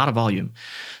a lot of volume.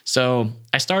 So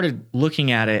I started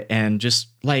looking at it and just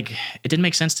like, it didn't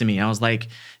make sense to me. I was like,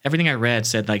 everything I read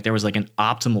said like there was like an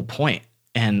optimal point,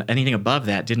 and anything above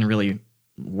that didn't really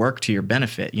work to your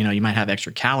benefit. You might have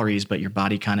extra calories, but your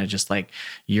body kind of just like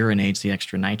urinates the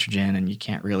extra nitrogen and you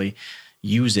can't really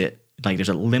use it. Like there's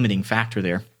a limiting factor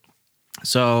there.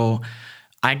 So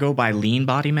I go by lean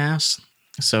body mass.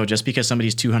 So just because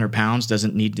somebody's 200 pounds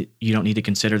you don't need to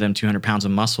consider them 200 pounds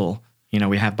of muscle.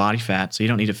 We have body fat, so you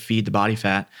don't need to feed the body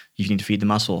fat. You need to feed the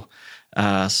muscle.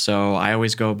 So I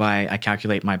always I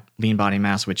calculate my lean body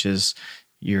mass, which is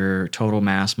your total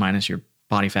mass minus your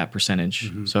body fat percentage.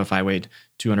 Mm-hmm. So if I weighed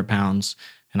 200 pounds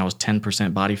and I was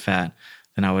 10% body fat,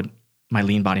 then my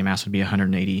lean body mass would be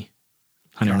 180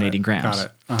 grams. Got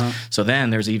it. Uh-huh. So then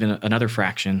there's even another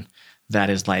fraction that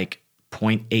is like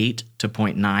 0.8 to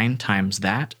 0.9 times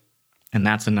that. And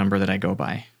that's the number that I go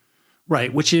by.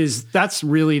 Right. That's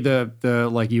really the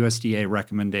like USDA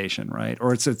recommendation, right?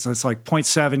 Or it's like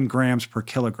 0.7 grams per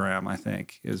kilogram, I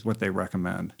think, is what they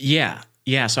recommend. Yeah.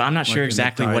 Yeah. So I'm not sure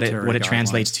exactly what it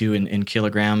translates to in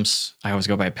kilograms. I always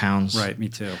go by pounds. Right. Me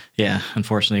too. Yeah.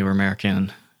 Unfortunately, we're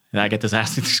American. I get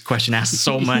this question asked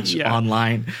so much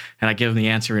online, and I give them the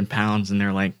answer in pounds, and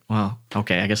they're like, well,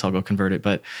 okay, I guess I'll go convert it.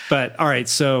 But all right,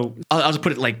 so I'll just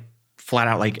put it like flat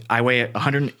out. Like I weigh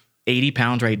 180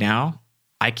 pounds right now.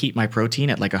 I keep my protein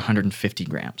at like 150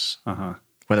 grams. Uh-huh.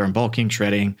 Whether I'm bulking,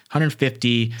 shredding,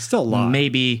 150. Still a lot.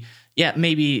 Maybe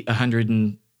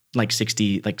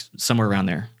 160, like somewhere around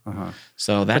there. Uh-huh.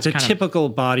 So that's but a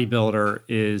typical bodybuilder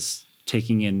is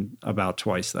taking in about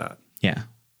twice that. Yeah.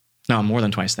 No, more than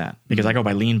twice that, because I go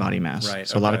by lean body mass. Right,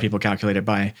 so a lot of people calculate it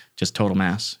by just total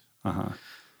mass. Uh-huh.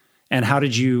 And how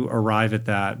did you arrive at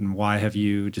that, and why have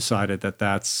you decided that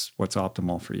that's what's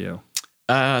optimal for you?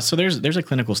 So there's a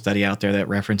clinical study out there that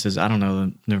references, I don't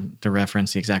know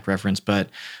the exact reference, but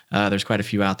there's quite a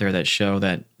few out there that show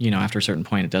that, after a certain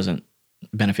point, it doesn't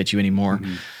benefit you anymore.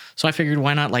 Mm-hmm. So I figured,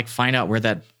 why not like find out where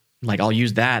that, like I'll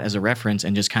use that as a reference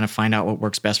and just kind of find out what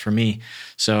works best for me.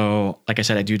 So like I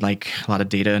said, I do like a lot of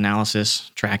data analysis,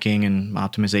 tracking, and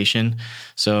optimization.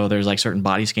 So there's like certain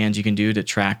body scans you can do to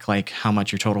track like how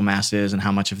much your total mass is and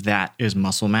how much of that is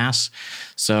muscle mass.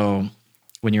 So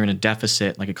when you're in a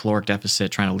deficit, like a caloric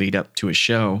deficit, trying to lead up to a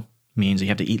show means you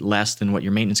have to eat less than what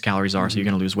your maintenance calories are. Mm-hmm. So you're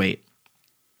going to lose weight.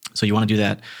 So you want to do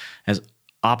that as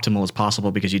optimal as possible,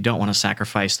 because you don't want to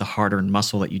sacrifice the hard-earned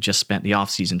muscle that you just spent the off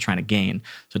season trying to gain.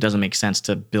 So it doesn't make sense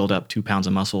to build up 2 pounds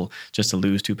of muscle just to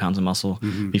lose 2 pounds of muscle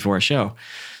before a show.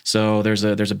 So there's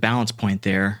a balance point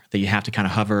there that you have to kind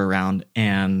of hover around,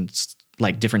 and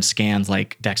like different scans,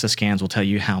 like DEXA scans will tell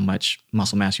you how much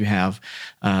muscle mass you have.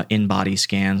 In-body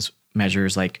scans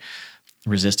measures like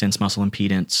resistance, muscle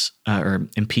impedance, or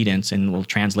impedance, and will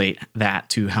translate that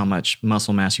to how much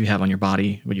muscle mass you have on your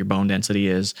body, what your bone density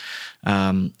is.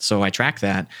 So I track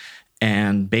that.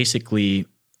 And basically,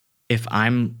 if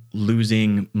I'm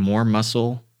losing more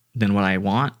muscle than what I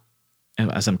want,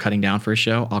 as I'm cutting down for a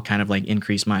show, I'll kind of like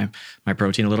increase my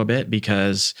protein a little bit,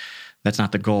 because that's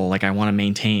not the goal. Like I want to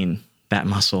maintain that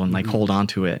muscle and like hold on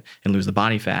to it and lose the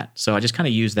body fat. So I just kind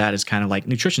of use that as kind of like,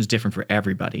 nutrition's different for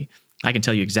everybody. I can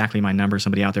tell you exactly my number.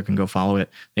 Somebody out there can go follow it.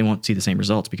 They won't see the same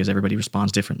results because everybody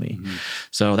responds differently. Mm-hmm.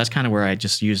 So that's kind of where I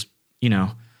just use,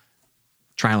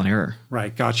 trial and error.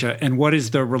 Right. Gotcha. And what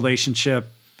is the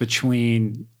relationship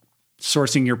between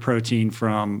sourcing your protein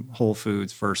from whole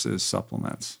foods versus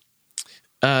supplements?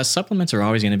 Supplements are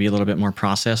always going to be a little bit more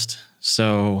processed.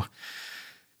 So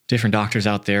different doctors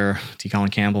out there, T. Colin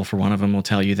Campbell, for one of them, will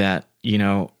tell you that,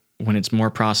 when it's more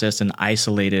processed and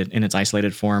isolated in its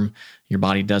isolated form, your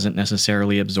body doesn't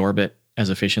necessarily absorb it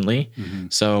as efficiently. Mm-hmm.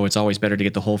 So it's always better to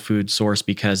get the whole food source,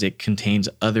 because it contains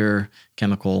other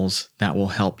chemicals that will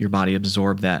help your body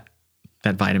absorb that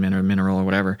vitamin or mineral or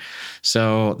whatever.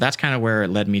 So that's kind of where it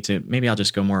led me to, maybe I'll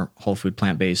just go more whole food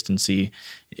plant-based and see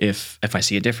if I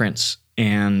see a difference.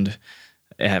 And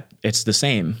it's the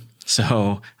same.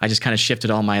 So I just kind of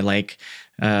shifted all my like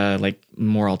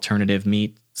more alternative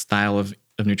meat style of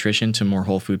nutrition to more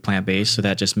whole food plant-based. So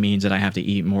that just means that I have to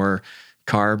eat more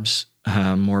carbs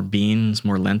more beans,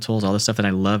 more lentils, all the stuff that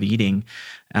I love eating,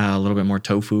 a little bit more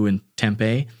tofu and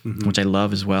tempeh, which I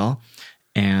love as well.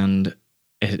 And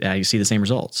I see the same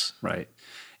results. Right.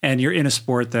 And you're in a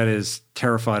sport that is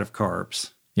terrified of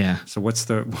carbs. Yeah. So what's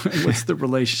the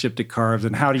relationship to carbs,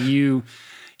 and how do you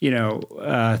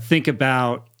think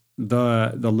about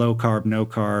the low carb, no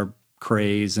carb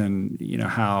craze, and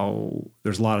how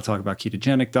there's a lot of talk about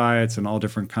ketogenic diets and all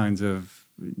different kinds of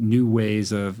new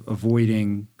ways of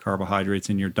avoiding carbohydrates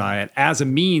in your diet as a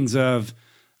means of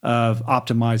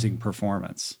optimizing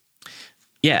performance.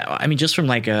 Yeah. I mean, just from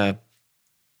like a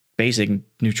basic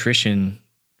nutrition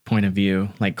point of view,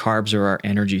 like carbs are our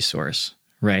energy source,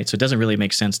 right? So it doesn't really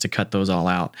make sense to cut those all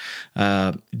out.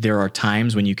 There are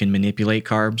times when you can manipulate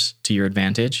carbs to your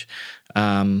advantage,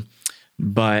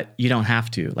 but you don't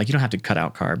have to. Like, you don't have to cut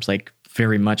out carbs. Like,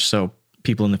 very much so,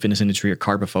 people in the fitness industry are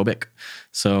carbophobic.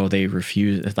 So they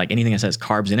refuse, like anything that says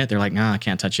carbs in it, they're like, nah, I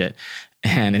can't touch it.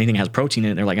 And anything that has protein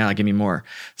in it, they're like, give me more.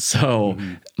 So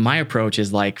my approach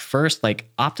is like, first, like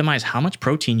optimize how much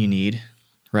protein you need,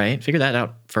 right? Figure that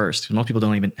out first. Most people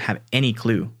don't even have any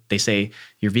clue. They say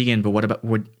you're vegan, but what about,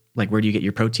 where do you get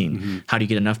your protein? How do you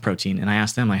get enough protein? And I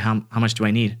ask them, like, how much do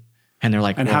I need? And they're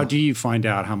like, and how do you find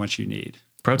out how much you need?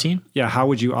 Protein? Yeah. How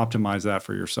would you optimize that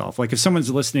for yourself? Like, if someone's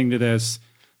listening to this,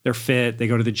 they're fit, they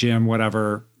go to the gym,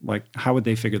 whatever, like, how would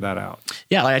they figure that out?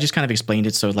 Yeah, I just kind of explained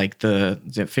it. So like to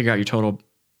figure out your total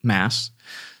mass,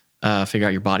 figure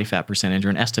out your body fat percentage or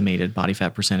an estimated body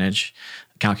fat percentage,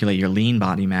 calculate your lean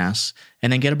body mass,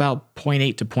 and then get about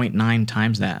 0.8 to 0.9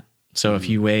 times that. So if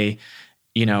you weigh,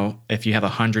 if you have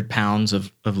 100 pounds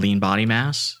of lean body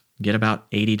mass, get about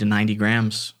 80 to 90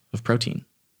 grams of protein.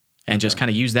 And just kind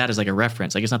of use that as like a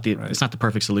reference. Like, it's not the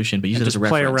perfect solution, but use it as a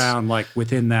reference. Play around like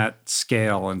within that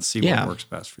scale and see what works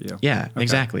best for you. Yeah,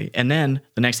 exactly. And then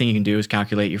the next thing you can do is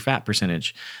calculate your fat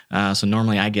percentage. So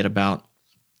normally I get about,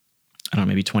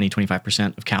 maybe 20,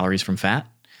 25% of calories from fat.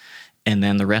 And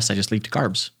then the rest I just leave to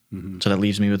carbs. So that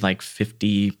leaves me with like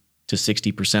 50 to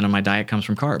 60% of my diet comes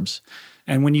from carbs.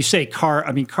 And when you say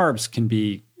carbs can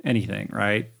be anything,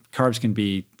 right? Carbs can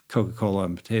be Coca-Cola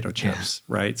and potato chips,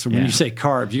 right? So when you say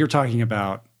carbs, you're talking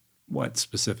about what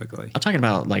specifically? I'm talking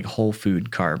about like whole food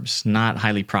carbs, not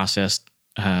highly processed,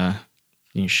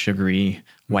 sugary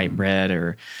white bread,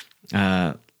 or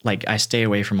like, I stay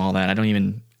away from all that. I don't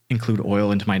even include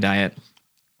oil into my diet.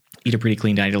 Eat a pretty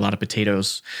clean diet, a lot of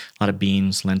potatoes, a lot of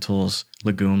beans, lentils,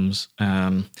 legumes,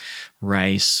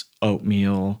 rice,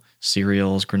 oatmeal,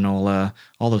 cereals, granola,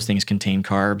 all those things contain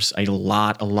carbs. I eat a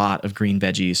lot of green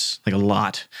veggies, like a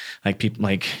lot. Like, people,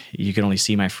 like, you can only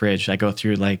see my fridge. I go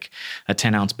through like a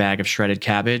 10-ounce bag of shredded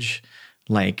cabbage.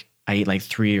 Like, I eat like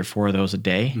 3 or 4 of those a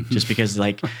day, just because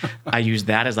like I use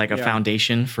that as like a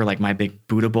foundation for like my big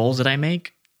Buddha bowls that I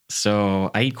make.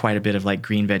 So I eat quite a bit of like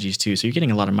green veggies too. So you're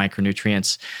getting a lot of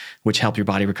micronutrients, which help your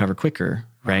body recover quicker,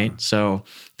 right? So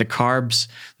the carbs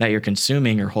that you're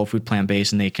consuming are whole food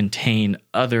plant-based, and they contain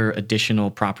other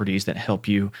additional properties that help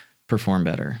you perform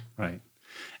better. Right.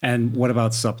 And what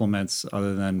about supplements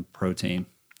other than protein?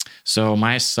 So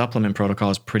my supplement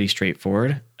protocol is pretty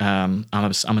straightforward. I'm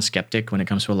a skeptic when it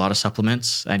comes to a lot of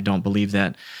supplements. I don't believe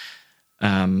that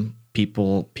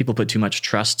people put too much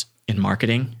trust in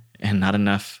marketing and not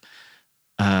enough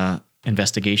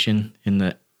investigation in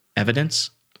the evidence.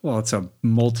 Well, it's a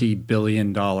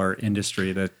multi-billion-dollar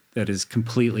industry that is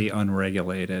completely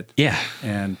unregulated. Yeah.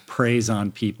 And preys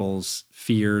on people's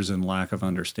fears and lack of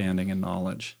understanding and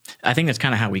knowledge. I think that's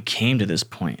kind of how we came to this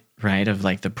point, right? Of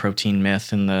like the protein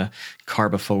myth and the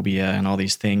carbophobia and all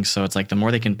these things. So it's like the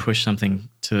more they can push something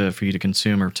for you to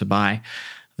consume or to buy,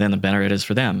 then the better it is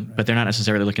for them. Right. But they're not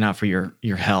necessarily looking out for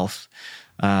your health.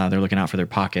 They're looking out for their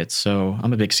pockets. So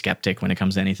I'm a big skeptic when it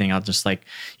comes to anything. I'll just like,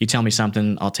 you tell me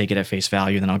something, I'll take it at face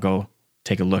value, then I'll go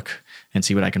take a look and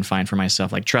see what I can find for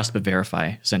myself. Like, trust but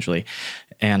verify, essentially.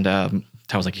 And that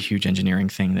was like a huge engineering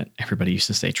thing that everybody used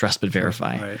to say, trust but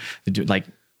verify. Right. Do, like,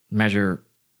 measure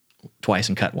twice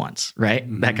and cut once, right?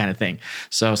 Mm-hmm. That kind of thing.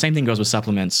 So same thing goes with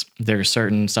supplements. There's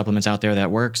certain supplements out there that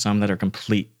work, some that are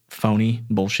complete phony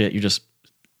bullshit. You're just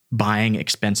buying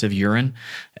expensive urine,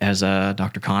 as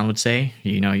Dr. Kahn would say.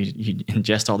 You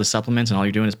ingest all the supplements and all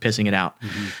you're doing is pissing it out.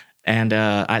 Mm-hmm.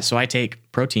 And so I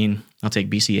take protein, I'll take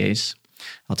BCAAs,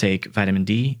 I'll take vitamin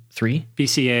D3.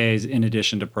 BCAAs in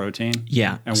addition to protein?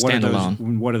 Yeah, and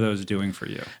standalone. What are those doing for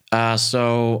you?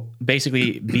 So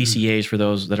basically BCAAs, for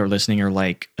those that are listening, are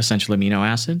like essential amino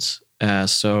acids.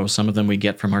 So some of them we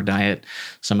get from our diet,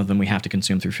 some of them we have to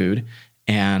consume through food.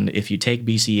 And if you take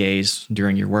BCAAs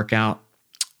during your workout,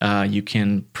 you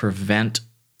can prevent,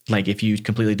 like, if you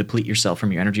completely deplete yourself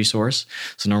from your energy source.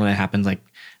 So normally that happens, like,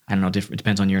 I don't know, it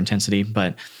depends on your intensity,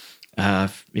 but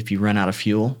If you run out of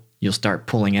fuel, you'll start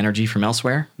pulling energy from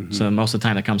elsewhere. So most of the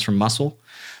time it comes from muscle.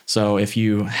 So if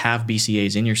you have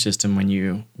BCAAs in your system when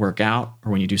you work out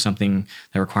or when you do something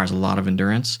that requires a lot of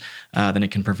endurance, then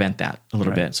it can prevent that a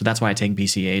little bit. So that's why I take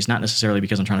BCAAs, not necessarily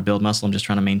because I'm trying to build muscle. I'm just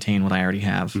trying to maintain what I already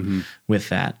have with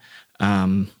that.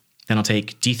 Then I'll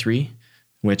take D3,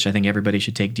 which I think everybody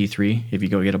should take D3. If you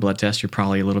go get a blood test, you're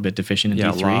probably a little bit deficient in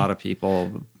D3. Yeah, a lot of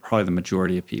people, probably the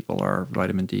majority of people are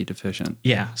vitamin D deficient.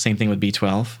 Yeah, same thing with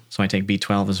B12. So I take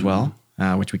B12 as well,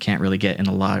 which we can't really get in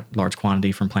a large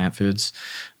quantity from plant foods.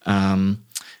 And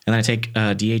then I take DHA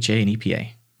and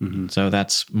EPA. So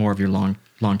that's more of your long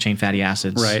chain fatty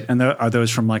acids. Right. And are those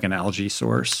from like an algae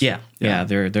source? Yeah.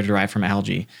 They're derived from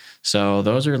algae. So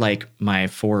those are like my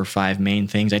 4 or 5 main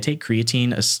things. I take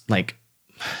creatine as like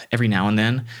every now and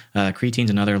then. Creatine's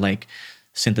another like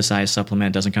synthesized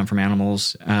supplement. It doesn't come from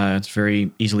animals. It's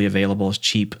very easily available. It's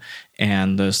cheap,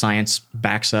 and the science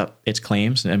backs up its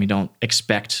claims. I mean, don't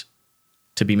expect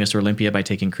to be Mr. Olympia by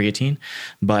taking creatine,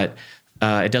 but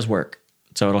it does work.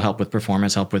 So it'll help with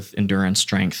performance, help with endurance,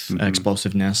 strength,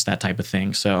 explosiveness, that type of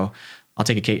thing. So I'll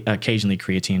take occasionally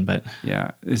creatine, but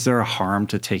yeah, is there a harm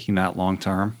to taking that long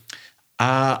term?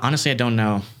 Honestly, I don't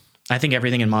know. I think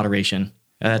everything in moderation.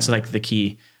 That's like the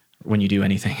key when you do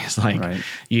anything. It's like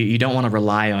you don't want to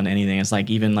rely on anything. It's like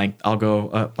even like I'll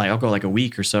go like a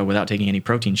week or so without taking any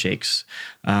protein shakes.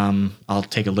 I'll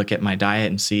take a look at my diet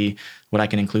and see what I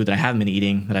can include that I haven't been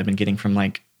eating that I've been getting from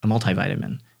like a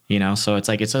multivitamin. You know, so it's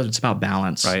like it's about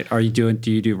balance. Right. Do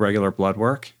you do regular blood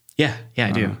work? Yeah,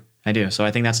 I do. So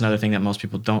I think that's another thing that most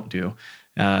people don't do.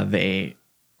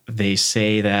 They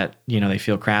say that, you know, they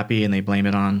feel crappy and they blame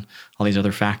it on all these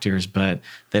other factors, but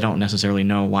they don't necessarily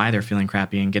know why they're feeling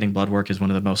crappy. And getting blood work is one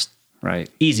of the most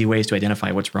easy ways to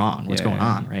identify what's wrong, what's going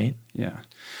on, right? Yeah.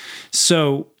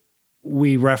 So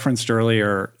we referenced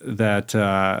earlier that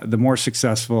the more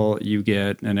successful you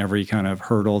get in every kind of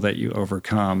hurdle that you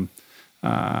overcome,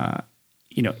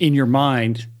 you know, in your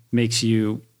mind makes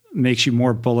you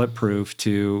more bulletproof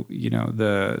to, you know,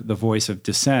 the voice of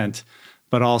dissent,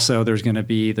 but also there's going to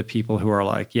be the people who are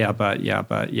like, yeah,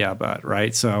 but,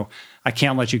 right? So I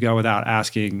can't let you go without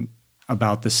asking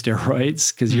about the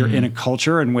steroids, because you're in a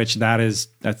culture in which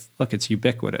it's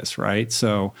ubiquitous, right?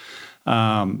 So,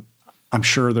 I'm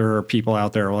sure there are people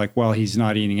out there who are like, well, he's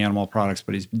not eating animal products,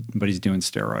 but he's doing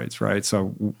steroids, right? So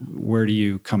where do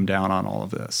you come down on all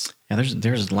of this? Yeah,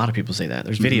 there's a lot of people say that.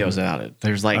 There's videos about it.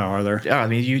 There's like, are there? I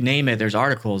mean, you name it. There's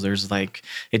articles. There's like,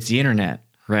 it's the internet.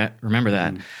 Right? Remember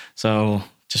that. So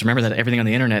just remember that everything on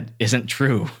the internet isn't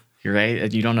true. You're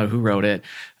right. You don't know who wrote it.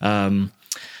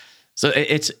 So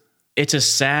it's a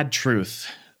sad truth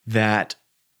that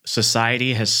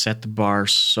society has set the bar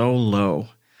so low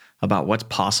about what's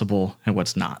possible and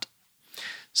what's not.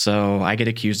 So I get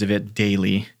accused of it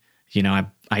daily. You know,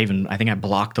 I think I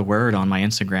blocked the word on my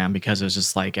Instagram because it was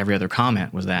just like every other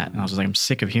comment was that. And I was just like, I'm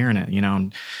sick of hearing it. You know,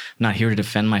 I'm not here to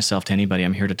defend myself to anybody.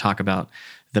 I'm here to talk about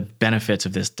the benefits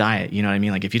of this diet. You know what I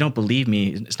mean? Like, if you don't believe me,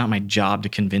 it's not my job to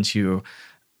convince you.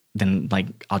 Then like,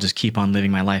 I'll just keep on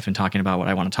living my life and talking about what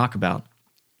I want to talk about.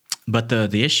 But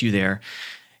the issue there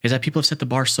is that people have set the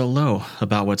bar so low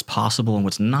about what's possible and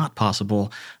what's not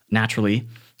possible naturally.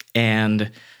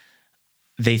 And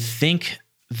they think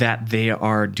that they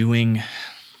are doing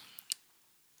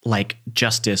like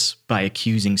justice by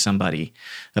accusing somebody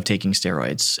of taking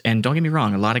steroids. And don't get me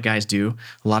wrong, a lot of guys do.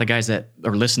 A lot of guys that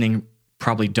are listening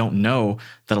probably don't know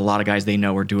that a lot of guys they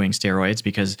know are doing steroids,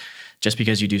 because just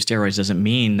because you do steroids doesn't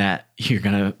mean that you're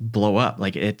going to blow up.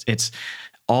 Like it's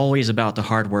always about the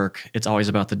hard work. It's always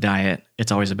about the diet.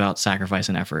 It's always about sacrifice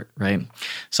and effort, right?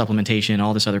 Supplementation,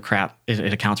 all this other crap,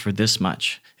 it accounts for this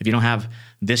much. If you don't have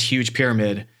this huge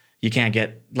pyramid, you can't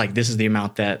get, like, this is the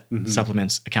amount that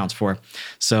supplements accounts for.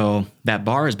 So that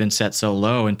bar has been set so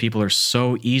low, and people are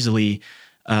so easily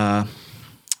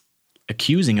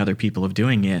accusing other people of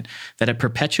doing it that it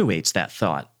perpetuates that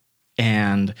thought.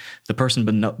 And the person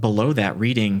below that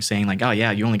reading saying like, oh yeah,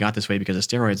 you only got this way because of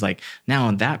steroids. Like, now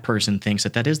that person thinks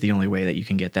that is the only way that you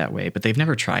can get that way, but they've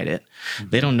never tried it.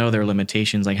 They don't know their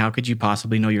limitations. Like, how could you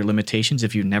possibly know your limitations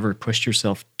if you never pushed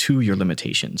yourself to your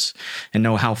limitations and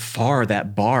know how far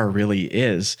that bar really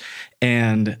is?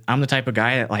 And I'm the type of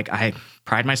guy that, like, I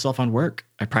pride myself on work.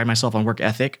 I pride myself on work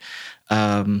ethic.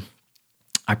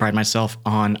 I pride myself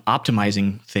on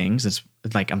optimizing things. It's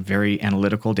like, I'm very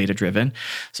analytical, data-driven.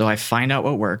 So I find out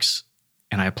what works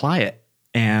and I apply it.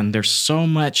 And there's so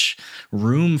much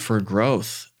room for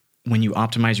growth when you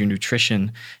optimize your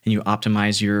nutrition and you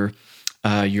optimize your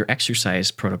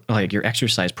exercise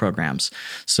programs.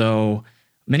 So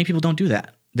many people don't do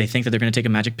that. they think that they're going to take a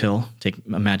magic pill, take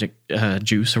a magic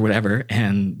juice or whatever,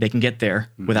 and they can get there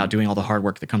without doing all the hard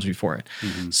work that comes before it.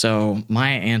 So my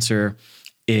answer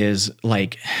is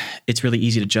like, it's really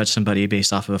easy to judge somebody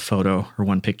based off of a photo or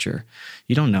one picture.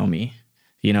 You don't know me.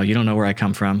 You know, you don't know where I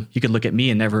come from. You could look at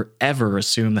me and never, ever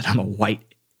assume that I'm a white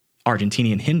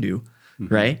Argentinian Hindu,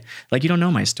 right? Like, you don't know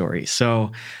my story.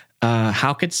 So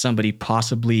how could somebody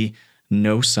possibly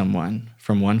know someone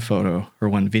from one photo or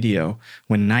one video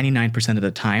when 99% of the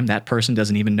time that person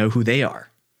doesn't even know who they are,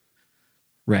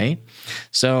 right?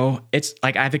 So it's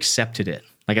like, I've accepted it.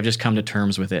 Like, I've just come to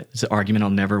terms with it. It's an argument I'll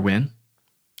never win.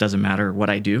 Doesn't matter what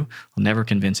I do. I'll never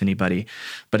convince anybody.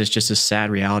 But it's just a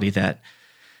sad reality that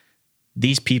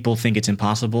these people think it's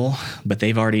impossible, but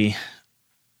they've already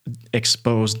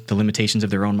exposed the limitations of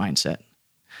their own mindset,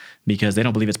 because they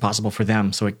don't believe it's possible for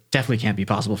them. So it definitely can't be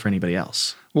possible for anybody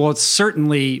else. Well, it's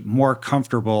certainly more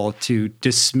comfortable to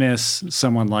dismiss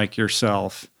someone like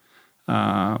yourself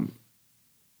as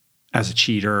a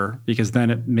cheater, because then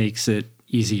it makes it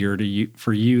easier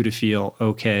for you to feel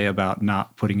okay about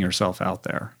not putting yourself out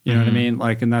there. You know what I mean?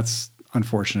 Like, and that's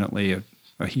unfortunately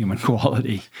a human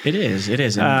quality. It is.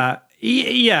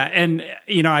 Yeah. And,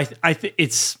 you know, I think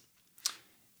it's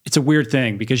a weird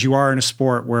thing, because you are in a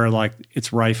sport where, like,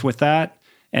 it's rife with that.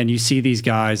 And you see these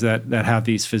guys that have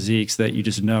these physiques that you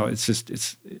just know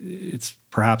it's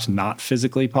perhaps not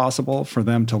physically possible for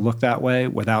them to look that way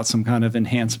without some kind of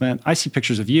enhancement. I see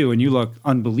pictures of you and you look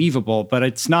unbelievable, but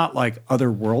it's not like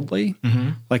otherworldly.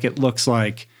 Like, it looks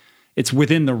like it's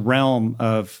within the realm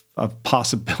of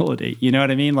possibility. You know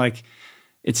what I mean? Like,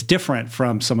 it's different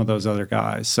from some of those other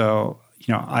guys. So,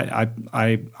 you know,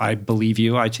 I believe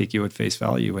you. I take you at face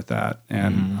value with that,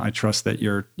 and I trust that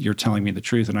you're telling me the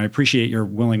truth. And I appreciate your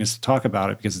willingness to talk about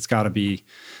it, because it's got to be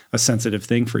a sensitive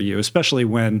thing for you, especially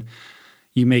when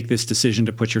you make this decision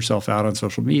to put yourself out on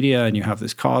social media and you have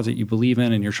this cause that you believe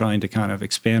in, and you're trying to kind of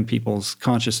expand people's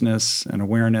consciousness and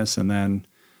awareness, and then,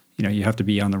 you know, you have to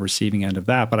be on the receiving end of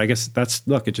that. But I guess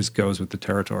it just goes with the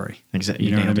territory. Exactly.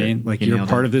 You know what I mean? Like, you're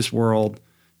part of this world.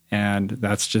 And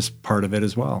that's just part of it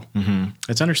as well.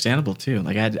 It's understandable too.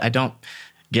 Like, I don't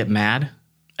get mad.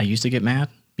 I used to get mad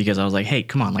because I was like, hey,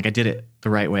 come on. Like, I did it the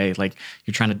right way. Like,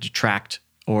 you're trying to detract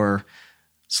or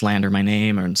slander my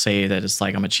name or say that it's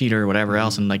like I'm a cheater or whatever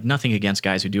else. And like, nothing against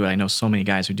guys who do it. I know so many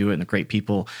guys who do it and they're great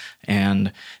people.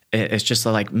 And it's just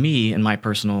like, me and my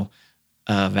personal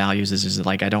values is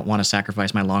like, I don't want to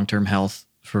sacrifice my long-term health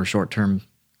for short-term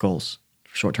goals,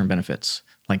 for short-term benefits.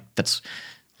 Like, that's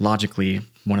logically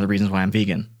one of the reasons why I'm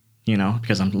vegan, you know,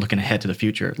 because I'm looking ahead to the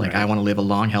future. Like, I want to live a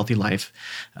long, healthy life,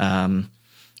 and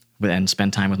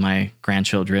spend time with my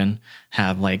grandchildren,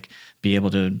 be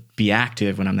able to be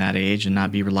active when I'm that age and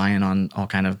not be relying on all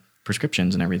kind of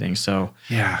prescriptions and everything. So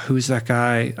yeah. Who's that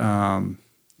guy?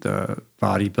 The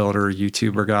bodybuilder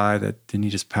YouTuber guy that didn't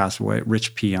he just pass away?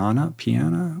 Rich Piana?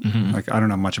 Like, I don't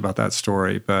know much about that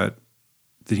story, but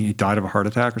he died of a heart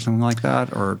attack or something like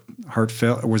that, or heart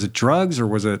failure? Was it drugs, or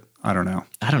was it? I don't know.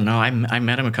 I don't know. I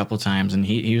met him a couple of times, and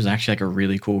he was actually like a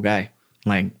really cool guy.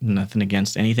 Like, nothing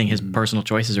against anything. His personal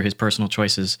choices are his personal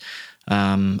choices.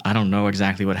 I don't know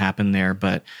exactly what happened there,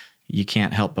 but you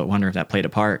can't help but wonder if that played a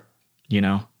part, you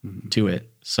know, to it.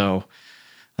 So,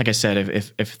 like I said,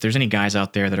 if there's any guys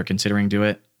out there that are considering do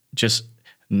it, just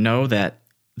know that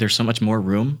there's so much more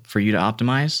room for you to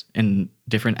optimize in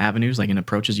different avenues, like in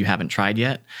approaches you haven't tried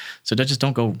yet. So just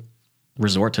don't go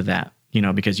resort to that, you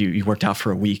know, because you worked out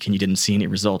for a week and you didn't see any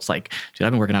results. Like, dude,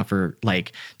 I've been working out for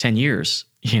like 10 years,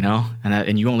 you know,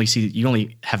 and you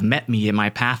only have met me in my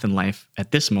path in life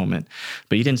at this moment,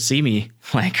 but you didn't see me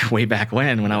like way back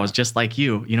when I was just like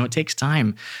you. You know, it takes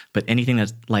time, but anything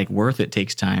that's like worth it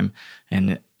takes time.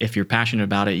 And if you're passionate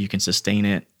about it, you can sustain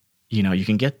it. You know, you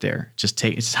can get there.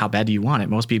 It's how bad do you want it?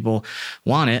 Most people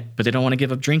want it, but they don't want to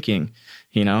give up drinking.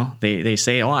 You know, they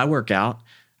say, oh, I work out,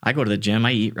 I go to the gym,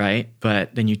 I eat right.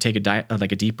 But then you take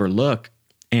a deeper look,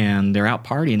 and they're out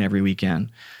partying every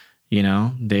weekend. You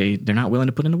know, they're not willing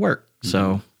to put in the work.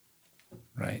 So,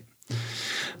 right.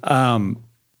 How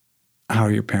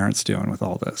are your parents doing with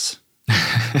all this?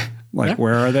 Like,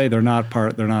 where are they? They're not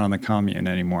on the commune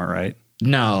anymore, right?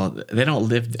 No, they don't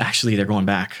live. Actually, they're going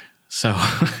back.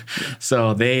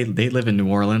 So they live in New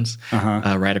Orleans,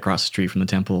 right across the street from the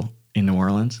temple in New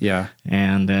Orleans. Yeah.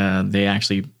 And they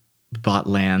actually bought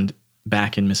land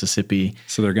back in Mississippi.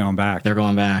 So they're going back. They're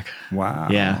going back. Wow.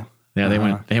 Yeah.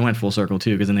 Yeah, they went full circle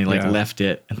too, because then they left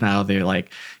it, and now they're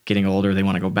like getting older. They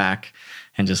want to go back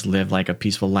and just live like a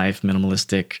peaceful life,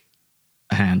 minimalistic,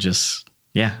 and just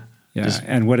yeah.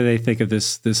 And what do they think of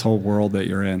this whole world that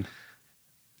you're in?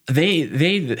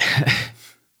 They're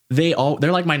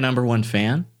like my number one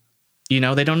fan,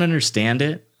 They don't understand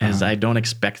it as I don't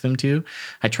expect them to.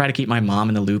 I try to keep my mom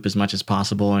in the loop as much as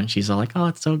possible. And she's all like, oh,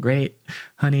 it's so great,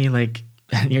 honey. Like,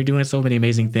 you're doing so many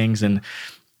amazing things. And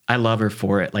I love her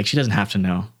for it. Like, she doesn't have to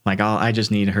know. Like, I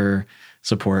just need her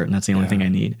support. And that's the only thing I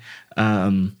need.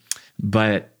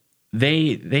 But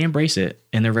they embrace it,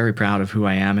 and they're very proud of who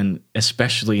I am. And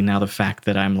especially now the fact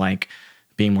that I'm like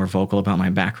being more vocal about my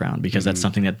background, because that's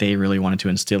something that they really wanted to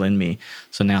instill in me.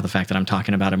 So now the fact that I'm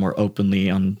talking about it more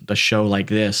openly on a show like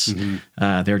this,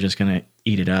 they're just going to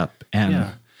eat it up.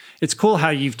 And it's cool how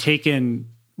you've taken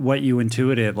what you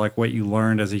intuited, like what you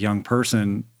learned as a young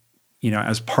person,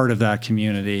 as part of that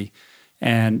community,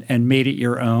 and made it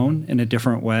your own in a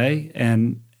different way.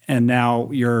 And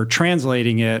now you're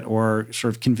translating it, or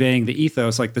sort of conveying the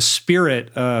ethos, like the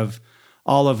spirit of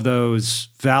all of those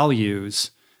values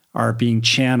are being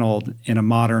channeled in a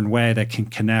modern way that can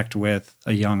connect with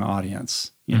a young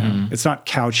audience. It's not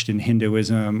couched in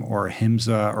Hinduism or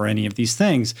Ahimsa or any of these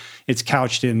things. It's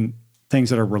couched in things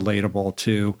that are relatable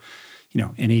to,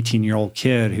 an 18-year-old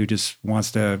kid who just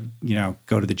wants to,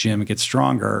 go to the gym and get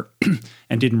stronger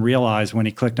and didn't realize when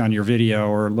he clicked on your video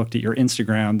or looked at your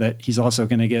Instagram that he's also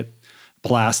going to get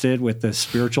blasted with the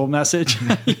spiritual message.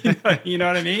 You know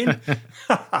what I mean?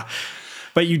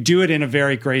 But you do it in a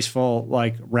very graceful,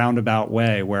 like roundabout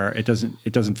way where it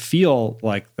doesn't feel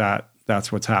like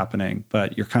that's what's happening,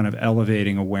 but you're kind of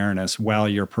elevating awareness while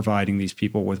you're providing these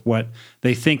people with what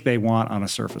they think they want on a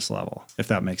surface level, if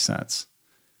that makes sense.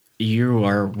 You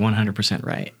are 100%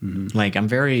 right. Like, I'm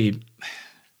very,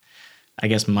 I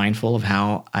guess, mindful of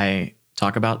how I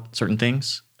talk about certain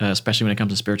things, especially when it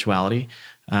comes to spirituality,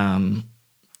 comes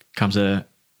to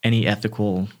any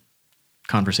ethical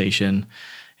conversation,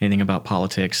 anything about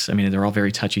politics. I mean, they're all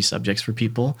very touchy subjects for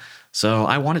people. So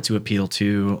I wanted to appeal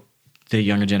to the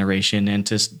younger generation and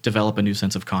to develop a new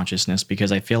sense of consciousness,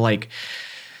 because I feel like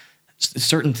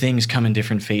certain things come in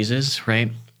different phases,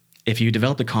 right? If you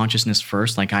develop the consciousness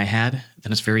first, like I had,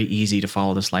 then it's very easy to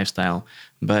follow this lifestyle.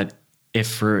 But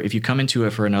if you come into it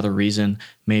for another reason,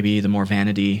 maybe the more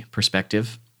vanity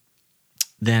perspective,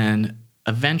 then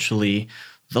eventually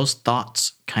those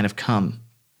thoughts kind of come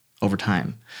over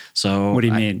time. So what do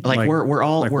you mean? We're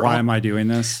all why am I doing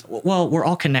this? Well, we're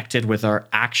all connected with our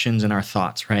actions and our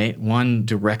thoughts, right? One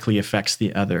directly affects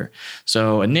the other.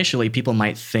 So initially people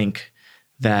might think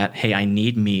that, hey, I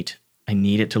need meat. I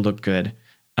need it to look good.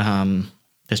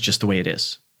 That's just the way it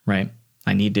is, right?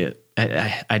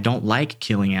 I don't like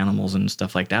killing animals and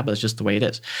stuff like that, but it's just the way it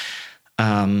is.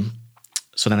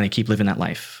 So then they keep living that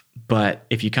life. But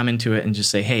if you come into it and just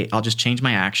say, hey, I'll just change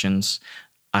my actions,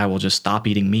 I will just stop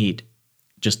eating meat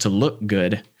just to look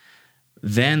good,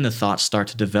 then the thoughts start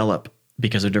to develop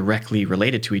because they're directly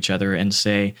related to each other, and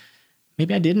say,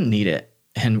 maybe I didn't need it.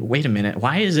 And wait a minute,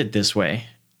 why is it this way?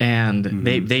 And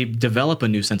they develop a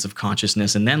new sense of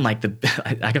consciousness. And then like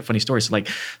I got funny stories. So like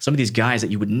some of these guys that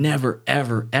you would never,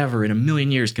 ever, ever in a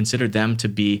million years consider them to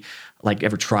be like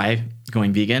ever try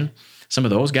going vegan. Some of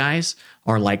those guys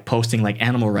are like posting like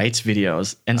animal rights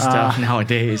videos and stuff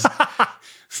nowadays.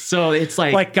 So it's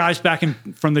like guys back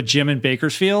from the gym in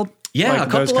Bakersfield. Yeah, like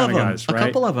a couple of them. Guys, right? A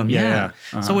couple of them. Yeah.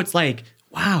 Uh-huh. So it's like,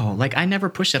 wow, like I never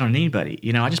push that on anybody.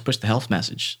 I just push the health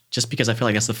message just because I feel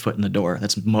like that's the foot in the door.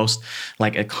 That's most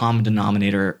like a common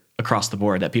denominator across the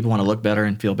board, that people want to look better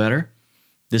and feel better.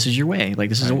 This is your way. Like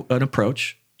this is an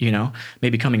approach, maybe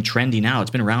becoming trendy now.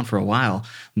 It's been around for a while,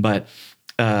 but,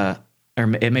 or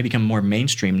it may become more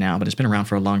mainstream now, but it's been around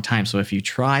for a long time. So if you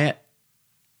try it,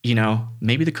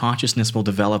 maybe the consciousness will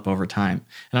develop over time.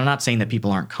 And I'm not saying that people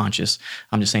aren't conscious.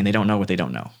 I'm just saying they don't know what they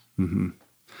don't know. Mm-hmm.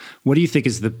 What do you think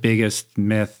is the biggest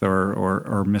myth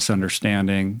or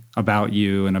misunderstanding about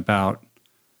you and about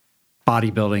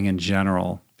bodybuilding in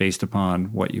general based upon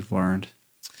what you've learned?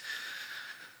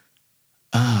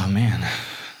 Oh, man.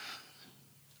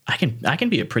 I can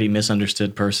be a pretty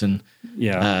misunderstood person.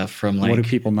 Yeah. From like, what do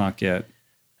people not get?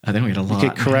 I think we get a lot.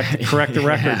 You could correct the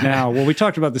record now. Well, we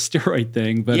talked about the steroid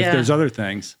thing, but if there's other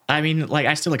things. I mean, like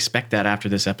I still expect that after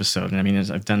this episode. And I mean,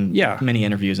 I've done many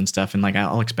interviews and stuff, and like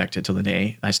I'll expect it till the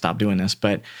day I stop doing this.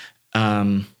 But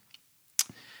I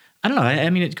don't know.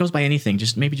 I mean, it goes by anything.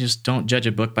 Just don't judge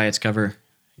a book by its cover.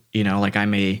 Like I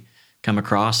may come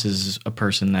across as a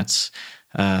person that's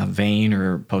vain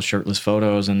or post shirtless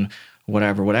photos and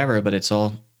whatever, but it's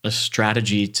all a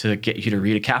strategy to get you to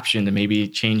read a caption to maybe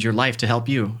change your life to help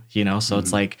you, So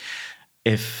it's like,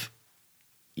 if,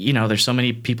 there's so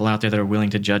many people out there that are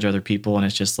willing to judge other people, and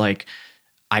it's just like,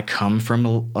 I come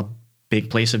from a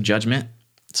big place of judgment,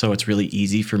 So it's really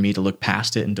easy for me to look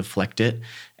past it and deflect it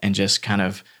and just kind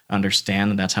of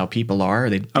understand that that's how people are.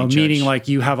 They judge. Meaning like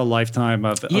you have a lifetime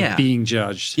of being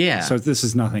judged. Yeah. So this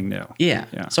is nothing new.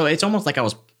 Yeah. So it's almost like I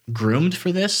was groomed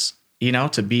for this,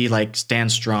 to be like,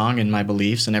 stand strong in my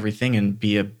beliefs and everything and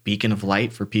be a beacon of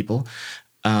light for people,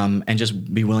 and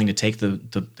just be willing to take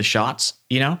the shots,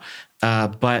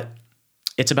 but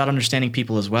it's about understanding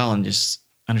people as well, and just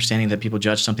understanding that people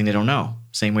judge something they don't know,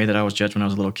 same way that I was judged when I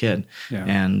was a little kid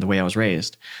and the way I was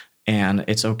raised. And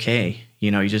it's okay.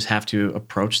 You just have to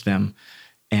approach them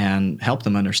and help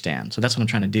them understand. So that's what I'm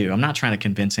trying to do. I'm not trying to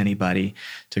convince anybody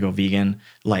to go vegan,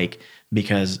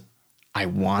 because I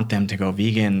want them to go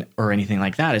vegan or anything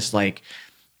like that. It's like,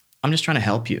 I'm just trying to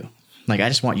help you. I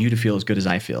just want you to feel as good as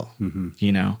I feel,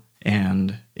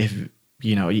 and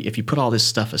if you put all this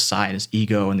stuff aside, this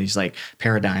ego and these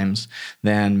paradigms,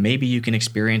 then maybe you can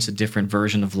experience a different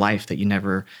version of life that you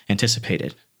never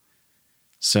anticipated.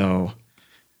 So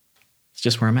it's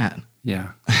just where I'm at.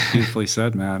 Yeah. Beautifully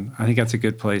said, man. I think that's a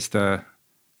good place to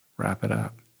wrap it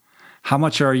up. How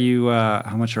much are you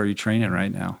training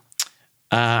right now?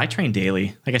 I train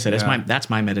daily. Like I said, that's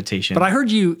my meditation. But I heard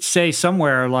you say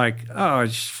somewhere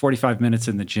it's 45 minutes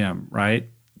in the gym, right?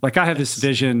 I have this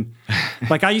vision.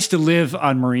 I used to live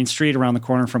on Marine Street around the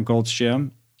corner from Gold's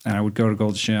Gym, and I would go to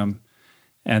Gold's Gym.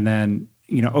 And then,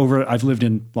 I've lived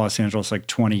in Los Angeles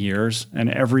 20 years, and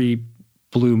every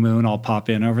blue moon I'll pop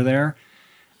in over there.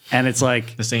 And it's the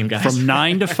same guys. From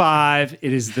 9 to 5,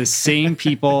 it is the same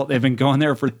people. They've been going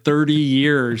there for 30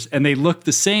 years, and they look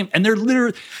the same. And they're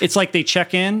literally, it's like they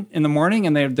check in the morning,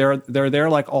 and they're there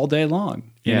all day long.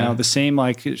 The same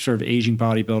sort of aging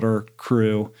bodybuilder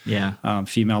crew. Yeah.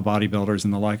 Female bodybuilders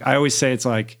and the like. I always say it's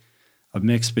like a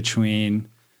mix between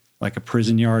a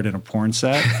prison yard and a porn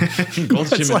set. It's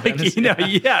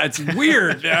it's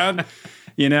weird, man.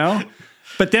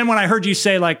 But then when I heard you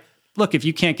say look, if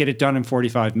you can't get it done in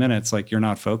 45 minutes, you're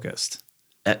not focused.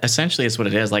 Essentially, it's what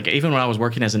it is. Even when I was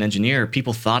working as an engineer,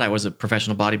 people thought I was a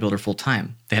professional bodybuilder full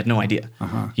time. They had no idea.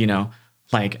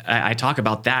 I talk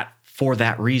about that for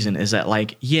that reason, is that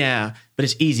but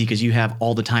it's easy because you have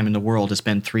all the time in the world to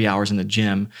spend 3 hours in the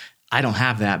gym. I don't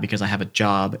have that because I have a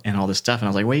job and all this stuff. And I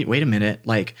was like, wait a minute.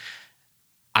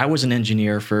 I was an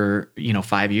engineer for,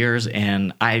 5 years,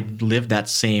 and I lived that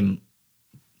same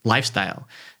lifestyle.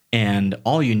 And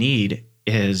all you need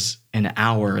is an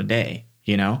hour a day,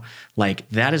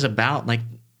 that is about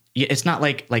it's not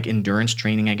like endurance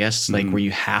training, I guess, where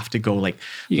you have to go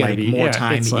more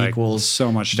time equals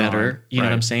so much better. Time. You know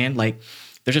what I'm saying?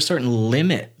 There's a certain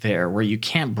limit there where you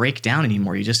can't break down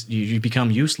anymore. You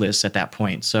become useless at that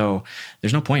point. So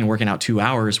there's no point in working out 2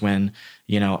 hours when,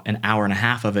 an hour and a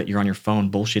half of it, you're on your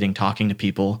phone bullshitting, talking to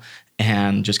people,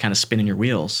 and just kind of spinning your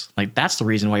wheels. That's the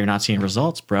reason why you're not seeing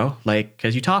results, bro.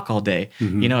 Because you talk all day.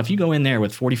 Mm-hmm. If you go in there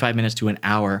with 45 minutes to an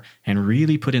hour and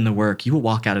really put in the work, you will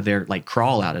walk out of there,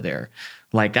 crawl out of there.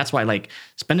 That's why,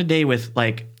 spend a day with,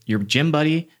 your gym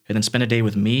buddy, and then spend a day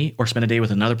with me, or spend a day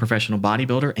with another professional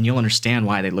bodybuilder, and you'll understand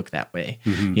why they look that way.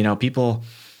 Mm-hmm. People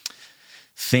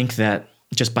think that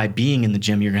just by being in the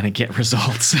gym, you're going to get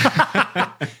results.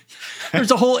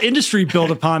 There's a whole industry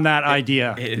built upon that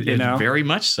idea. Very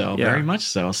much so. Yeah. Very much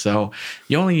so. So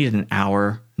you only need an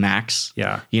hour max.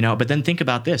 Yeah. But then think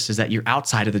about this, is that you're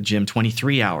outside of the gym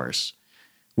 23 hours.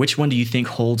 Which one do you think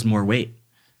holds more weight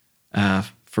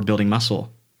for building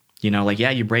muscle?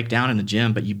 You break down in the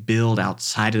gym, but you build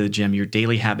outside of the gym. Your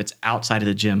daily habits outside of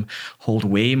the gym hold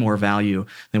way more value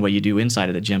than what you do inside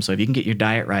of the gym. So if you can get your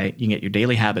diet right, you can get your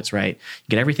daily habits right,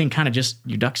 get everything kind of just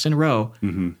your ducks in a row,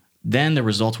 then the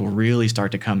results will really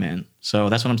start to come in. So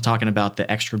that's what I'm talking about,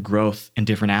 the extra growth in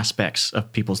different aspects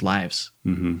of people's lives.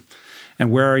 Mm-hmm.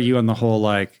 And where are you on the whole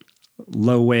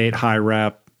low weight, high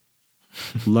rep,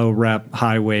 low rep,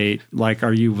 high weight?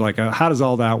 Are you how does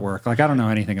all that work? I don't know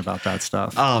anything about that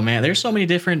stuff. Oh man, there's so many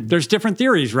there's different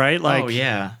theories, right? Oh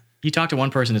yeah. You talk to one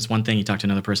person, it's one thing. You talk to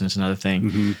another person, it's another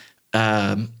thing.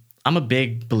 Mm-hmm. I'm a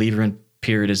big believer in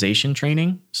periodization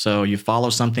training. So you follow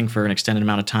something for an extended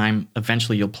amount of time,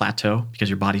 eventually you'll plateau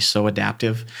because your body's so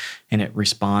adaptive and it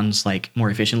responds more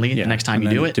efficiently the next time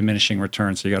you do it. Diminishing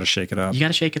returns, so you got to shake it up. You got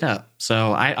to shake it up.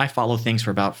 So I follow things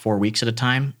for about 4 weeks at a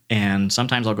time, and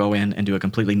sometimes I'll go in and do a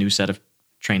completely new set of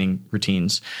training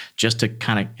routines just to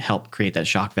kind of help create that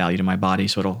shock value to my body,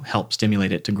 so it'll help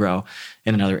stimulate it to grow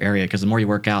in another area, because the more you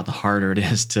work out, the harder it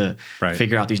is to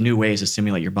figure out these new ways to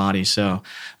stimulate your body. So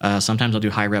sometimes I'll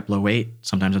do high rep, low weight.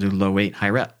 Sometimes I'll do low weight,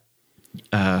 high rep.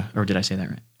 Or did I say that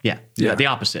right? Yeah. The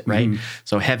opposite, right? Mm-hmm.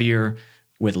 So heavier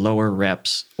with lower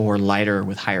reps or lighter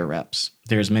with higher reps.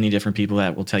 There's many different people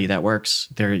that will tell you that works.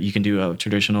 You can do a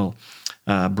traditional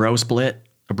bro split,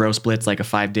 A bro split's like a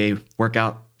 5-day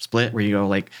workout split where you go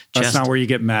like chest. That's not where you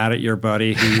get mad at your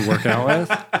buddy who you work out with.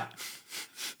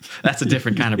 That's a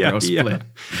different kind of bro split.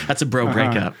 That's a bro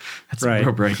breakup. That's a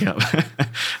bro breakup,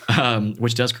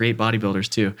 which does create bodybuilders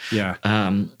too. Yeah.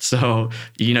 So,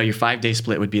 your 5-day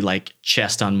split would be like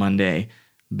chest on Monday,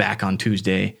 back on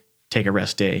Tuesday, take a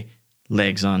rest day,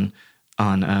 legs on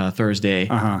Thursday,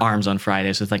 arms on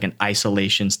Friday. So it's like an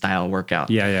isolation style workout.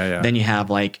 Yeah. Then you have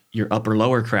like your upper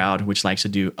lower crowd, which likes to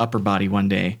do upper body one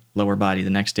day, lower body the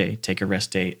next day, take a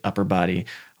rest day, upper body,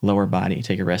 lower body,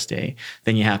 take a rest day.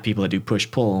 Then you have people that do push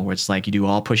pull, where it's like you do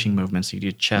all pushing movements. You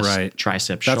do chest,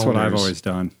 triceps, That's shoulders. what I've always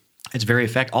done. It's very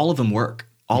effective. All of them work.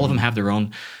 All of them have their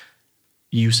own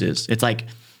uses. It's like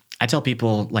I tell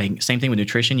people, like, same thing with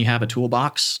nutrition. You have a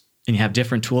toolbox and you have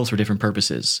different tools for different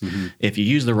purposes. If you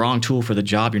use the wrong tool for the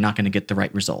job, you're not going to get the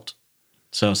right result.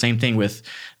 So same thing with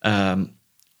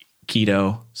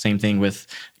keto, same thing with,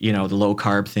 the low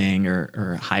carb thing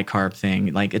or high carb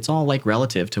thing. Like, it's all like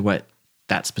relative to what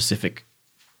that specific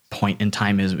point in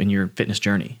time is in your fitness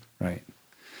journey. Right.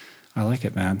 I like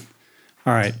it, man.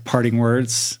 All right. Parting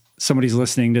words. Somebody's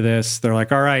listening to this. They're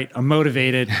like, all right, I'm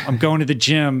motivated. I'm going to the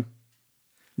gym.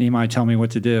 Nimai, tell me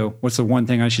what to do. What's the one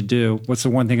thing I should do? What's the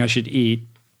one thing I should eat?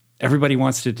 Everybody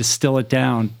wants to distill it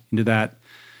down into that,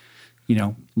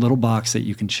 little box that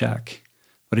you can check.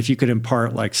 But if you could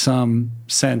impart like some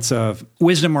sense of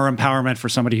wisdom or empowerment for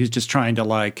somebody who's just trying to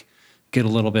like get a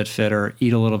little bit fitter,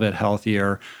 eat a little bit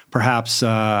healthier, perhaps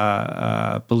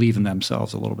believe in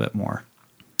themselves a little bit more.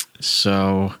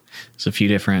 So there's a few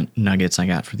different nuggets I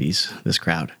got for this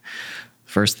crowd.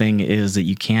 First thing is that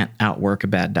you can't outwork a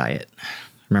bad diet.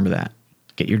 Remember that.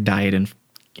 Get your diet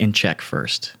in check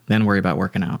first, then worry about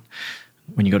working out.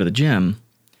 When you go to the gym,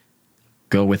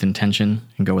 go with intention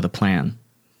and go with a plan.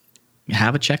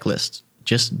 Have a checklist.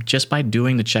 Just by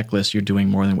doing the checklist, you're doing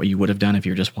more than what you would have done if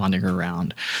you're just wandering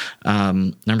around.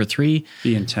 Number 3,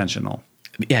 be intentional.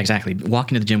 Yeah, exactly.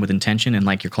 Walk into the gym with intention and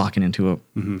like you're clocking into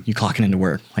you clocking into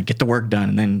work. Like, get the work done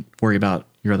and then worry about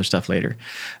your other stuff later.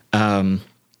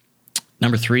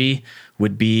 Number 3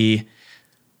 would be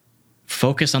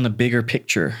focus on the bigger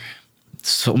picture.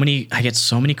 I get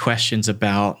so many questions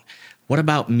about, what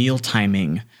about meal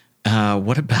timing?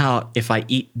 What about if I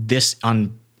eat this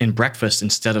in breakfast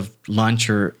instead of lunch,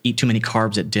 or eat too many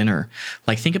carbs at dinner?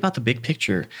 Like, think about the big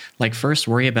picture. Like, first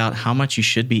worry about how much you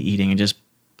should be eating and just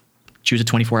choose a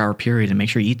 24-hour period and make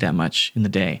sure you eat that much in the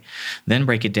day. Then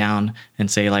break it down and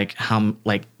say then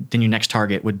your next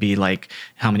target would be like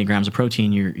how many grams of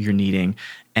protein you're needing.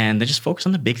 And then just focus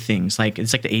on the big things. Like,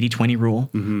 it's like the 80-20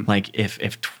 rule. Like, if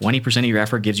 20% of your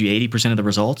effort gives you 80% of the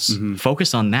results,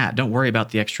 focus on that. Don't worry about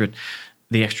the extra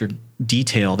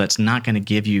detail that's not going to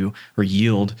give you or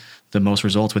yield the most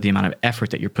results with the amount of effort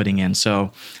that you're putting in.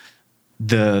 So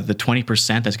the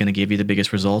 20% that's going to give you the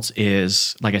biggest results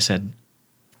is, like I said,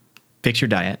 fix your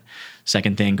diet.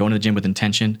 Second thing, go into the gym with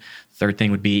intention. Third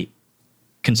thing would be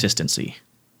consistency.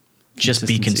 Just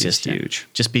be consistent. Is huge.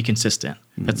 Just be consistent.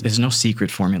 There's no secret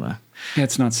formula. Yeah,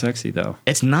 it's not sexy though.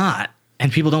 It's not,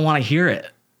 and people don't want to hear it.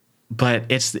 But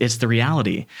it's the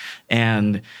reality.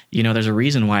 And, there's a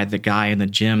reason why the guy in the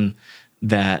gym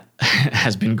that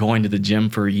has been going to the gym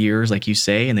for years, like you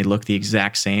say, and they look the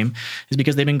exact same, is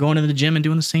because they've been going to the gym and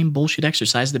doing the same bullshit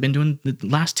exercise they've been doing the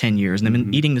last 10 years. And they've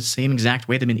been eating the same exact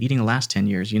way they've been eating the last 10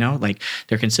 years, Like,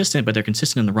 they're consistent, but they're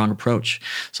consistent in the wrong approach.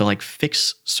 So, like,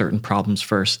 fix certain problems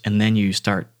first, and then you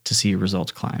start to see your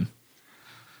results climb.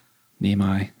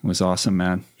 Nimai, it was awesome,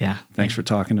 man. Yeah. Thanks for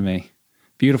talking to me.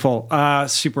 Beautiful.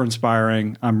 Super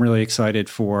inspiring. I'm really excited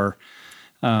for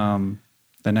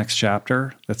the next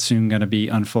chapter that's soon going to be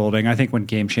unfolding. I think when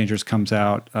Game Changers comes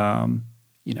out,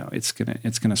 it's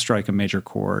gonna strike a major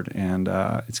chord, and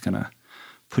it's gonna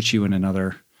put you in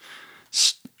another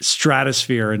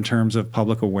stratosphere in terms of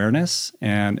public awareness.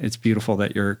 And it's beautiful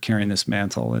that you're carrying this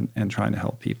mantle and trying to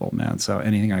help people, man. So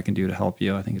anything I can do to help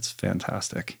you, I think it's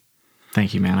fantastic.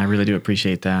 Thank you, man. I really do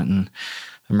appreciate that, and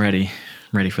I'm ready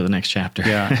for the next chapter.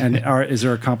 Yeah. And is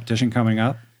there a competition coming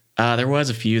up? There was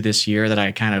a few this year that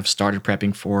I kind of started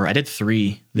prepping for. I did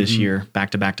 3 this year, back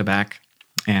to back,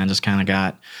 and just kind of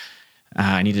got,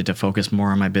 I needed to focus more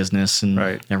on my business and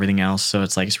everything else. So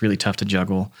it's really tough to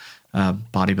juggle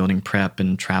bodybuilding prep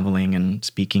and traveling and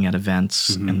speaking at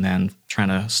events and then trying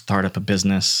to start up a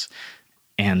business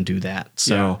and do that.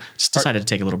 So just decided to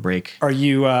take a little break. Are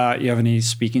you have any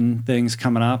speaking things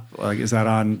coming up? Like, is that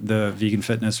on the Vegan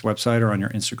Fitness website or on your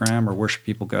Instagram, or where should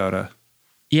people go to?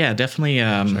 Yeah, definitely.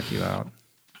 Check you out.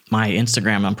 My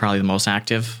Instagram, I'm probably the most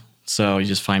active. So you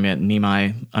just find me at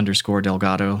Nimai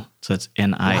 _Delgado. So that's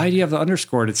Ni. Why do you have the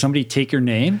underscore? Did somebody take your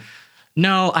name?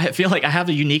 No, I feel like I have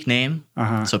a unique name,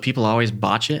 so people always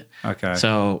botch it. Okay.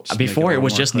 So before it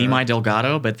was just Nimai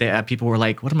Delgado, but people were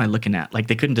like, "What am I looking at?" Like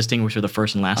they couldn't distinguish where the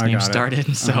first and last name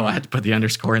started, so I had to put the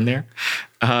underscore in there.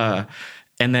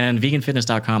 And then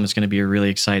veganfitness.com is going to be a really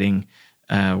exciting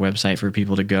website for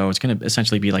people to go. It's going to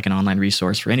essentially be like an online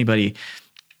resource for anybody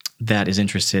that is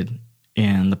interested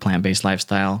in the plant-based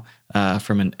lifestyle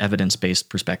from an evidence-based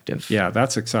perspective. Yeah,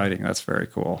 that's exciting. That's very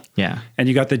cool. Yeah. And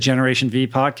you got the Generation V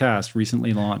podcast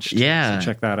recently launched. Yeah. So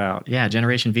check that out. Yeah,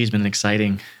 Generation V has been an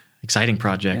exciting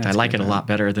project. I like it a lot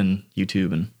better than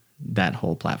YouTube and that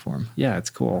whole platform. Yeah, it's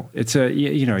cool. It's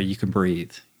you can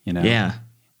breathe, Yeah.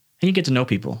 And you get to know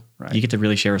people. Right. You get to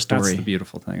really share a story. That's the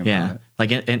beautiful thing about it.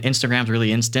 Like and Instagram's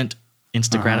really instant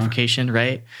gratification,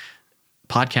 right?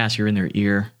 Podcasts, you're in their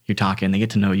ear, you're talking, they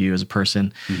get to know you as a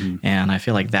person. And I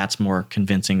feel like that's more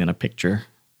convincing than a picture.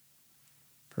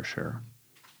 For sure.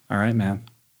 All right, man.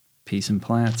 Peace and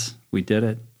plants. We did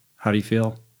it. How do you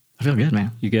feel? I feel good,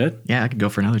 man. You good? Yeah, I could go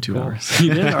for another 2 hours.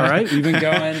 You did? All right. We've been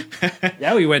going.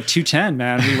 Yeah, we went 2:10,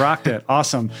 man. We rocked it.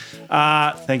 Awesome.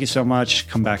 Thank you so much.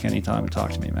 Come back anytime and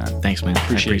talk to me, man. Thanks, man.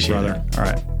 Appreciate you, brother. All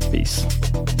right. Peace.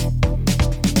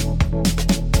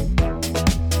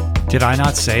 Did I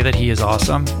not say that he is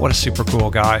awesome? What a super cool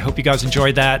guy. Hope you guys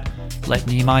enjoyed that. Let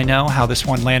Nimai know how this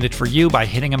one landed for you by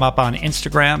hitting him up on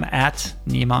Instagram at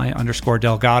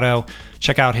Nimai_Delgado.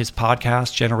 Check out his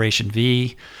podcast, Generation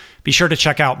V. Be sure to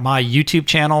check out my YouTube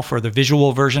channel for the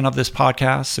visual version of this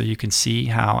podcast so you can see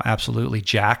how absolutely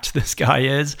jacked this guy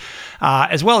is,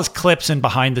 as well as clips and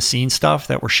behind-the-scenes stuff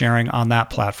that we're sharing on that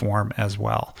platform as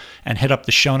well. And hit up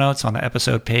the show notes on the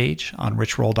episode page on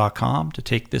richroll.com to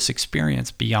take this experience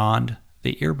beyond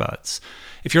the earbuds.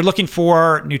 If you're looking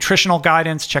for nutritional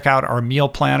guidance, check out our meal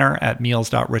planner at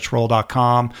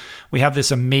meals.richroll.com. We have this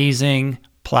amazing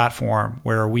platform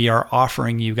where we are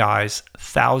offering you guys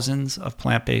thousands of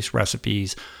plant-based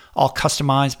recipes, all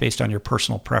customized based on your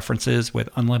personal preferences with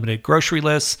unlimited grocery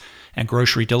lists and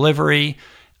grocery delivery,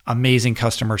 amazing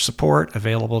customer support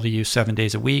available to you 7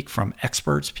 days a week from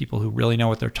experts, people who really know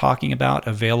what they're talking about,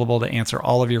 available to answer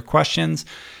all of your questions.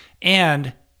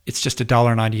 And it's just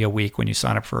 $1.90 a week when you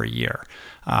sign up for a year.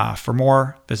 For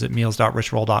more, visit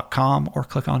meals.richroll.com or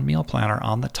click on Meal Planner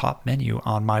on the top menu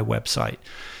on my website.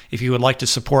 If you would like to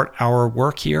support our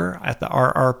work here at the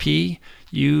RRP,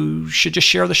 you should just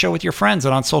share the show with your friends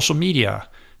and on social media.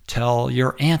 Tell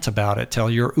your aunt about it. Tell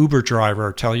your Uber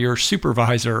driver. Tell your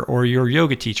supervisor or your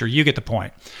yoga teacher. You get the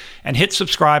point. And hit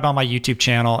subscribe on my YouTube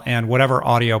channel and whatever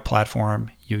audio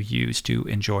platform you use to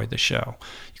enjoy the show.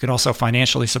 You can also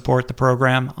financially support the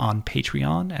program on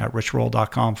Patreon at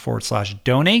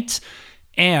richroll.com/donate.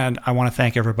 And I want to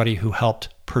thank everybody who helped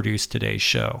produce today's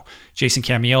show. Jason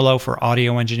Camiolo for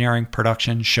audio engineering,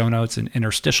 production, show notes, and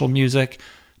interstitial music.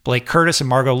 Blake Curtis and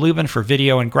Margot Lubin for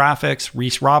video and graphics.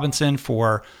 Reese Robinson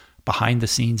for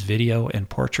behind-the-scenes video and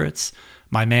portraits.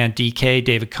 My man DK,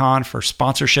 David Kahn, for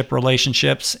sponsorship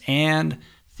relationships. And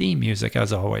theme music,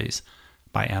 as always,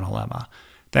 by Anna Lemma.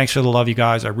 Thanks for the love, you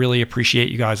guys. I really appreciate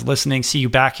you guys listening. See you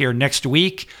back here next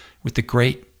week with the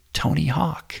great Tony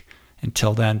Hawk.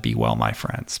 Until then, be well, my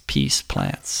friends. Peace,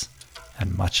 plants,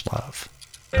 and much love.